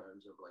critical in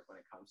terms of like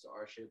when it comes to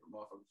our shit. But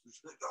motherfuckers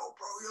just like, yo,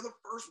 bro, you're the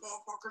first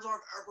motherfuckers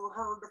I've ever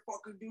heard to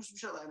fucking do some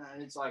shit like that.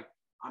 And it's like,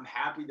 I'm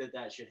happy that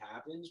shit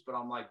happens, but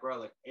I'm like, bro,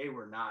 like,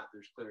 we're not.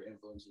 There's clear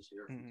influences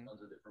here from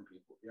tons of different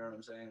people. You know what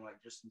I'm saying? Like,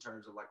 just in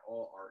terms of like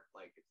all art,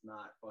 like it's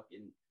not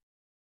fucking.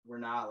 We're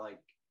not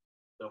like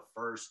the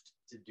first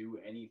to do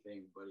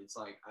anything, but it's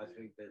like I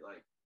think that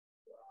like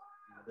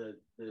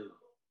the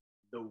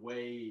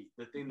way,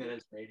 the thing that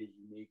has made it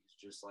unique is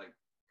just like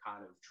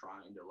kind of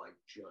trying to like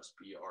just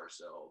be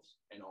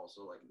ourselves and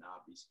also like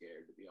not be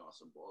scared to be on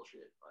some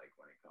bullshit like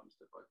when it comes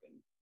to fucking,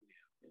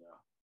 you know,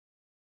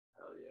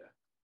 hell yeah.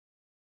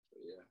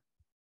 Yeah.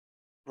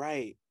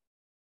 Right.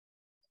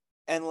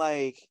 And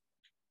like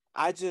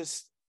I've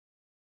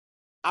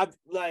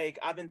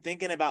been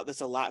thinking about this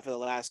a lot for the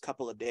last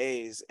couple of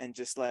days, and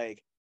just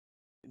like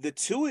the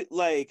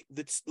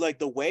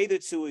way the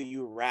two of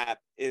you rap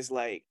is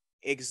like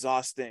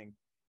exhausting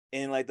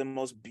in like the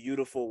most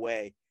beautiful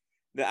way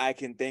that I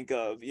can think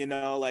of, you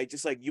know, like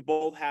just like you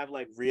both have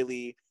like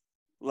really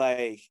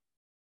like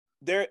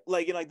there,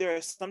 like, you know, like there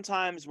are some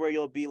times where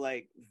you'll be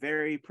like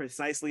very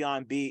precisely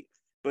on beat,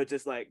 but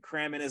just like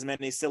cramming as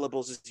many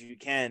syllables as you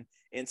can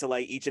into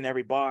like each and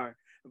every bar.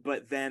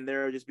 But then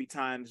there'll just be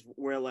times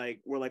where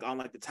like we're like on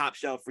like the top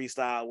shelf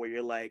freestyle where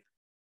you're like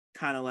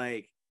kind of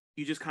like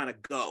you just kind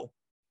of go,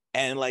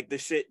 and like the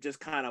shit just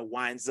kind of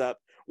winds up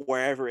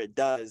wherever it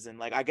does. And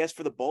like I guess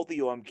for the both of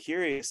you, I'm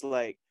curious,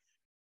 like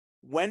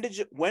when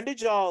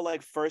did y'all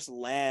like first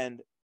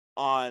land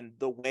on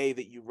the way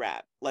that you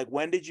rap? Like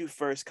when did you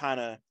first kind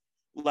of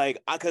like,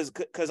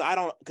 because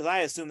I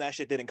assume that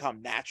shit didn't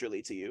come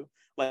naturally to you.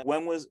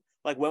 When was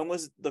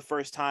the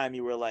first time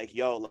you were like,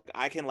 yo, look,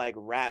 I can like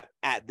rap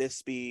at this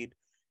speed,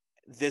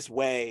 this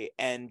way,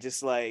 and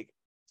just like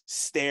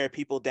stare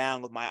people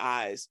down with my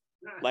eyes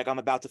like I'm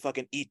about to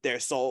fucking eat their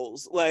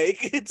souls, like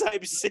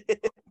type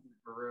shit.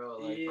 For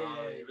real, like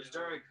probably it was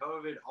during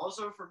COVID.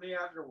 Also for me,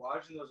 after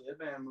watching those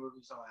Hitman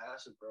movies on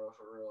acid, bro,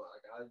 for real,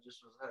 like I just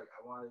was like,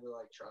 I wanted to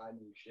like try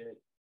new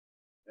shit.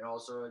 And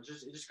also it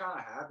just kind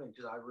of happened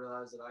because I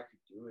realized that I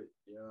could do it,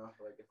 you know,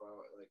 like if I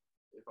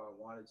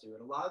wanted to.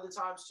 And a lot of the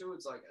times too,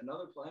 it's like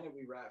Another Planet,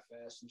 we rap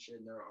fast and shit,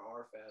 and there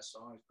are fast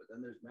songs, but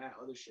then there's mad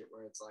other shit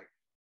where it's like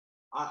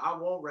I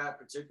won't rap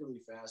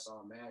particularly fast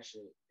on mad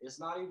shit. It's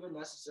not even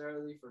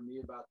necessarily for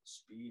me about the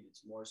speed.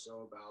 It's more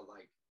so about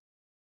like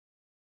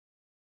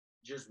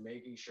just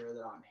making sure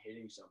that I'm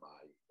hitting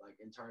somebody, like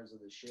in terms of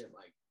the shit.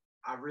 Like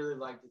I really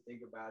like to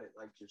think about it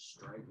like just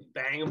striking,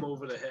 bang them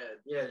over the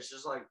head. Yeah, it's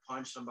just like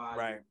punch somebody,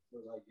 right?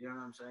 Like, you know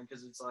what I'm saying?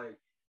 Because it's like,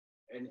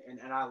 and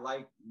I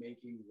like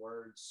making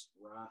words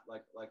rhyme.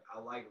 Like I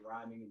like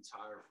rhyming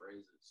entire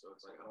phrases. So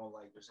it's like I don't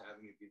like just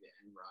having it be the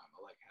end rhyme.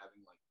 I like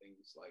having like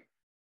things like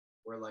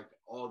where like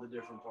all the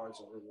different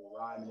parts of it will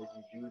rhyme, and if you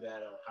do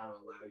that, it'll kind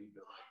of allow you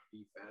to like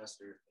be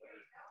faster.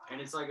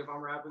 And it's like if I'm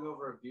rapping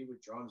over a beat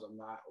with drums, I'm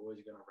not always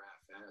gonna rap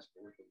fast,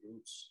 but with the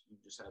loops, you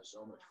just have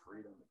so much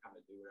freedom to kind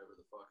of do whatever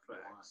the fuck you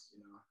want,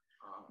 you know.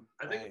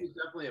 I think it was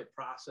definitely a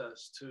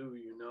process too,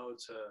 you know,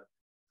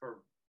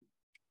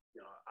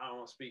 I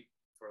don't want to speak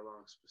for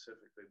Long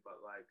specifically,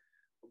 but like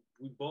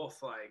we both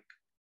like,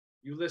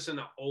 you listen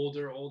to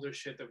older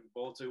shit that we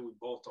both do, we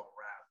both don't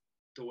rap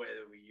the way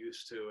that we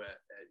used to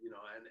you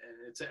know, and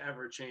it's an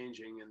ever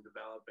changing and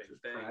developing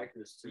thing.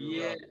 Practice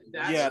too.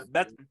 That's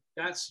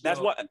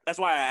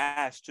why I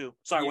asked too.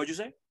 Sorry, what'd you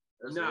say?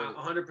 Nah,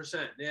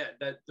 100%. Yeah,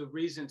 that the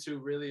reason too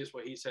really is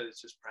what he said.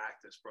 It's just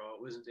practice, bro.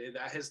 It wasn't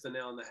that hits the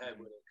nail on the head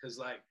with it. Cause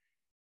like,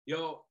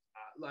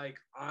 like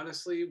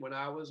honestly, when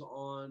I was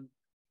on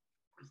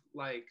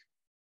like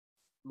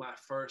my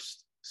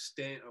first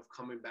stint of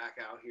coming back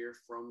out here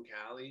from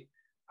Cali,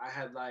 I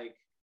had like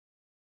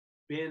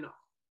been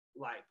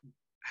like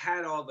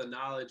had all the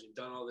knowledge and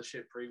done all the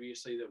shit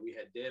previously that we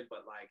had did,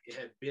 but like it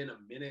had been a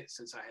minute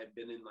since I had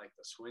been in like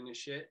the swing of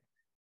shit.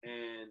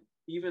 And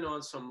even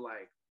on some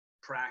like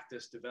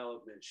practice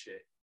development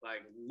shit,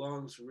 like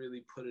Lungs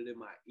really put it in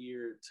my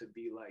ear to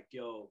be like,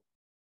 yo,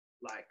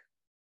 like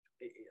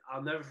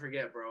I'll never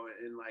forget, bro.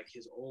 In like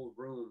his old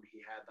room, he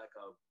had like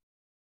a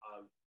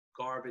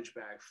garbage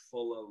bag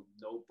full of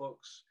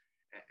notebooks,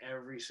 and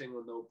every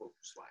single notebook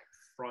was like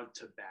front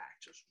to back,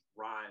 just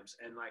rhymes,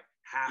 and like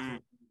half of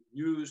them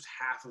used,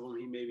 half of them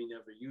he maybe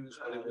never used,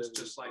 but it was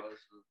just like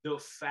the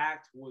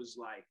fact was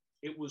like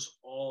it was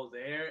all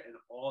there, and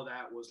all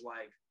that was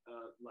like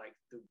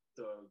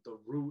the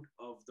root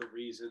of the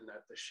reason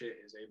that the shit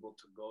is able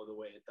to go the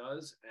way it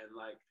does, and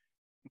like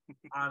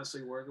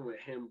honestly, working with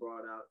him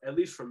brought out, at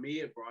least for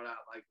me, it brought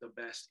out like the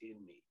best in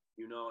me.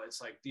 You know, it's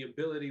like the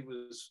ability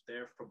was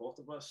there for both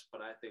of us,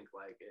 but I think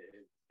like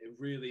it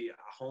really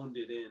honed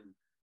it in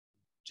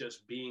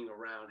just being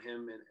around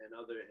him and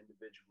other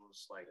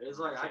individuals. Like it's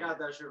like I got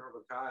that shit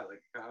from Kai.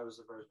 Like Kai was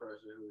the first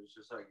person who was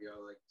just like,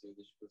 yo, like dude,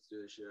 let's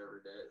do this shit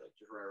every day. Like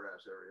just write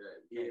raps every day.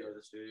 We can't go to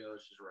the studio,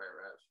 let's just write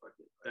raps. Fuck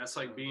it. Like, that's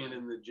like being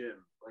in the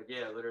gym. Like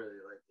yeah,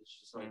 literally. Like it's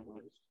just like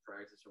it's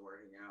practice and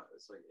working out.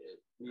 It's like it.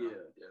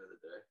 At the end of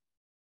the day.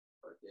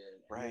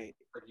 Right.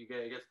 Like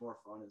it gets more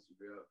fun as you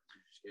go.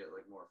 You just get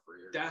like more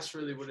free. That's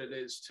really what it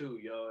is too,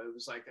 yo. It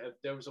was like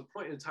there was a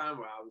point in time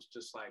where I was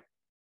just like,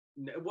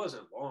 it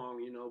wasn't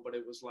long, you know, but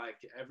it was like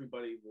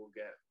everybody will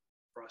get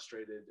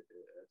frustrated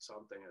at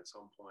something at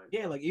some point.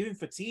 Yeah, like even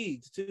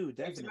fatigued too.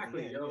 Definitely.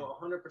 Exactly, yo,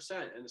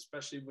 100%, and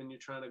especially when you're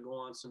trying to go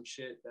on some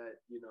shit that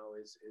you know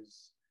is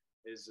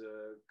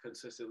a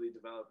consistently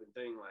developing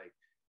thing. Like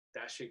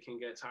that shit can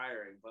get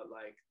tiring, but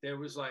like there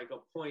was like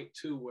a point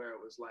too where it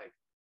was like.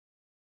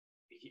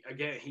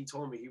 He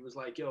told me, he was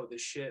like, yo,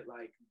 this shit,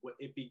 like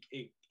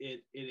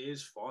it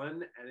is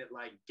fun, and it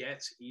like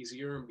gets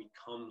easier and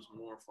becomes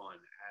more fun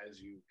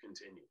as you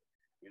continue,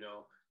 you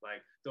know,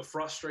 like the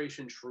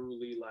frustration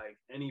truly, like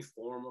any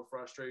form of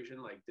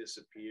frustration, like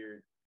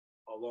disappeared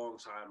a long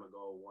time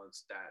ago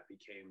once that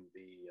became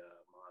the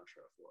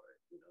mantra for it,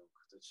 you know,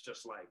 because it's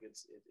just like it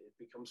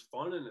becomes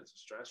fun and it's a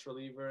stress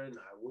reliever, and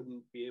I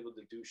wouldn't be able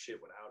to do shit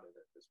without it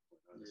at this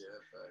point, honestly.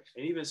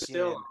 And even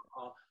still,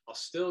 I'll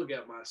still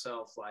get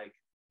myself like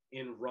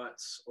in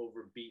ruts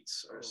over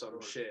beats or some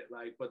shit,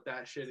 like, but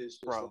that shit is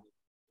just like,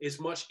 it's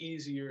much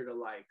easier to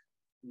like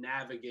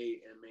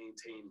navigate and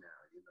maintain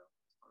now, you know.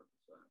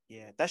 100%.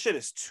 Yeah, that shit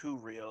is too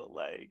real.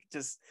 Like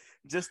just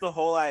the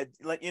whole idea,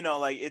 like, you know,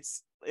 like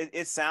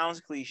it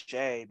sounds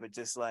cliche, but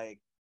just like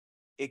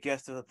it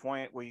gets to the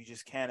point where you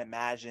just can't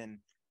imagine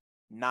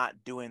not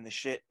doing the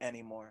shit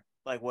anymore,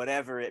 like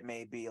whatever it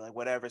may be, like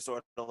whatever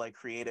sort of like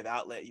creative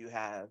outlet you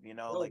have, you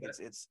know. Like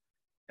it's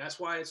that's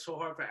why it's so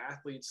hard for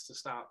athletes to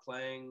stop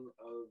playing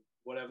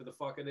whatever the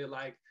fuck it is.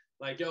 Like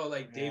yo,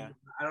 like David,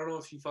 I don't know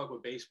if you fuck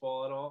with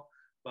baseball at all,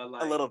 but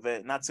like a little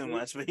bit, not too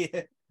much, but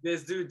yeah.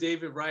 This dude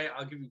David Wright,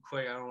 I'll give you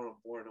quick. I don't want to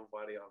bore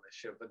nobody on this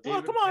shit, but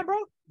David, come on, bro.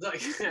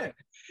 Like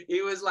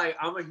he was like,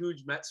 I'm a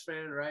huge Mets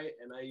fan, right?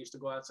 And I used to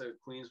go out to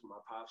Queens with my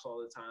pops all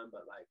the time,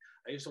 but like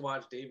I used to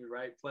watch David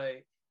Wright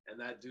play, and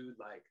that dude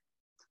like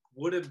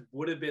would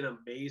have been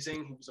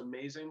amazing. He was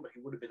amazing, but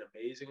he would have been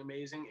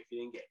amazing if he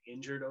didn't get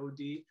injured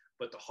OD.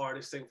 But the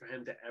hardest thing for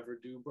him to ever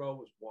do, bro,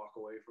 was walk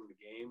away from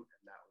the game.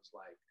 And that was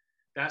like,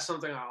 that's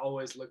something I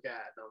always look at.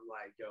 And I'm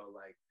like, yo,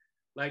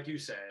 like you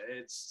said,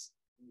 it's,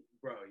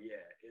 bro,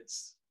 yeah,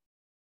 it's,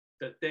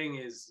 the thing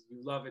is,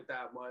 you love it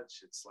that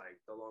much. It's like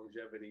the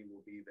longevity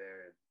will be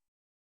there. And,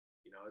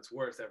 you know, it's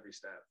worth every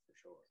step for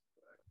sure.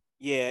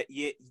 Yeah,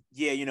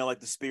 you know,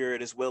 like the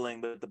spirit is willing,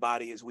 but the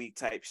body is weak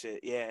type shit.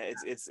 Yeah,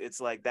 it's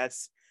like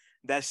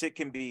that shit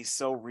can be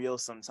so real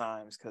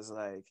sometimes, because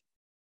like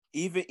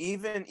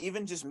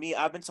even just me,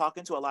 I've been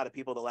talking to a lot of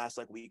people the last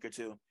like week or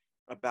two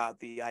about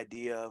the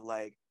idea of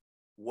like,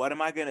 what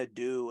am I gonna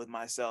do with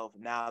myself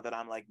now that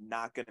I'm like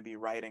not gonna be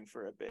writing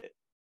for a bit?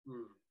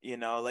 You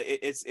know, like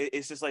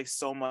it's just like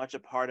so much a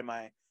part of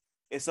my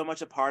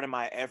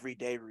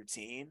everyday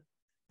routine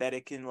that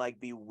it can like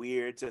be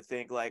weird to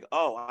think like,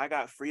 oh, I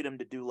got freedom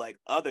to do like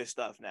other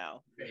stuff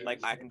now. Like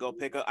I can go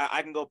pick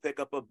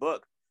up a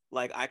book.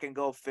 Like I can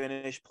go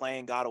finish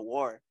playing God of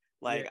War.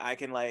 Like I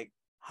can like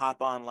hop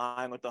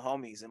online with the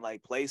homies and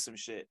like play some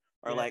shit,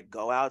 or like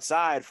go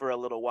outside for a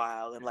little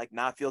while and like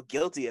not feel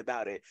guilty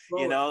about it.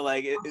 Bro, you know,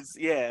 like it's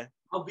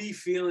I'll be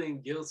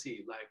feeling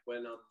guilty like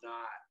when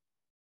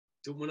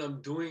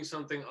I'm doing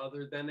something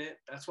other than it.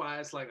 That's why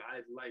it's like,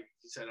 I, like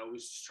you said, I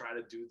always try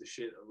to do the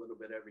shit a little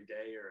bit every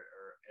day or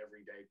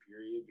every day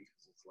period,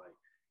 because it's like,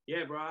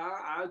 yeah, bro,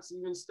 I'll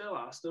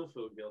still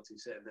feel guilty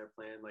sitting there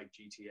playing like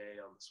GTA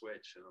on the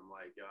Switch, and I'm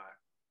like, yo,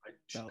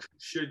 I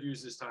should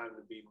use this time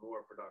to be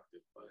more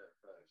productive.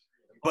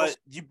 But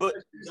you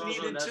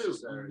need it too.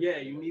 Yeah,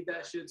 you need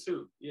that shit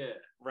too. Yeah.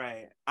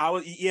 Right. I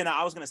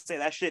was gonna say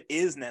that shit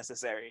is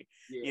necessary.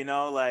 Yeah. You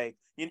know, like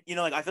you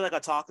know, like I feel like I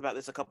talked about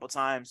this a couple of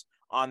times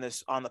on the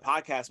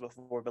podcast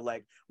before, but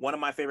like one of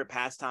my favorite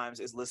pastimes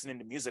is listening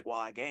to music while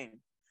I game.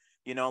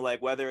 You know,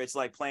 like whether it's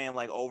like playing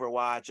like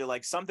Overwatch or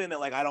like something that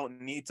like I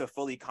don't need to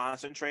fully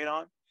concentrate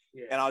on.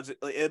 Yeah. And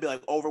it'll be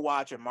like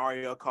Overwatch or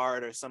Mario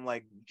Kart or some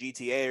like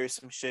GTA or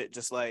some shit,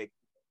 just like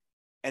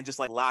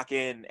lock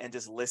in and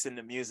just listen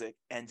to music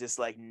and just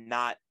like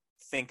not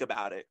think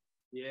about it.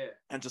 Yeah.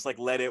 and just like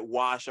let it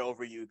wash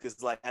over you,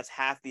 because like that's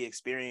half the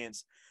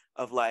experience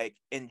of like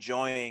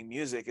enjoying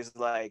music is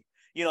like,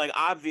 you know, like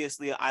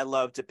obviously I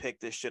love to pick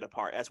this shit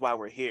apart, that's why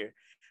we're here,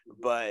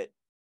 but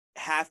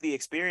half the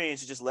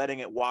experience is just letting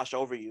it wash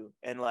over you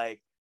and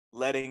like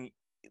letting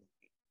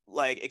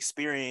like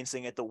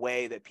experiencing it the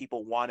way that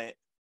people want it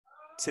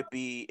to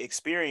be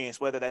experienced,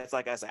 whether that's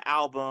like as an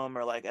album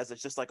or like as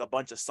it's just like a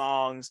bunch of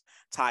songs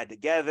tied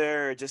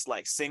together, or just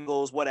like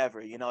singles, whatever,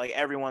 you know, like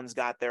everyone's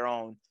got their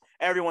own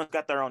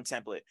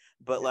template,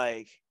 but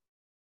like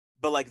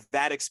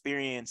that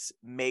experience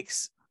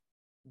makes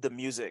the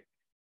music.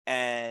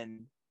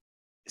 And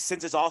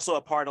since it's also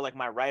a part of like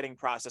my writing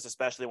process,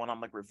 especially when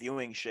I'm like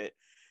reviewing shit,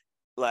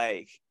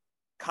 like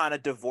kind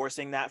of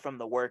divorcing that from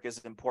the work is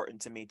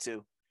important to me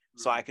too,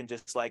 so I can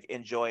just like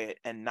enjoy it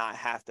and not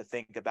have to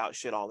think about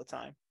shit all the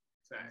time,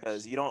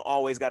 because you don't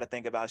always got to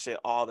think about shit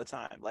all the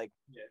time, like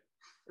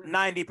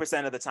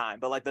 90% of the time,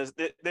 but like there's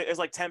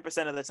like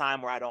 10% of the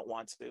time where I don't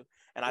want to,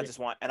 and I just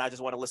want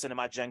to listen to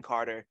my Jen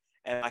Carter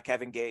and my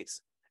Kevin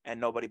Gates and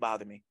nobody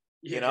bother me,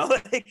 you know.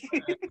 Like,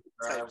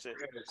 type shit.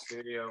 We're in a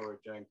studio where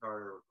Jen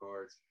Carter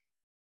records.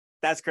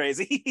 That's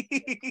crazy.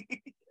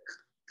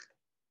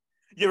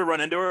 You ever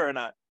run into her or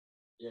not?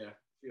 Yeah,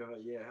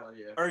 hell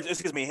yeah. Or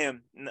excuse me,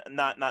 him,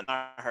 not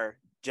her.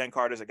 Jen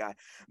Carter's a guy,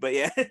 but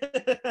yeah.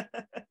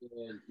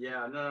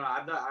 Yeah, no,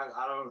 I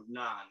don't,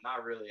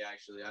 not really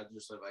actually. I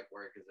just like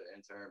work as an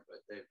intern,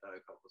 but they've done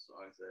a couple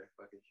songs there.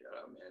 Fucking shout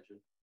out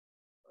Mansion,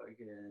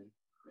 fucking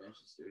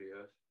Mansion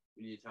Studios.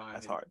 You need time.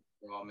 That's hard.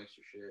 All mix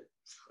your shit.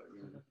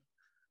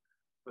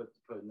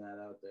 Putting that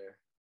out there.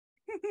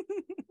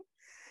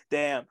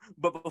 Damn.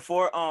 But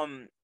before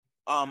I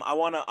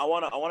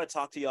wanna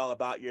talk to y'all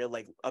about your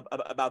like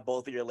about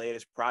both of your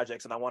latest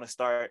projects, and I want to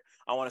start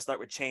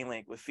with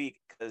Chainlink with Phiik,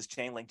 because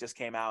Chainlink just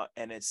came out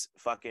and it's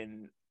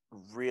fucking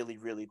really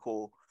really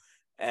cool.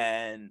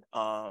 And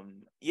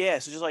yeah,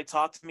 so just like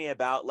talk to me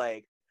about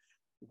like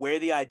where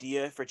the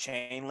idea for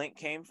Chainlink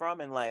came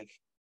from, and like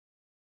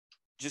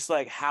just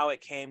like how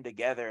it came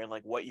together, and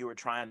like what you were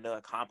trying to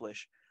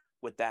accomplish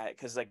with that,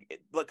 because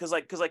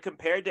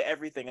compared to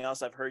everything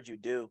else I've heard you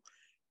do,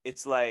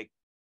 it's like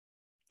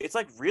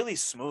really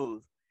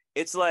smooth.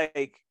 It's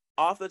like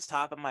off the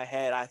top of my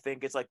head, I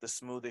think it's like the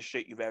smoothest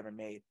shit you've ever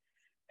made,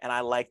 and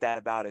I like that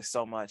about it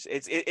so much.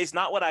 It's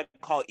not what I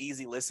call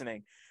easy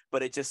listening,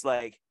 but it just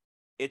kind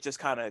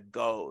of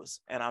goes,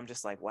 and I'm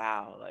just like,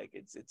 wow, like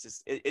it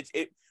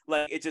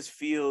just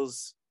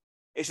feels,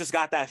 it's just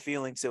got that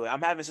feeling to it.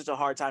 I'm having such a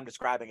hard time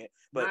describing it,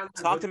 but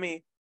talk to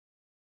me.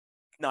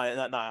 No,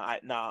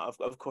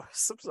 of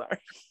course. I'm sorry.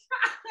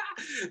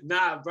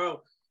 Nah,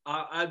 bro.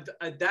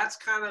 That's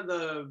kind of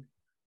the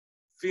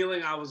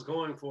feeling I was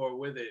going for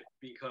with it,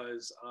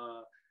 because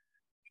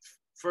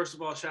first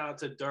of all, shout out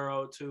to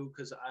Duro too,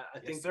 because I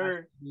think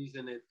the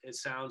reason it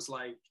sounds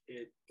like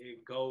it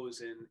goes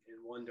in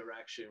one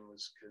direction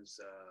was because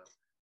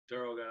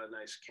Duro got a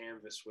nice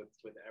canvas with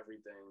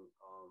everything.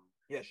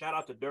 Yeah, shout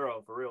out to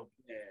Duro for real.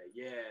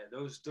 Yeah,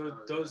 those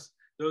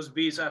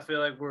beats I feel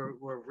like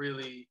were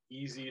really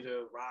easy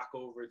to rock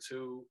over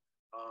too.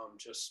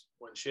 Just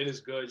when shit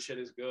is good,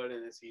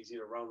 and it's easy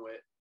to run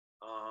with.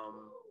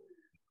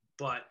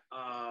 But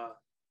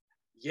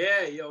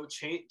yeah, yo,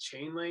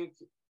 Chainlink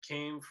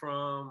came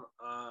from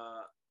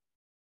a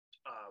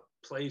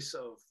place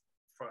of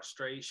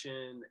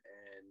frustration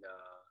and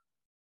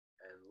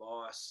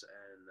loss,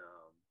 and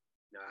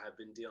you know, I have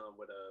been dealing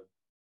with a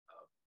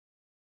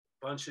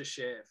bunch of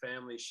shit,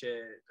 family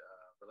shit,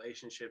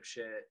 relationship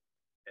shit.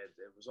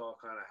 It was all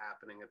kind of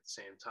happening at the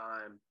same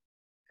time,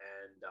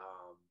 and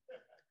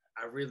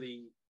I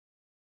really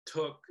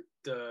took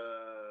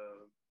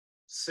the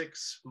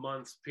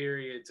 6-month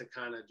period to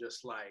kind of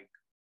just like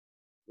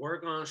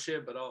work on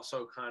shit, but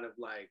also kind of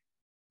like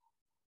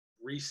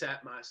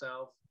reset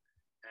myself.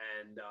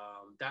 And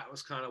that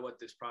was kind of what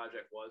this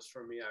project was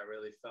for me. I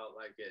really felt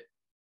like it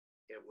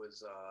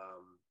was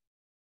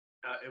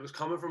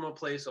coming from a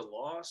place of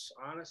loss,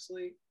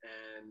 honestly,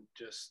 and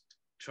just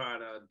trying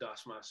to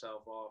dust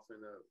myself off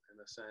in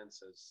a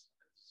sense, as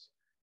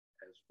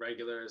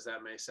regular as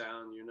that may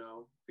sound, you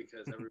know,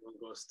 because everyone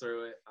goes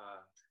through it.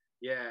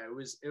 Yeah, it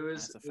was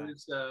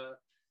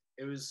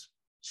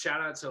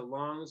shout out to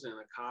Lungs and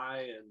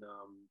Akai and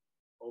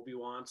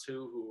Obi-Wan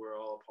too, who were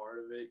all a part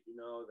of it, you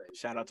know.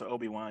 Shout out to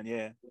Obi-Wan,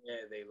 yeah.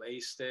 Yeah, they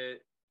laced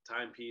it.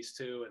 Timepiece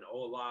too, and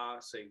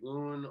Ola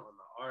Segun on the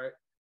art.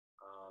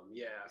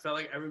 Yeah, I felt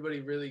like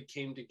everybody really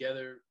came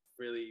together.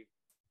 Really,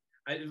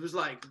 it was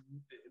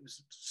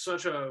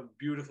such a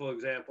beautiful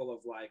example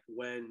of like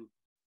when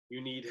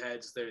you need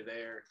heads, they're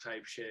there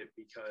type shit,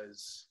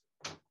 because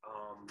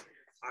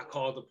I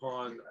called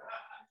upon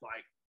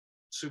like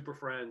super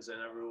friends,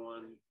 and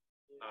everyone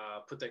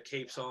put their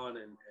capes on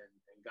and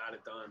got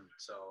it done.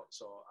 So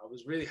I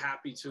was really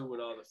happy too with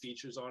all the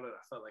features on it.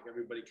 I felt like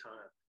everybody kind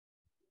of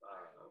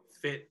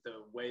fit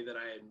the way that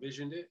I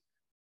envisioned it.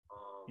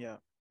 Yeah.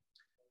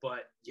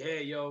 But yeah,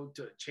 yo,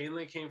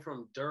 Chainlink came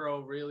from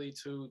Duro really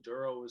too.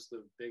 Duro was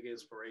the big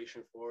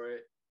inspiration for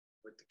it.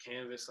 With the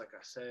canvas, like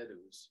I said, it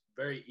was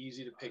very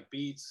easy to pick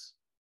beats.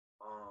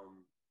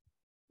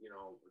 You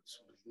know,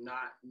 it's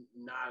not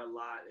a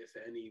lot, if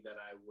any,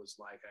 that I was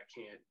like, I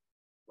can't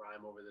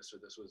rhyme over this, or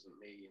this wasn't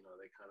me. You know,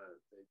 they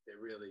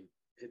really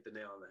hit the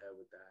nail on the head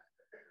with that.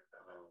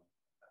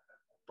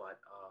 But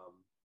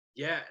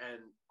yeah, and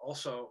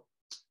also,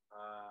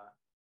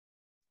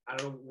 I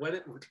don't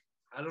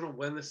know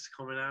when this is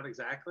coming out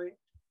exactly.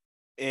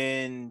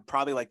 In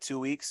probably like 2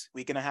 weeks,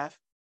 week and a half.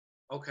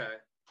 Okay.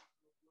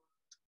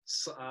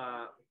 So,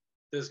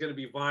 there's gonna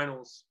be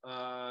vinyls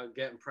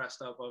getting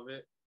pressed up of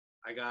it.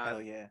 I got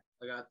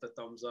the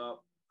thumbs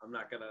up. I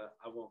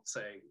won't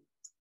say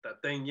the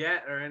thing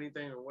yet or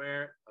anything or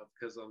where,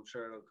 because I'm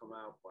sure it'll come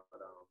out. But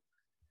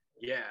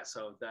yeah,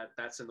 so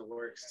that's in the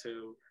works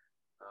too.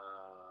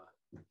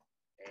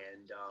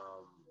 And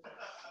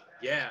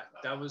yeah,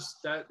 that was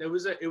that. It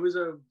was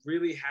a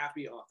really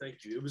happy. Oh,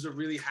 thank you. It was a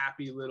really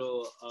happy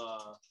little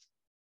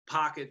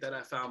pocket that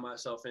I found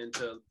myself in,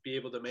 to be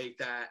able to make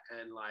that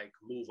and like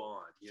move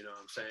on. You know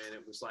what I'm saying?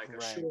 It was like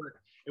a short.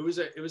 It was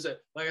a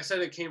like I said,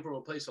 it came from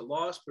a place of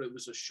loss, but it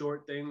was a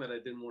short thing that I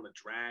didn't want to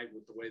drag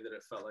with the way that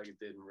it felt like it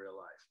did in real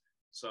life.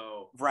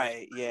 So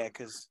yeah,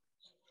 because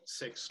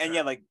 6. And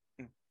yeah, like,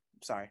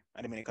 sorry,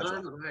 I didn't mean to cut you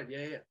off. Go ahead.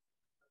 Yeah.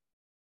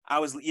 I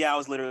was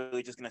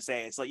literally just gonna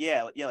say, it's like,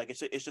 like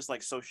it's just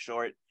like so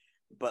short,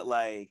 but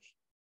like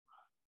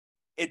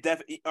it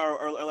definitely,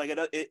 or like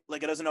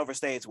it doesn't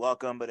overstay its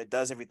welcome, but it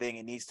does everything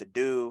it needs to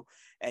do,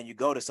 and you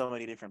go to so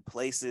many different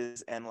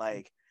places. And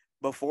like,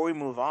 before we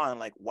move on,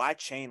 like, why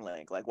chain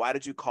link? Like, why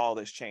did you call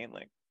this chain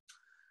link?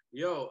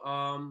 Yo,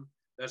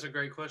 that's a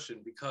great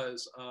question,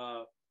 because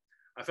I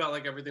felt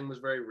like everything was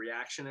very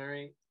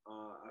reactionary.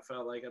 I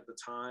felt like at the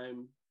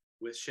time,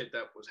 with shit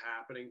that was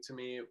happening to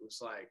me, it was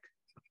like,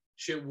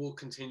 shit will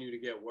continue to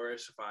get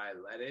worse if I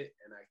let it,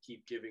 and I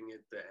keep giving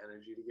it the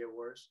energy to get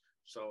worse.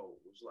 So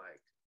it was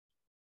like,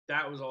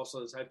 that was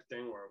also the type of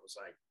thing where it was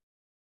like,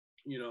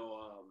 you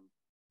know,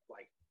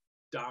 like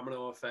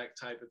domino effect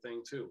type of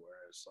thing too,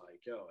 where it's like,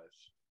 yo,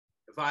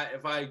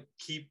 if I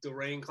keep the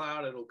rain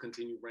cloud, it'll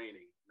continue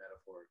raining,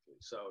 metaphorically.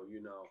 So,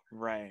 you know,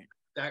 Right.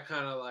 that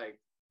kind of like,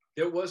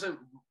 there wasn't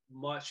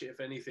much, if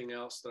anything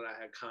else, that I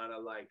had kind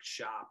of like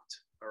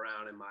shopped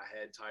around in my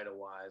head title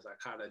wise. I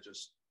kind of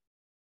just,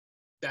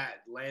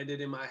 that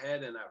landed in my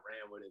head and I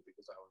ran with it,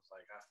 because I was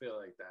like, I feel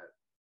like that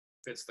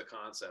fits the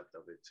concept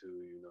of it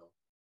too, you know,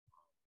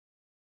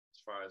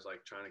 as far as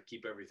like trying to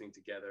keep everything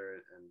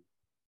together and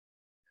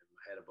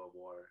my head above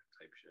water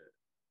type shit.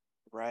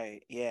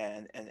 Right.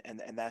 Yeah.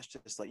 And that's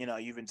just like, you know,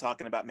 you've been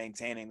talking about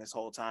maintaining this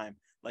whole time,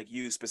 like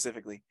you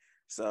specifically.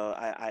 So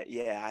I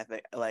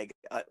think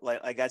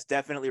like that's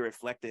definitely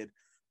reflected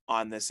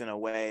on this in a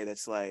way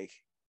that's like,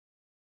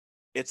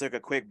 it's like a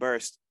quick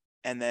burst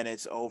and then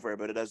it's over,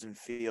 but it doesn't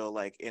feel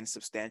like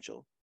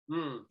insubstantial.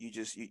 You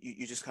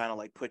just kind of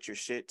like put your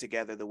shit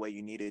together the way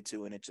you needed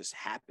to, and it just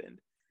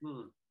happened.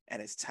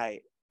 And it's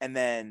tight. And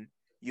then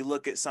you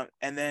look at sorry,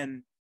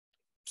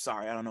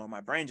 I don't know where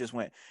my brain just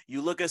went.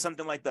 You look at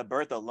something like the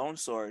birth of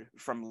Lonesword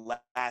from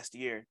last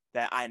year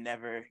that I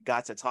never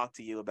got to talk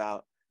to you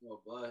about.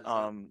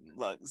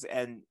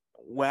 And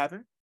what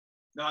happened?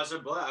 No, I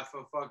said,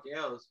 fuck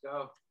yeah, let's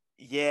go.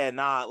 Yeah,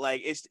 nah,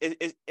 like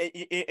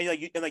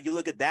like you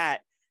look at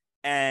that,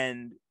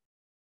 and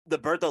the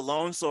birth of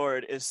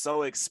Lonesword is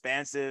so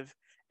expansive,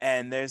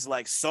 and there's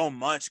like so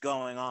much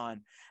going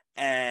on,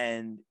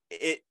 and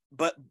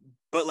but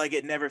like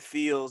it never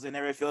feels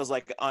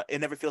like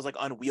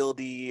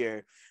unwieldy,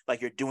 or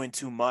like you're doing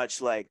too much.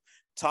 Like,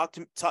 talk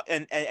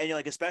and you're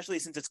like, especially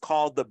since it's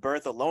called the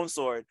birth of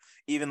Lonesword,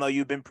 even though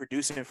you've been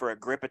producing for a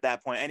grip at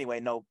that point anyway.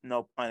 No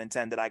pun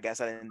intended. I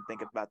guess I didn't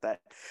think about that.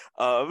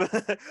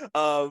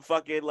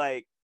 Fucking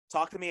like,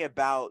 talk to me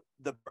about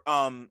the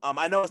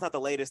I know it's not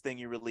the latest thing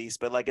you released,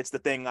 but like it's the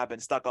thing I've been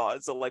stuck on.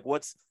 So like,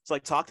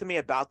 talk to me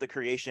about the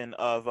creation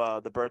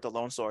of the birth of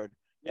Lonesword,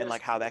 and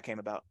like how that came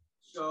about.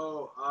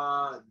 So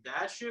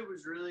that shit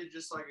was really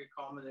just like a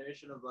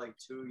culmination of like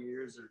 2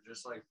 years of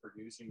just like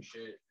producing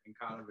shit and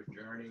kind of a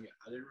journey.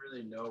 I didn't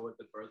really know what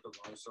the birth of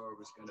Lonesword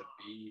was gonna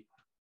be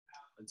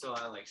until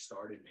I like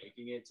started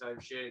making it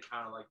type shit. It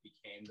kind of like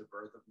became the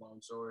birth of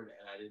Lonesword,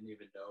 and I didn't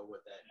even know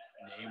what that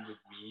name would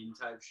mean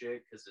type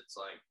shit, because it's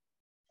like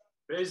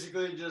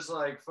basically just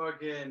like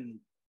fucking,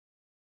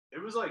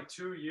 it was like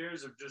 2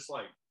 years of just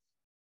like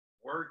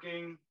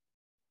working,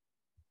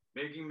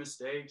 making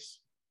mistakes,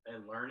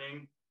 and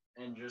learning,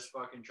 and just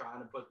fucking trying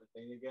to put the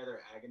thing together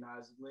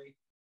agonizingly.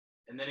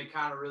 And then it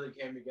kind of really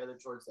came together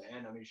towards the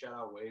end. I mean, shout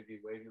out Wavy.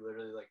 Wavy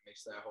literally like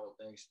mixed that whole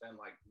thing, spent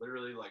like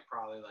literally like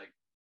probably like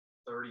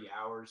 30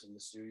 hours in the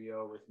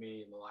studio with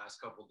me in the last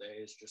couple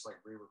days, just like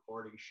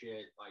re-recording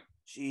shit, like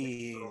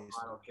little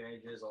final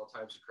changes, all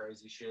types of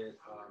crazy shit.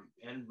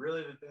 And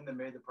really the thing that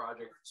made the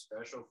project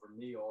special for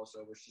me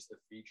also was just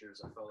the features.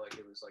 I felt like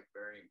it was like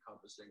very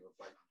encompassing of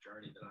like the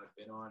journey that I've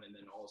been on. And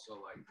then also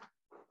like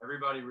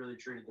everybody really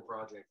treated the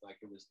project like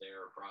it was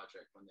their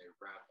project when they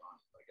rapped on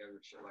it. Like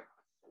every shit, like,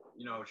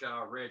 you know,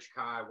 shout out Rich,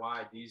 Kai, Y,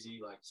 DZ,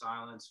 like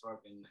Silence,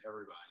 fucking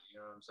everybody, you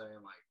know what I'm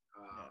saying? Like,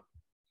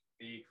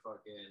 Phiik,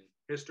 fucking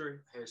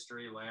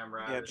History. Lamb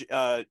Yeah,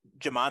 Rabbit.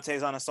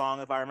 Jamonte's on a song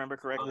if I remember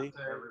correctly.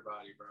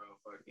 Everybody, bro.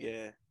 Fucking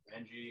Yeah.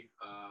 Benji,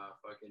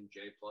 fucking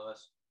J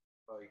plus,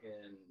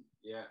 fucking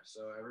yeah.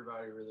 So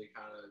everybody really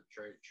kind of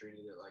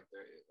treated it like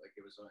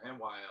it was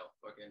NYL,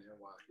 fucking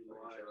NY.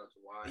 Shout out to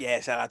Y. Yeah,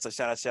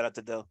 shout out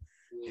to Dill.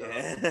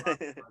 Yeah.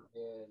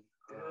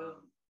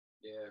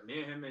 Yeah, me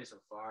and him made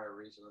some fire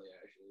recently.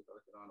 Actually,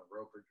 fucking on a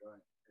roper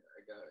joint.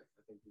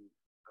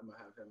 I'm gonna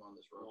have him on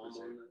this roper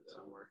that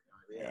I'm working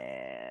on.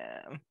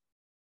 Yeah.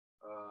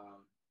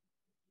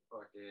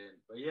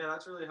 But yeah,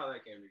 that's really how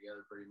that came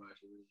together pretty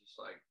much. It was just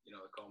like, you know,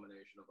 the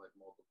culmination of like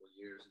multiple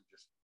years and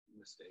just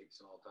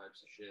mistakes and all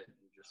types of shit. And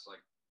just like,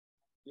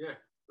 yeah,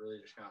 really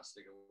just kind of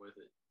sticking with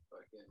it.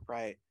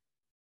 Right.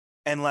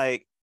 And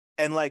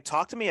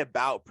talk to me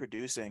about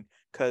producing,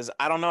 because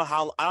I don't know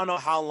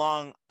how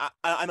long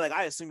I'm like,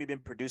 I assume you've been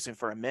producing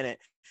for a minute,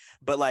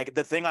 but like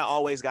the thing I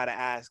always got to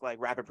ask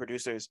like rapper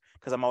producers,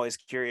 because I'm always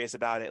curious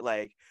about it,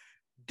 like,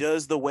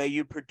 does the way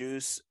you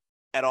produce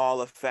at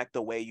all affect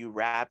the way you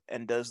rap,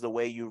 and does the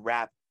way you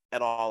rap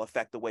at all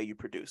affect the way you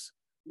produce?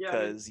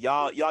 Because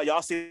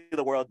y'all see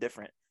the world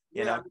different,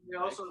 you know? I mean,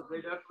 they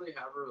definitely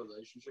have a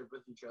relationship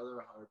with each other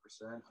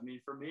 100%. I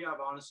mean, for me,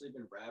 I've honestly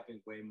been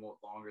rapping way more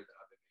longer than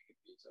I've been making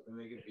beats. I've been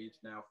making beats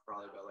now for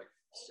probably about like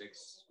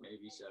 6,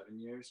 maybe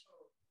 7 years.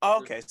 Oh,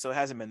 okay, so it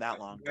hasn't been that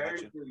long.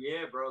 Gotcha.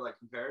 Yeah, bro, like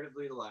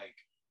comparatively to like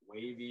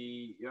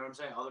Wavy, you know what I'm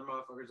saying? Other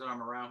motherfuckers that I'm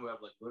around who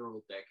have like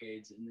literal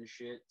decades in this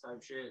shit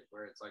type shit,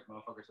 where it's like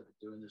motherfuckers have been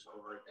doing this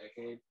over a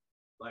decade.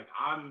 Like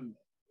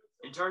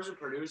in terms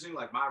of producing,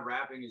 like my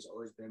rapping has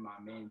always been my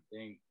main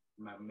thing,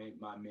 my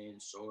main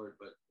sword,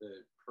 but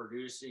the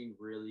producing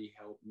really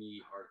helped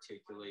me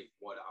articulate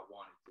what I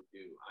wanted to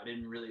do. I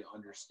didn't really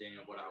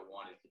understand what I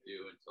wanted to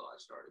do until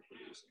I started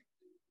producing.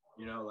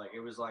 You know, like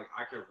it was like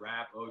I could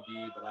rap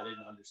OD, but I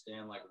didn't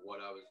understand like what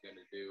I was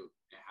gonna do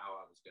and how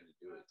I was gonna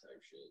do it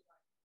type shit.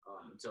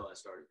 Until I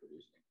started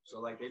producing.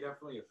 So like they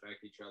definitely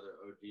affect each other.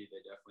 OD,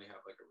 they definitely have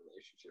like a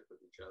relationship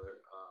with each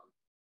other.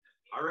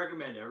 I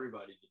recommend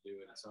everybody to do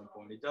it at some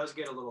point. It does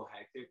get a little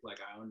hectic. Like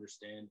I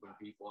understand when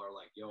people are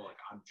like, yo, like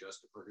I'm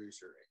just a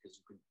producer,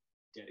 because you can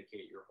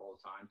dedicate your whole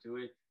time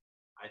to it.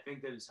 I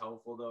think that it's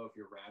helpful though if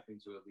you're rapping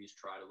to at least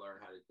try to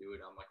learn how to do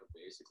it on like a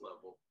basic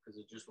level, because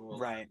it just will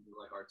allow you to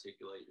like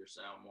articulate your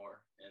sound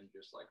more and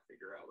just like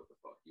figure out what the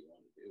fuck you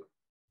want to do.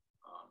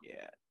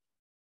 Yeah.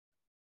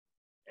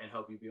 And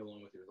help you be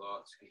alone with your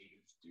thoughts, because you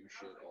just do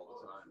shit all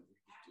the time. You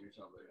just do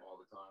something all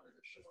the time, and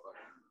it's just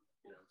fucking,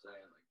 you know what I'm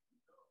saying? Like,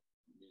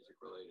 music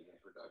related and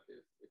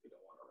productive if you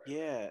don't want to write.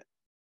 Yeah.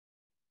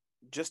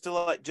 Just to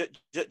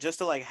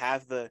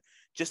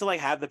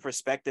have the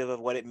perspective of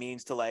what it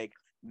means to like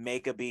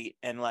make a beat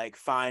and like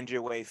find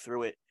your way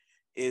through it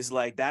is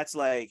like, that's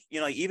like, you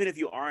know, like, even if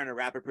you aren't a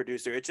rapper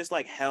producer, it just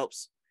like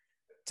helps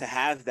to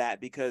have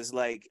that, because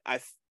like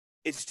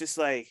it's just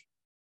like,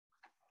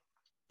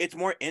 it's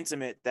more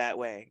intimate that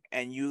way,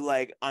 and you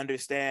like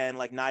understand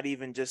like not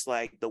even just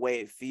like the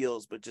way it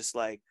feels, but just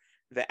like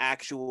the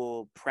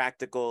actual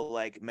practical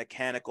like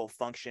mechanical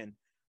function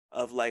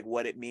of like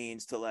what it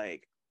means to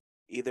like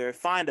either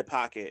find a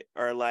pocket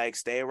or like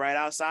stay right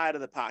outside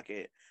of the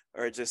pocket,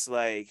 or just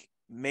like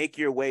make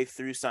your way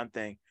through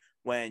something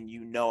when you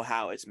know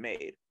how it's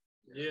made.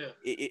 Yeah,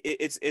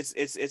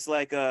 it's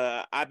like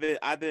I've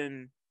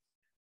been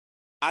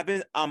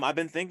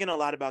thinking a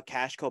lot about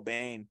Cash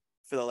Cobain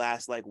for the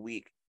last like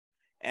week.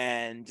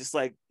 And just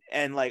like,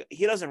 and like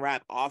he doesn't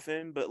rap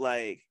often, but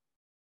like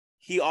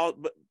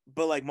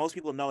but like most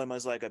people know him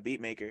as like a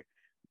beat maker,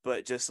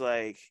 but just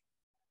like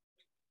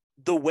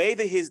the way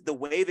that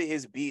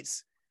his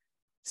beats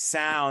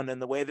sound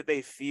and the way that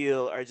they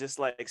feel are just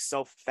like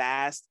so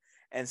fast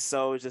and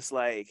so just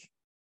like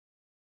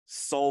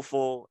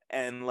soulful,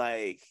 and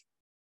like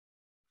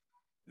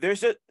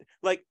there's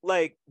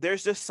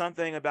just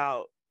something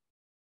about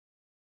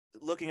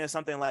looking at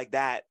something like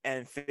that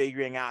and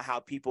figuring out how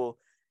people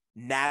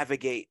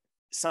navigate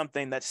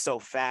something that's so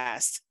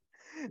fast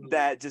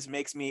that just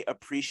makes me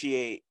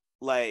appreciate,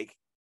 like,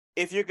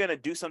 if you're gonna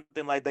do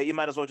something like that, you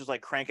might as well just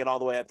like crank it all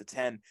the way up to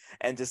 10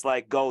 and just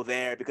like go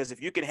there, because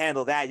if you can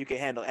handle that, you can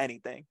handle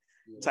anything.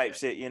 Type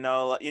shit, you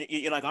know.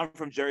 Like I'm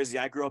from Jersey,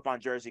 I grew up on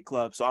Jersey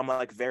club, so I'm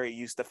like very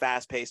used to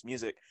fast-paced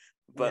music,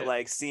 but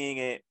like seeing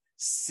it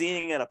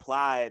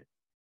applied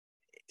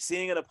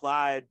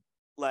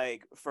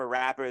like for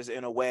rappers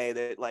in a way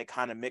that like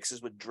kind of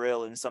mixes with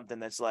drill and something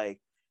that's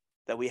like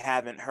that we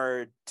haven't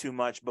heard too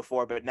much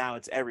before, but now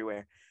it's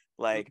everywhere.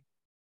 Like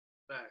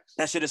facts.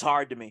 That shit is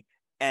hard to me.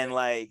 And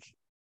like,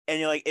 and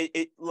you're like,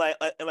 it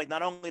like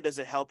not only does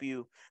it help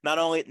you, not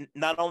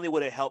only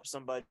would it help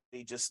somebody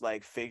just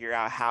like figure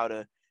out how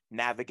to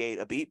navigate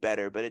a beat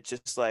better, but it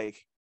just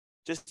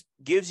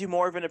gives you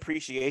more of an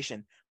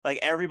appreciation. Like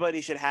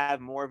everybody should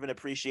have more of an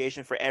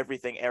appreciation for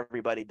everything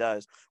everybody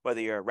does, whether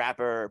you're a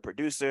rapper or a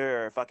producer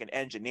or a fucking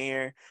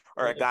engineer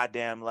or a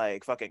goddamn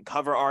like fucking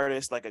cover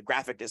artist, like a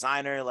graphic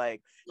designer,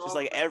 like just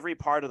like every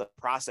part of the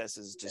process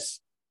is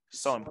just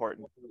so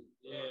important.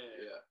 Yeah.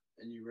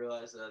 and you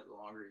realize that the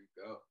longer you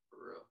go, for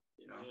real,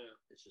 you know, Yeah.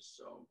 it's just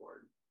so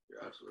important.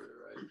 You're absolutely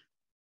right.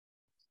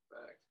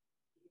 Fact.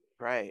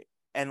 Right.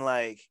 And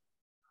like,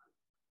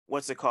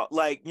 what's it called?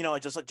 Like, you know,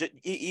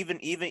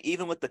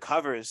 even with the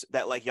covers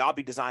that like y'all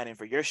be designing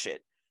for your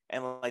shit,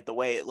 and like the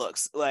way it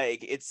looks,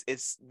 like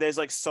it's there's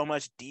like so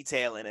much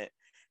detail in it,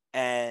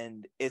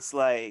 and it's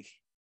like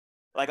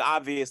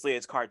obviously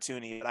it's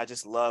cartoony, but I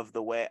just love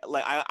the way,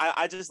 like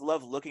I just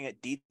love looking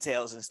at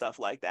details and stuff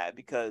like that,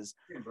 because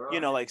Yeah, bro, you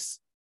know, like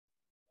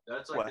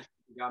that's like what? the shit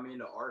that got me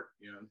into art.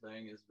 You know what I'm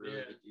saying? Is really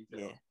Yeah. the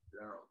details. In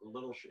general, the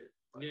little shit.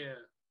 Like, Yeah.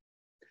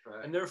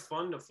 fact. And they're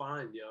fun to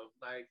find, yo.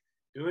 Like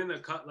doing the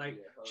cut, like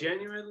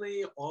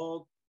genuinely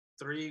all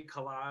 3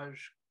 collage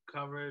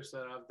covers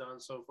that I've done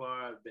so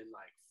far have been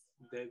like,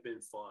 they've been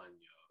fun,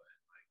 yo.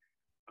 And like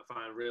I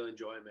find real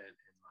enjoyment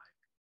in like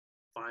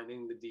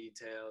finding the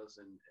details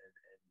and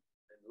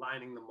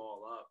lining them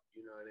all up.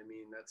 You know what I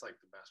mean? That's like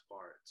the best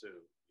part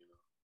too. You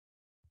know,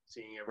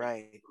 seeing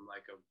everything Right. from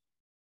like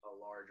a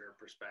larger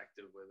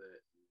perspective with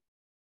it,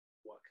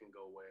 what can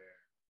go where.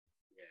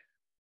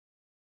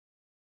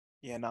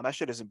 Yeah, no, that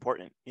shit is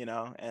important, you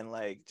know, and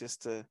like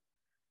just to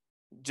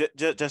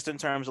just in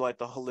terms of like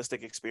the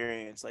holistic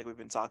experience, like we've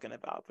been talking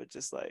about, but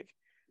just like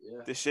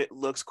Yeah. the shit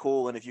looks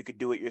cool, and if you could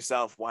do it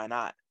yourself, why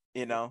not?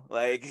 You know,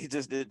 like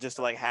just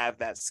to like have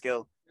that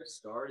skill. Get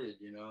started,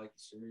 you know, like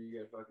the sooner you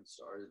get fucking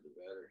started, the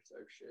better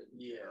type shit.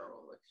 Yeah.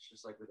 General. Like it's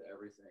just like with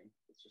everything.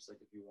 It's just like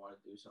if you want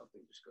to do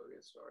something, just go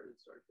get started,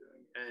 start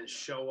doing it. And you know?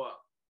 show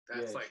up.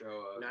 That's like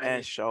show up. 90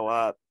 And show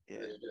up.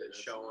 Yeah. That's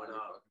showing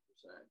up.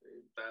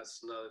 Dude.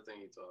 That's another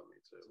thing he taught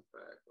me too. It's a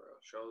fact, bro.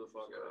 Show the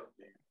fuck up.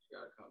 You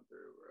gotta come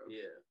through, bro.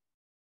 Yeah.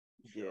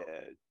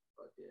 Yeah.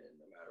 Fucking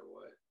no matter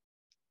what.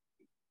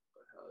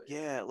 But hell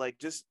Yeah, like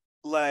just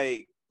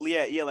like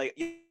like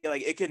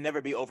it can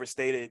never be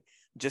overstated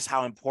just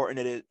how important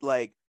it is.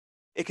 Like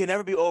it can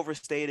never be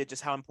overstated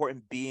just how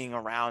important being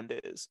around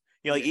is.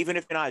 You know, like even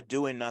if you're not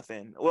doing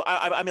nothing. Well,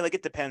 I mean, like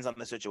it depends on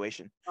the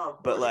situation. Oh,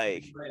 but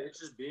like, it's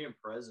just being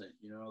present,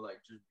 you know, like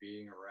just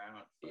being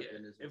around.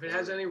 Yeah. If it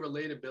has any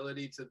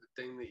relatability to the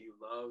thing that you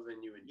love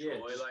and you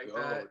enjoy like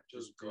go, that,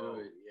 just go.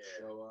 do it.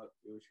 Yeah. Show up,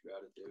 do what you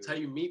gotta do. That's how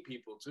you meet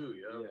people too,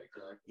 yo. Yeah,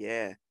 exactly.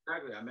 Yeah.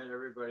 Exactly. I met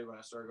everybody when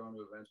I started going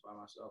to events by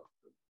myself.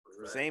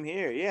 Same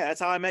here. Yeah,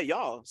 that's how I met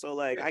y'all. So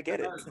like, I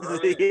get it.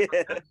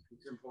 Yeah.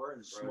 It's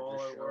important, bro.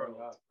 Smaller just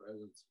world. up,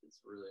 presence.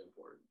 It's really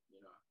important,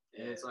 you know.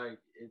 And it's like,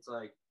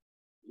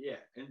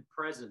 yeah, and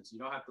presence. You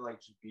don't have to like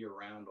just be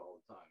around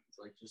all the time. It's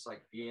like just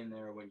like being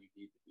there when you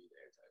need to be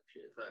there type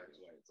shit. Like,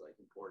 when it's like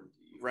important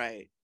to you.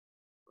 Right.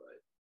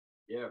 But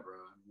yeah, bro.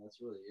 I mean,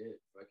 that's really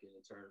it. Fucking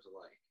in terms of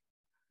like,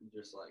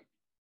 just like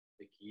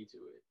the key to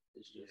it.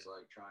 It's just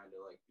like trying to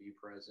like be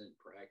present,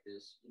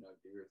 practice, you know,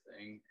 do your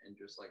thing, and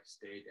just like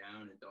stay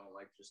down and don't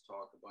like just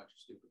talk a bunch of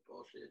stupid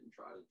bullshit and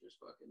try to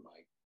just fucking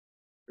like,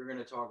 if you're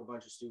gonna talk a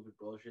bunch of stupid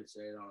bullshit,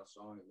 say it on a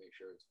song and make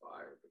sure it's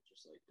fire, but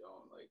just like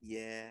don't like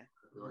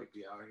like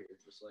be out here,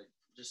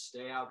 just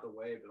stay out the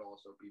way, but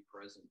also be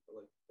present for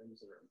like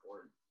things that are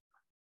important.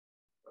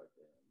 But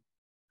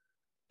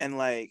and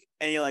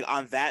you're like,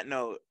 on that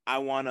note, I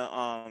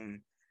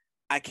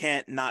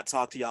can't not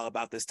talk to y'all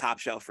about this Top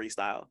Shelf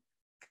freestyle,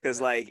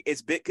 because like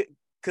it's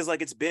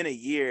been a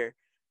year,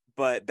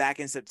 but back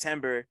in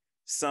September,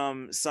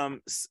 some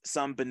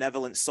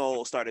benevolent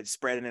soul started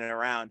spreading it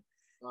around,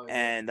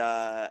 and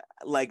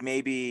like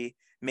maybe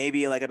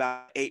like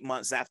about 8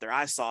 months after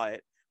I saw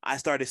it, I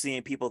started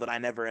seeing people that I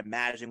never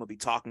imagined would be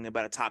talking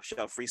about a Top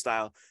Shelf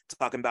freestyle,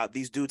 talking about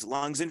these dudes'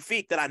 lungs and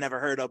Phiik that I never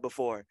heard of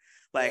before.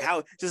 Like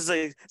how just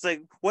like it's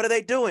like, what are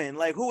they doing?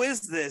 Like, who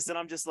is this? And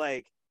I'm just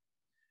like,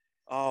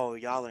 oh,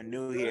 y'all are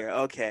new here.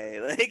 Okay.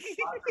 Like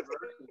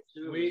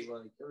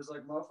it was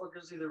like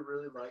motherfuckers either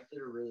really liked it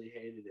or really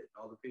hated it.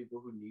 All the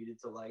people who needed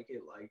to like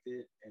it liked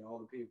it, and all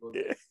the people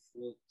that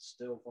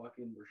still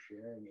fucking were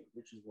sharing it,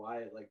 which is why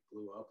it like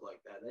blew up like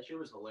that. That shit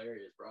was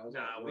hilarious, bro.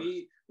 Nah,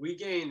 we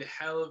gained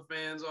hella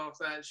fans off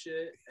that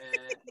shit,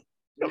 and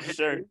I'm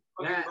sure.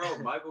 Bro,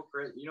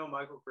 you know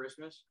Michael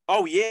Christmas?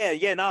 Oh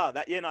yeah, no,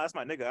 that's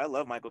my nigga. I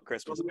love Michael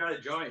Christmas. We got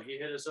a joint. He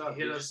hit us up.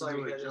 He hit us up.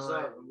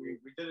 We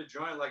did a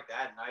joint like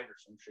that night or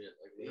some shit.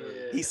 Like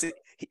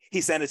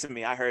he sent it to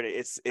me. I heard it.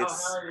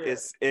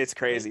 It's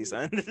crazy,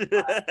 son.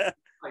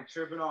 Like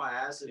tripping on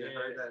acid and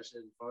heard that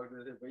shit and fucked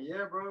with it. But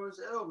yeah, bro, it was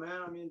ill,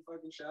 man. I mean,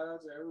 fucking shout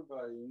out to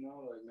everybody, you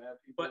know, like mad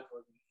people. But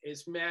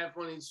it's mad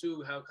funny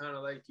too how kind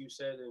of like you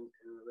said in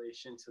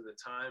relation to the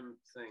time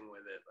thing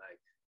with it, like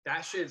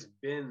that shit's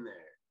been there.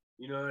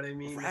 You know what I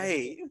mean?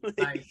 Right.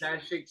 Like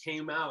that shit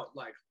came out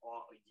like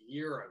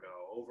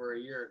over a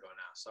year ago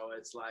now. So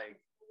it's like,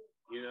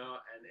 you know,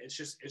 and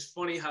it's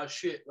funny how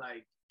shit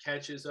like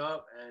catches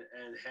up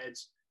and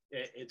heads,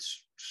 it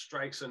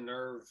strikes a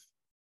nerve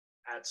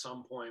at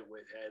some point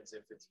with heads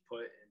if it's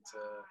put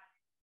into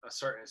a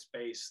certain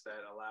space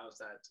that allows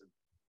that to,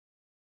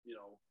 you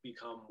know,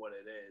 become what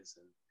it is.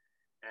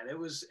 And it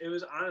was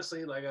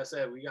honestly, like I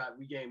said, we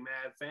gained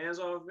mad fans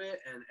off of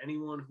it, and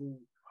anyone who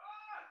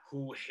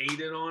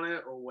hated on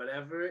it or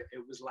whatever,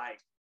 it was like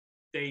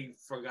they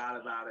forgot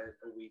about it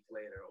a week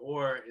later,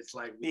 or it's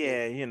like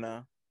yeah, you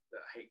know,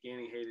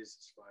 gaining haters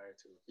is fire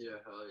too. Yeah,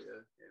 hell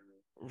yeah.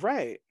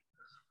 right.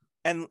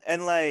 And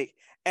like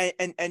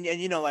and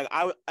you know, like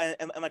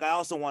and like I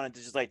also wanted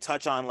to just like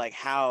touch on like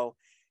how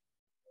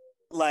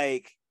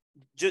like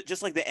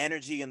just like the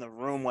energy in the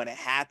room when it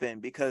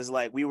happened, because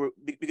like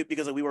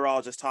because like, we were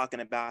all just talking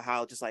about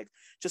how just like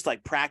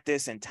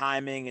practice and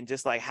timing and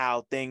just like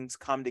how things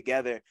come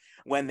together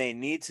when they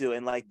need to,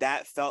 and like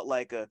that felt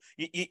like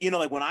you know,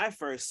 like when I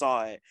first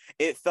saw it,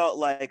 it felt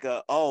like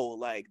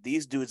like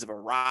these dudes have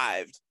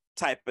arrived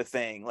type of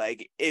thing.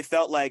 Like it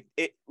felt like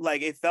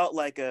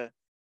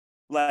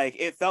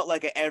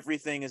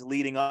everything is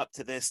leading up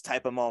to this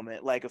type of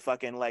moment, like a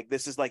fucking like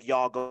this is like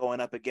y'all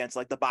going up against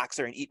like the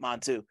boxer and Ip Man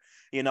too,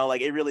 you know,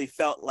 like it really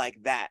felt like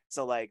that.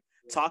 So like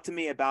talk to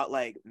me about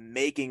like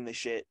making the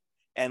shit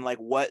and like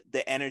what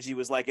the energy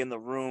was like in the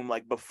room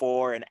like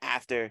before and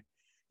after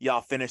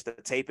y'all finished the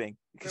taping.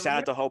 Shout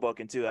out to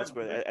Hoboken too. That's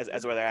where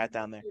where they're at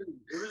down there.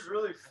 It was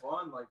really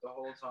fun, like the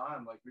whole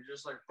time. Like we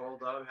just like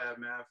pulled up, had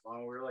mad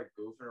fun. We were like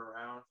goofing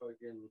around,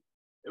 fucking.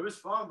 It was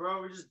fun,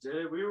 bro. We just did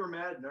it. We were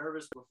mad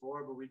nervous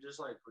before, but we just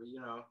like, you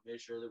know,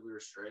 made sure that we were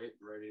straight and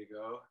ready to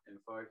go. And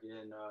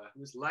fucking, it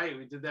was light.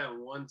 We did that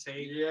one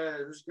take. Yeah,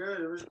 it was good.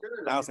 It was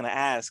good. I was gonna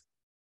ask.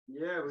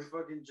 Yeah, we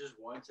fucking just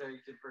one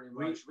take it pretty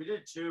much. We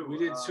did two. We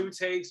did 2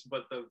 takes,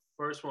 but the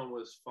first one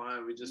was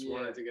fine. We just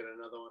wanted to get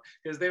another one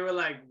because they were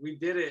like, we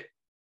did it,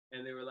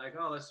 and they were like,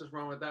 oh, let's just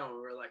run with that one.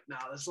 We were like,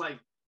 nah, let's like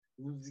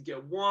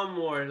get one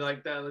more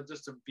like that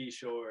just to be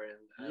sure.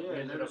 And we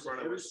ended up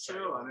running. It was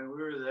chill. I mean,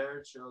 we were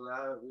there, chilled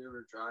out. We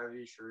were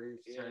driving Sharif,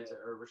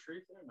 or was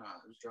Sharif there? No,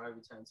 it was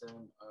driving 1010.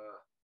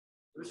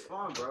 It was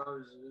fun, bro. It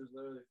was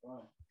literally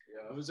fun.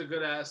 Yeah, it was a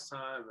good ass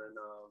time, and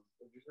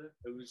what'd you say?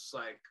 It was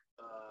like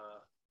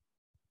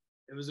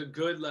it was a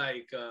good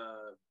like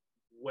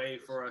way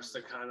for us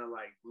to kind of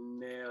like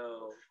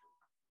nail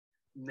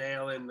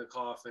in the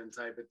coffin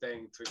type of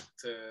thing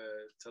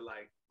to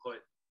like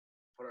put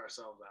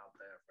ourselves out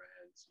there for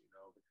heads, you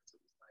know, because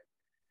it was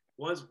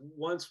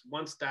like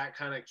once that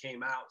kind of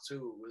came out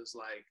too, it was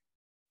like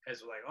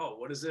heads were like, oh,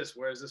 what is this?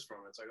 Where is this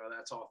from? It's like, oh,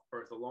 that's off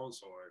Birth of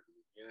Lonesword.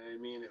 You know what I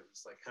mean? It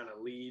was like kind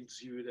of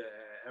leads you to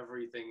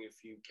everything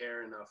if you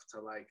care enough to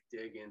like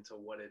dig into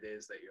what it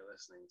is that you're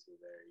listening to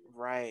there. You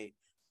know? Right.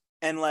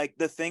 And like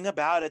the thing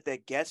about it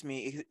that gets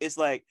me is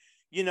like,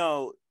 you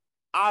know,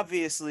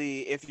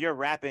 obviously if you're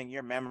rapping,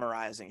 you're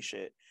memorizing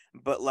shit,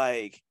 but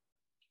like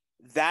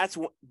that's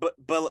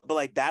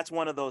like that's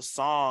one of those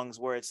songs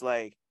where it's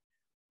like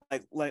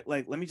let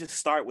me just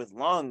start with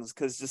Lungs,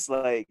 because just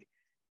like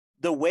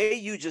the way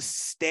you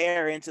just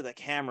stare into the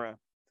camera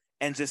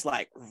and just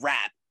like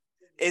rap,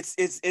 it's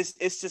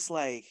just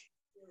like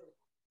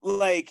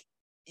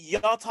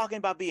y'all talking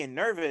about being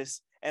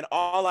nervous, and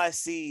all I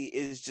see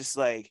is just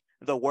like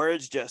the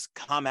words just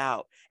come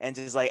out and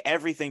just like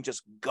everything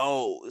just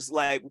goes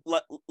like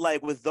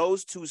with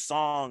those 2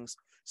 songs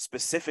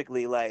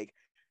specifically. Like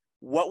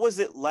what was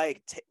it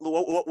like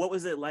what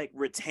was it like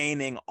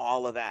retaining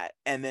all of that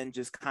and then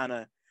just kind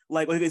of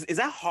like is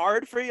that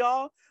hard for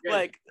y'all? Yeah,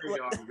 like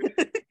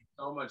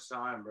so much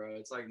time, bro.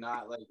 It's like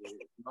not like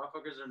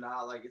motherfuckers are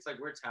not like, it's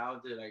like we're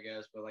talented, I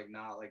guess, but like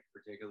not like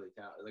particularly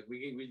talented. Like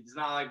we it's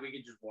not like we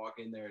could just walk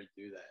in there and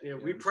do that. Yeah,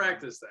 we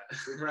practice that.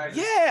 We practice.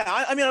 Yeah,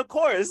 I mean, of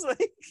course.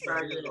 Like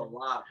practice a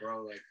lot,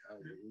 bro. Like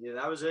yeah,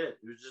 that was it.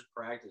 It was just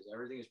practice.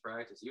 Everything is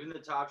practice. Even the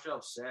Top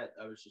Shelf set,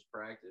 that was just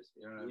practice.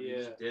 You know what I mean?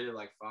 We just did it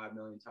like 5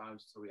 million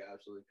times until we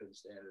absolutely couldn't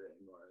stand it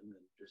anymore, and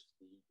then just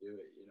you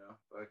do it. You know,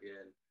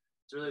 fucking.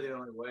 It's really the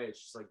only way. It's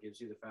just like gives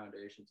you the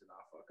foundation to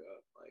not fuck up.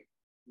 Like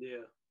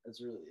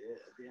that's really it.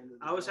 At the end of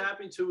the I was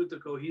happy too with the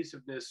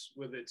cohesiveness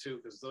with it too,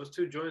 because those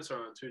 2 joints are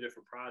on 2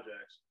 different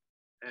projects,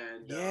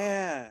 and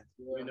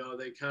you know,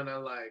 they kind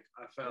of like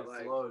I felt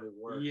like flowed, it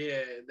worked.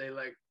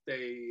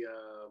 They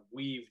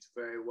weaved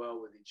very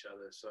well with each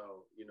other.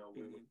 So you know,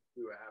 we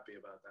were happy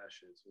about that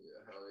shit too.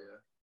 Yeah, hell yeah.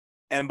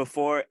 And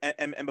before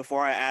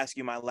I ask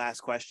you my last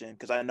question,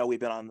 because I know we've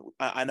been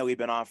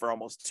on for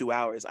almost 2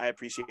 hours. I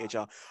appreciate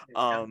y'all.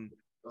 Oh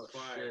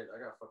shit, I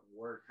got fucking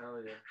work. Hell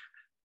yeah.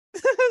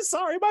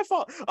 Sorry, my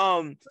fault.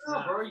 No,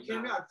 bro, you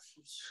came out.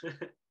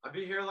 I've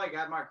been here like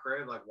at my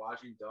crib, like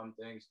watching dumb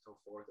things till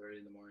 4:30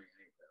 in the morning.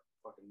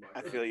 Fucking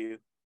I feel you.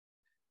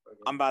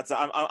 I'm about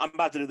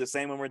to do the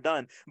same when we're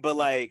done. But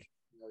like,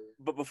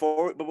 but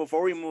before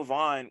we move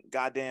on,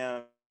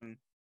 goddamn,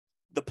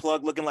 the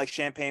plug looking like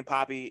Champagne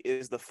Poppy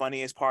is the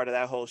funniest part of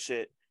that whole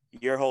shit.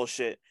 Your whole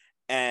shit,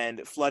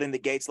 and flooding the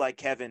gates like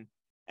Kevin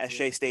at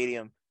Shea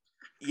Stadium.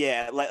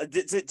 Yeah, like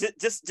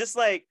just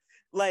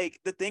like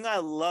the thing I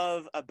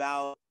love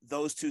about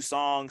those 2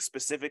 songs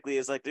specifically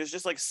is like there's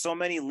just like so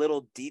many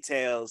little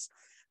details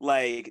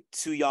like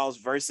to y'all's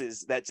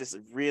verses that just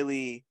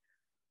really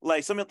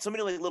like so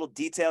many like little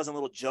details and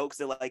little jokes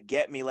that like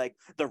get me. Like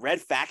the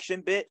Red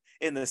Faction bit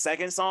in the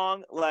second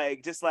song,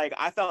 like just like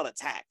I felt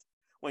attacked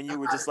when you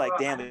were just like,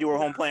 damn, you were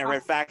home playing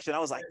Red Faction. I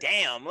was like,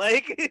 damn,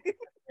 like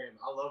game.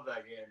 I love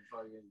that game.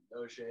 Fucking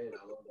no shade.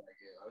 I love that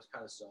game. I was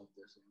kind of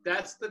selfish.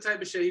 That's the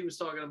type of shit he was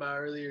talking about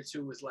earlier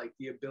too. Was like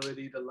the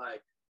ability to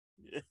like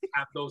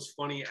have those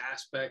funny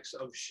aspects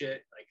of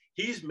shit. Like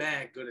he's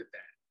mad good at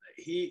that. Like,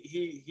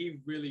 he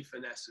really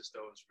finesses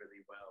those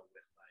really well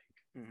with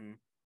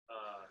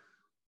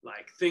like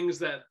like things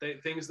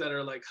that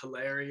are like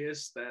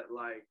hilarious that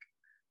like.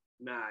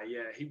 Nah,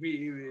 yeah,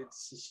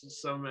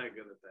 it's some mad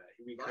good at that.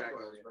 He be cracking,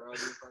 bro.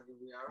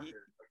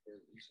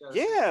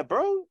 Yeah,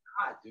 bro.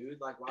 Not,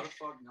 dude. Like, why the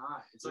fuck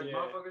not? It's like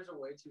motherfuckers are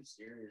way too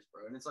serious,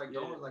 bro. And it's like,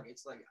 don't like.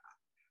 It's like,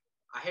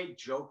 I hate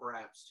joke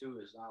raps too.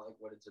 It's not like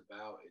what it's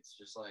about. It's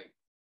just like,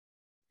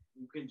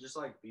 you can just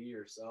like be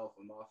yourself.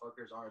 And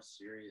motherfuckers aren't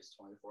serious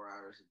 24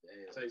 hours a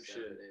day. Type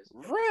shit.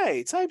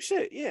 Right. Type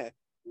shit. Yeah.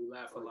 We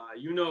laugh a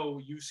lot. You know,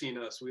 you've seen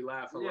us. We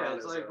laugh a lot. Yeah,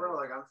 it's like, bro,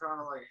 like I'm trying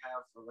to like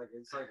have like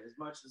it's like as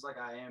much as like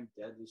I am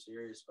deadly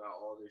serious about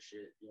all this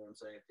shit. You know what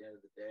I'm saying? At the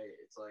end of the day,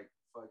 it's like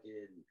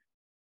fucking.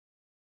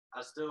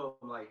 I still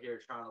am like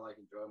here trying to like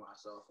enjoy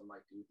myself and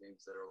like do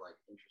things that are like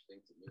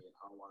interesting to me, and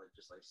I don't want to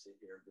just like sit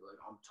here and be like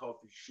I'm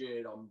tough as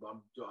shit. I'm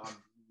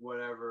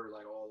whatever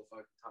like all the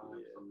fucking time.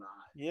 Yeah. I'm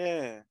not.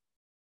 Yeah.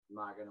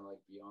 I'm not gonna like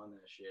be on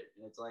that shit.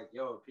 And it's like,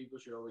 yo, people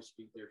should always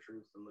speak their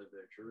truth and live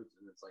their truth.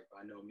 And it's like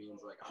by no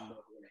means like I'm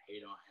never gonna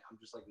hate on it. I'm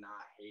just like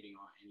not hating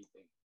on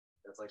anything.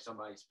 That's like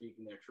somebody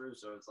speaking their truth.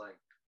 So it's like,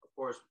 of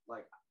course,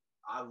 like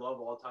I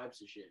love all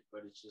types of shit,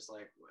 but it's just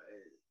like a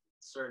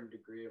certain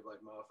degree of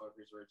like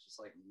motherfuckers where it's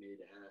just like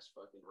mid-ass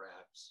fucking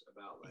raps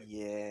about like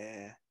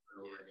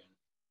over again.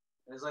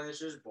 And it's like it's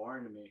just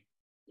boring to me,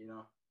 you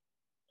know.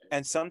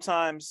 And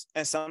sometimes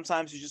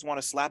you just want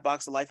to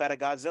slapbox the life out of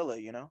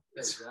Godzilla, you know?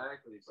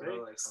 Exactly,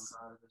 bro. Like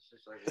sometimes it's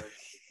just like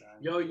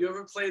yo, you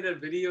ever played a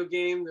video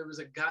game? There was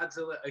a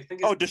Godzilla, I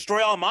think it's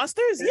Destroy All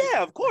Monsters?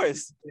 Yeah, of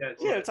course.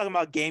 Yeah, talking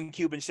about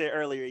GameCube and shit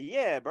earlier.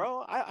 Yeah,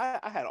 bro. I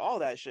had all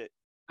that shit.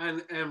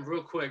 And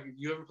real quick,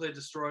 you ever played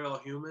Destroy All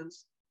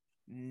Humans?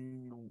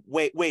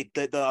 Wait,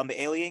 the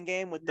alien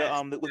game with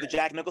the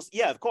Jack Nicholson?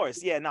 Yeah, of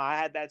course. Yeah, no, I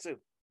had that too.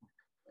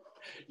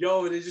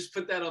 Yo, they just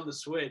put that on the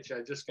Switch.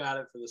 I just got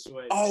it for the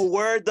Switch. Oh,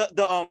 word, the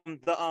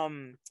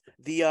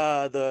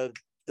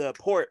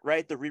port,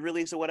 right? The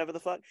re-release or whatever the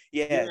fuck.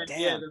 Yeah,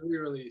 damn. Yeah, the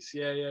re-release.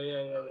 Yeah.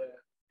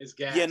 It's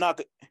gas. Yeah, no,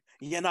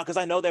 because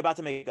I know they're about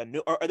to make a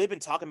new, or they've been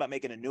talking about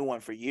making a new one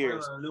for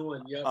years. A new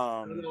one, yep.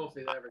 I don't know if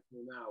it ever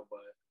came out,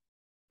 but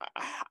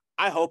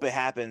I hope it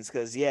happens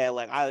because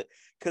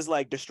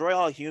Destroy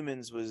All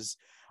Humans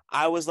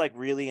I was like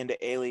really into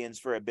aliens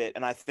for a bit,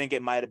 and I think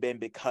it might have been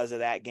because of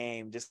that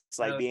game, just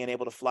like being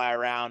able to fly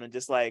around and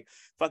just like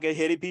fucking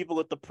hitting people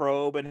with the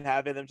probe and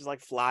having them just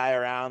like fly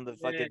around the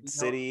fucking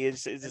city.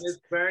 It's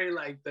very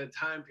like the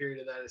time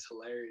period of that is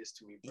hilarious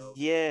to me, bro.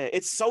 Yeah,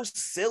 it's so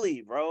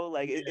silly, bro.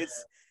 Like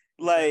it's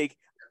like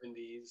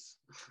 70s.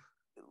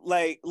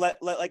 like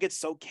it's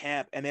so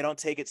camp, and they don't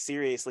take it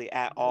seriously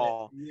at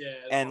all. Yeah,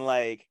 and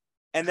like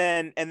and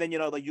then you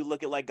know, like you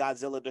look at like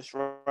Godzilla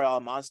Destroy All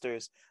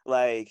Monsters,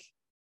 like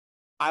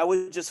I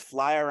would just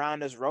fly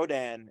around as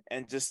Rodan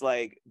and just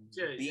like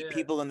beat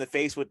people in the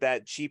face with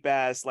that cheap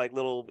ass like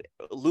little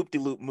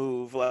loop-de-loop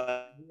move.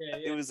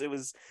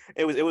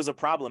 It was a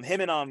problem.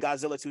 Him and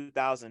Godzilla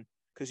 2000,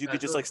 because you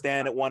could just like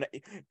stand at one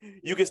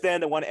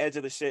edge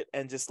of the shit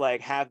and just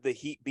like have the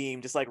heat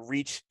beam just like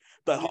reach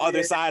the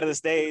other side of the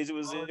stage. It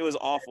was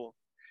awful.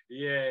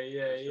 Yeah.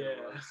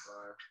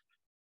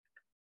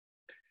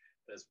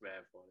 That's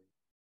bad funny.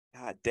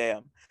 God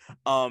damn.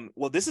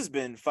 Well, this has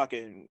been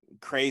fucking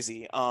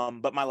crazy.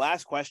 But my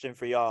last question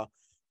for y'all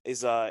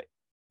is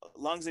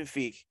Lungs and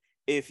Phiik,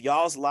 if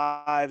y'all's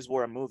lives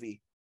were a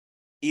movie,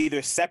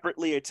 either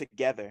separately or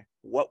together,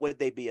 what would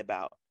they be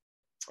about?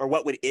 Or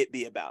what would it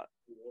be about?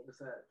 What was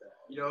that?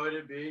 You know what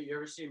it'd be? You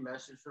ever seen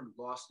Message from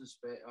Lost in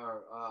Space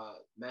or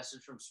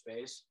Message from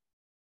Space?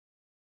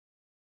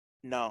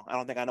 No, I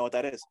don't think I know what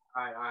that is.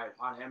 All right.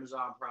 On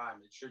Amazon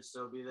Prime. It should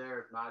still be there.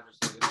 If not,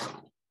 just look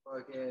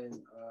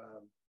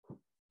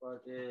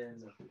it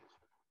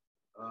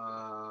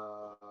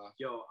up.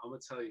 Yo, I'm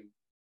gonna tell you.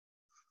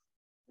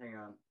 Hang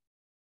on.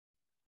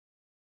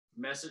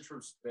 Message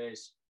from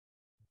Space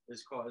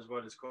is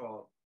what it's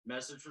called.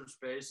 Message from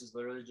Space is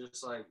literally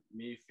just like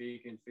me,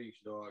 Phiik, and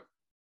Phiik's dog.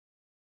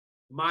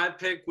 My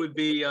pick would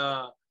be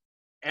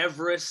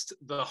Everest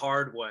the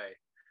Hard Way.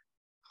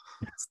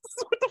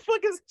 What the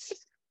fuck is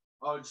this?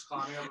 Oh, just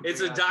climbing up.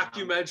 It's a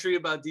documentary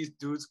about these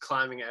dudes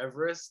climbing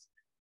Everest,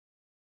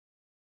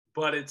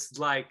 but it's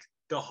like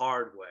the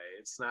hard way.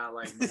 It's not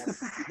like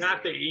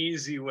not the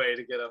easy way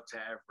to get up to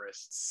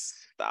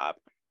Everest.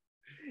 Stop.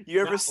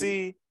 You ever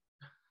see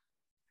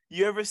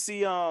there's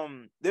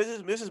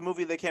this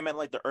movie that came out in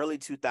like the early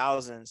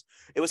 2000s.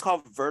 It was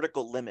called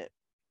Vertical Limit.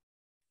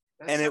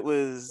 And it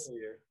was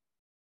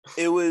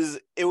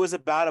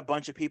about a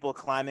bunch of people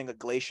climbing a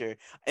glacier.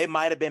 It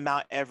might have been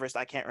Mount Everest,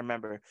 I can't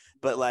remember,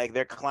 but like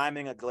they're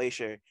climbing a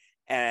glacier,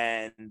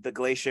 and the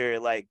glacier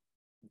like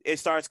it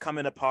starts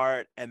coming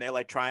apart, and they're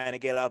like trying to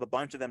get up. A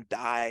bunch of them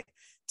die.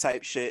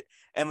 type shit.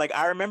 And like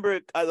I remember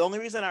the only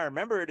reason I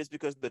remember it is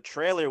because the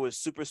trailer was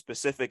super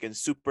specific and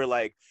super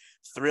like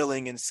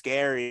thrilling and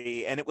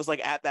scary, and it was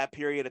like at that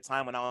period of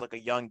time when I was like a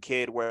young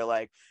kid where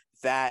like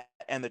that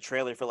and the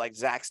trailer for like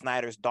Zack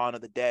Snyder's Dawn of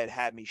the Dead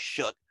had me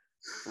shook.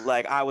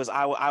 Like I was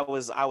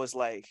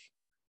like,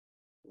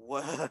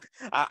 what?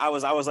 I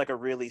was like a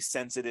really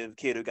sensitive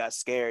kid who got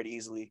scared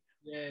easily.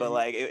 Yeah, But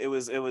like it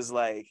was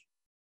like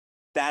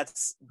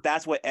that's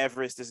what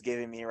Everest is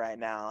giving me right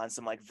now on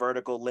some like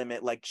Vertical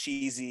Limit, like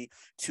cheesy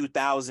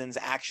 2000s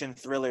action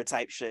thriller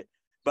type shit.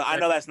 But I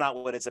know that's not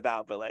what it's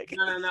about. But like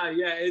no.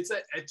 Yeah,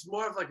 it's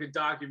more of like a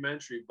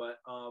documentary. But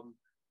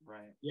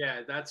right.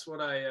 Yeah, that's what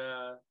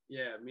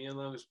me and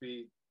Logan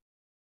be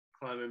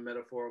climbing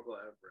metaphorical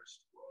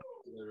Everest,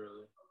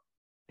 literally.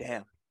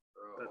 Damn.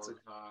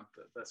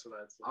 That's what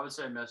I'd say. I would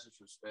say Message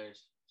from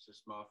Space. It's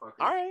just motherfucker.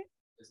 All right.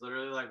 It's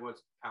literally like what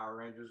Power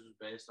Rangers was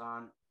based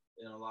on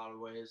in a lot of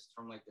ways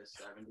from like the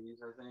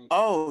 70s, I think.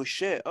 Oh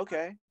shit.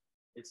 Okay.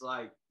 It's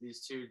like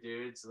these two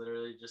dudes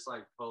literally just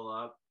like pull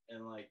up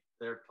and like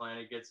their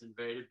planet gets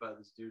invaded by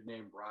this dude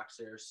named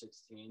Roxair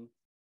 16,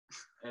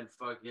 and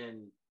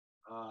fucking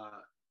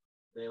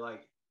they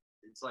like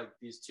it's like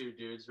these two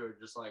dudes who are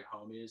just like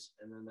homies,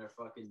 and then they're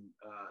fucking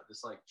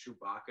this like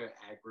Chewbacca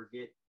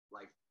aggregate,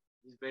 like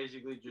he's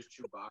basically just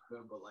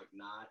Chewbacca but like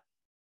not,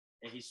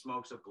 and he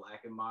smokes a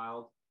Black and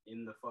Mild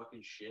in the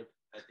fucking ship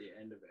at the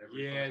end of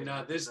every. Yeah,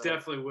 no, this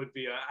definitely would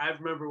be. I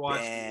remember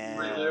watching.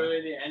 Like, literally,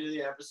 at the end of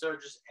the episode,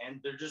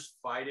 they're just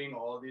fighting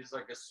all these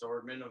like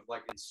assortment of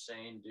like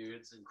insane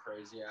dudes in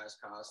crazy ass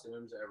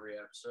costumes every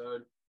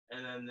episode,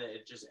 and then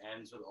it just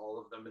ends with all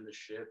of them in the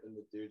ship and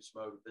the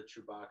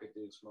Chewbacca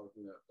dude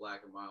smoking a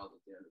Black and Mild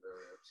at the end of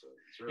every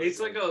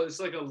episode. It's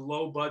like a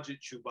low budget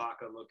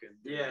Chewbacca looking.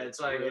 Yeah, it's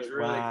really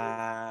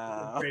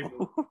wow. Good.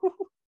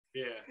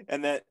 Yeah.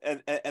 And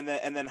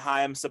then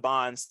Chaim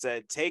Saban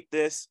said, "Take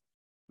this,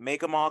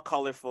 make them all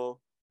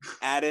colorful,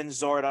 add in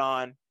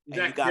Zordon, and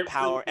you got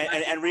power."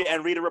 And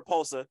Rita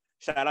Repulsa.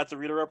 Shout out to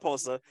Rita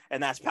Repulsa,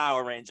 and that's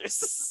Power Rangers.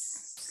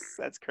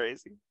 That's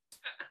crazy.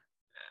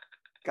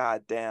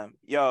 God damn.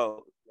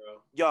 Yo,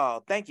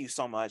 y'all, thank you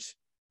so much.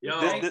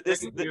 Yo, thank you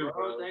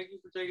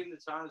for taking the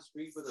time to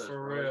speak with us.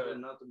 For real. It's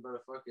been nothing but a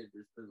fucking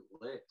just been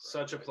lit. Bro.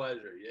 Such a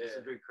pleasure. Yeah.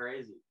 It's been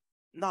crazy.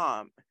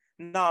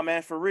 Nah,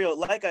 man, for real.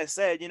 Like I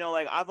said,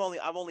 like I've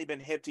only been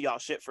hip to y'all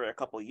shit for a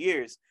couple of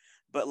years,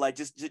 but like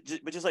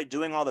just like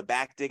doing all the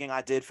back digging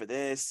I did for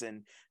this,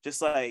 and just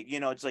like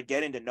just like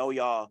getting to know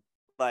y'all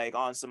like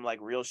on some like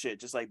real shit,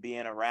 just like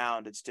being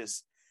around.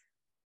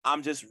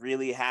 I'm just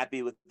really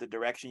happy with the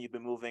direction you've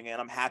been moving in.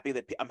 I'm happy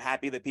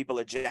that people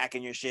are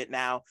jacking your shit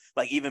now,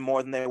 like even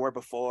more than they were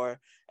before,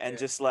 and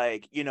just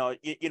like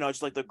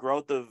just like the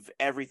growth of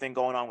everything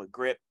going on with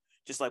Grip.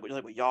 Just like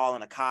with y'all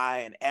and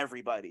Akai and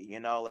everybody,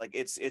 like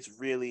it's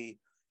really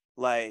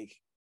like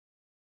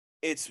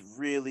it's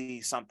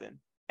really something,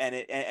 and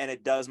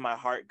it does my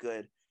heart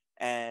good,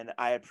 and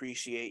I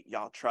appreciate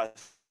y'all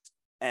trust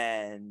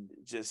and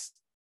just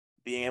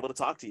being able to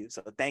talk to you.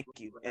 So thank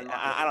you. And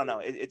I don't know,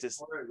 it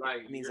just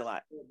like means a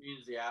lot. It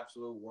means the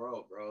absolute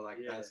world, bro. Like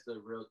that's the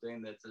real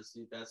thing.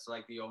 That's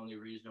like the only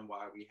reason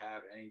why we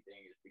have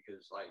anything is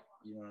because like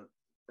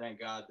thank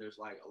God there's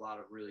like a lot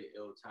of really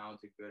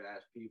talented, good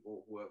ass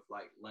people who have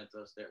like lent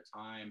us their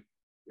time,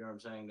 you know what I'm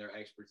saying, their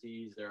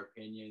expertise, their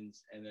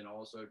opinions, and then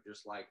also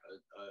just like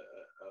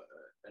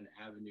an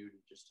avenue to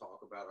just talk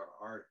about our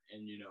art.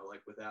 And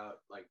like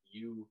without like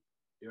you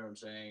know what I'm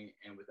saying,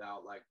 and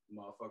without like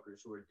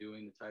motherfuckers who are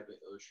doing the type of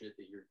ill shit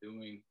that you're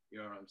doing, you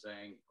know what I'm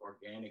saying,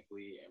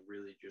 organically, and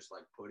really just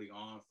like putting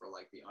on for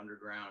like the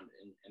underground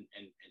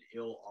and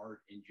ill art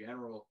in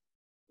general.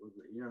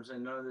 You know what I'm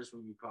saying? None of this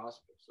would be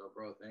possible. So,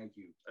 bro, thank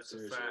you. That's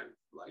seriously, a fact.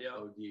 like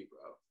OD,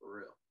 bro, for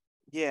real.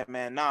 Yeah,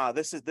 man. Nah,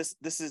 this is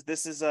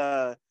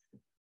I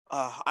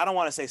don't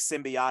want to say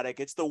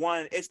symbiotic. It's the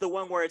one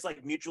where it's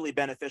like mutually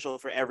beneficial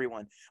for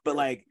everyone. But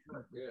like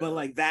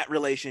that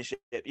relationship,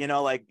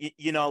 like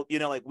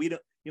like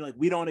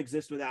we don't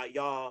exist without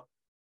y'all,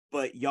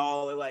 but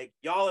y'all are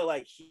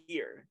like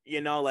here,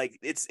 like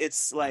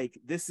it's like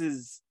this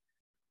is.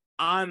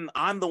 I'm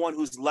the one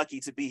who's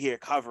lucky to be here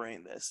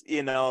covering this,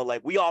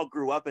 like we all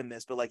grew up in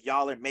this, but like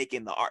y'all are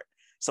making the art.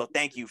 So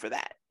thank you for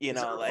that,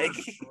 like.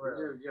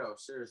 Yo,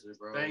 seriously,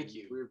 bro. Thank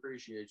you. We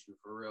appreciate you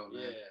for real,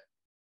 man.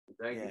 Yeah.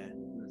 Thank you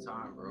for the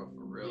time, bro,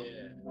 for real.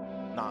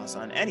 Yeah. Nah,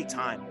 son,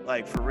 anytime,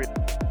 like for real.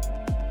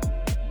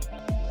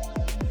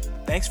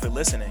 Thanks for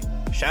listening.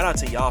 Shout out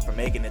to y'all for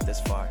making it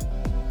this far.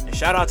 And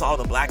shout out to all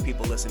the Black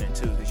people listening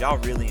too, because y'all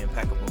really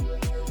impeccable.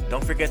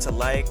 Don't forget to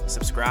like,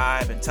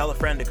 subscribe, and tell a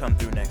friend to come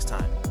through next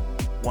time.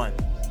 1.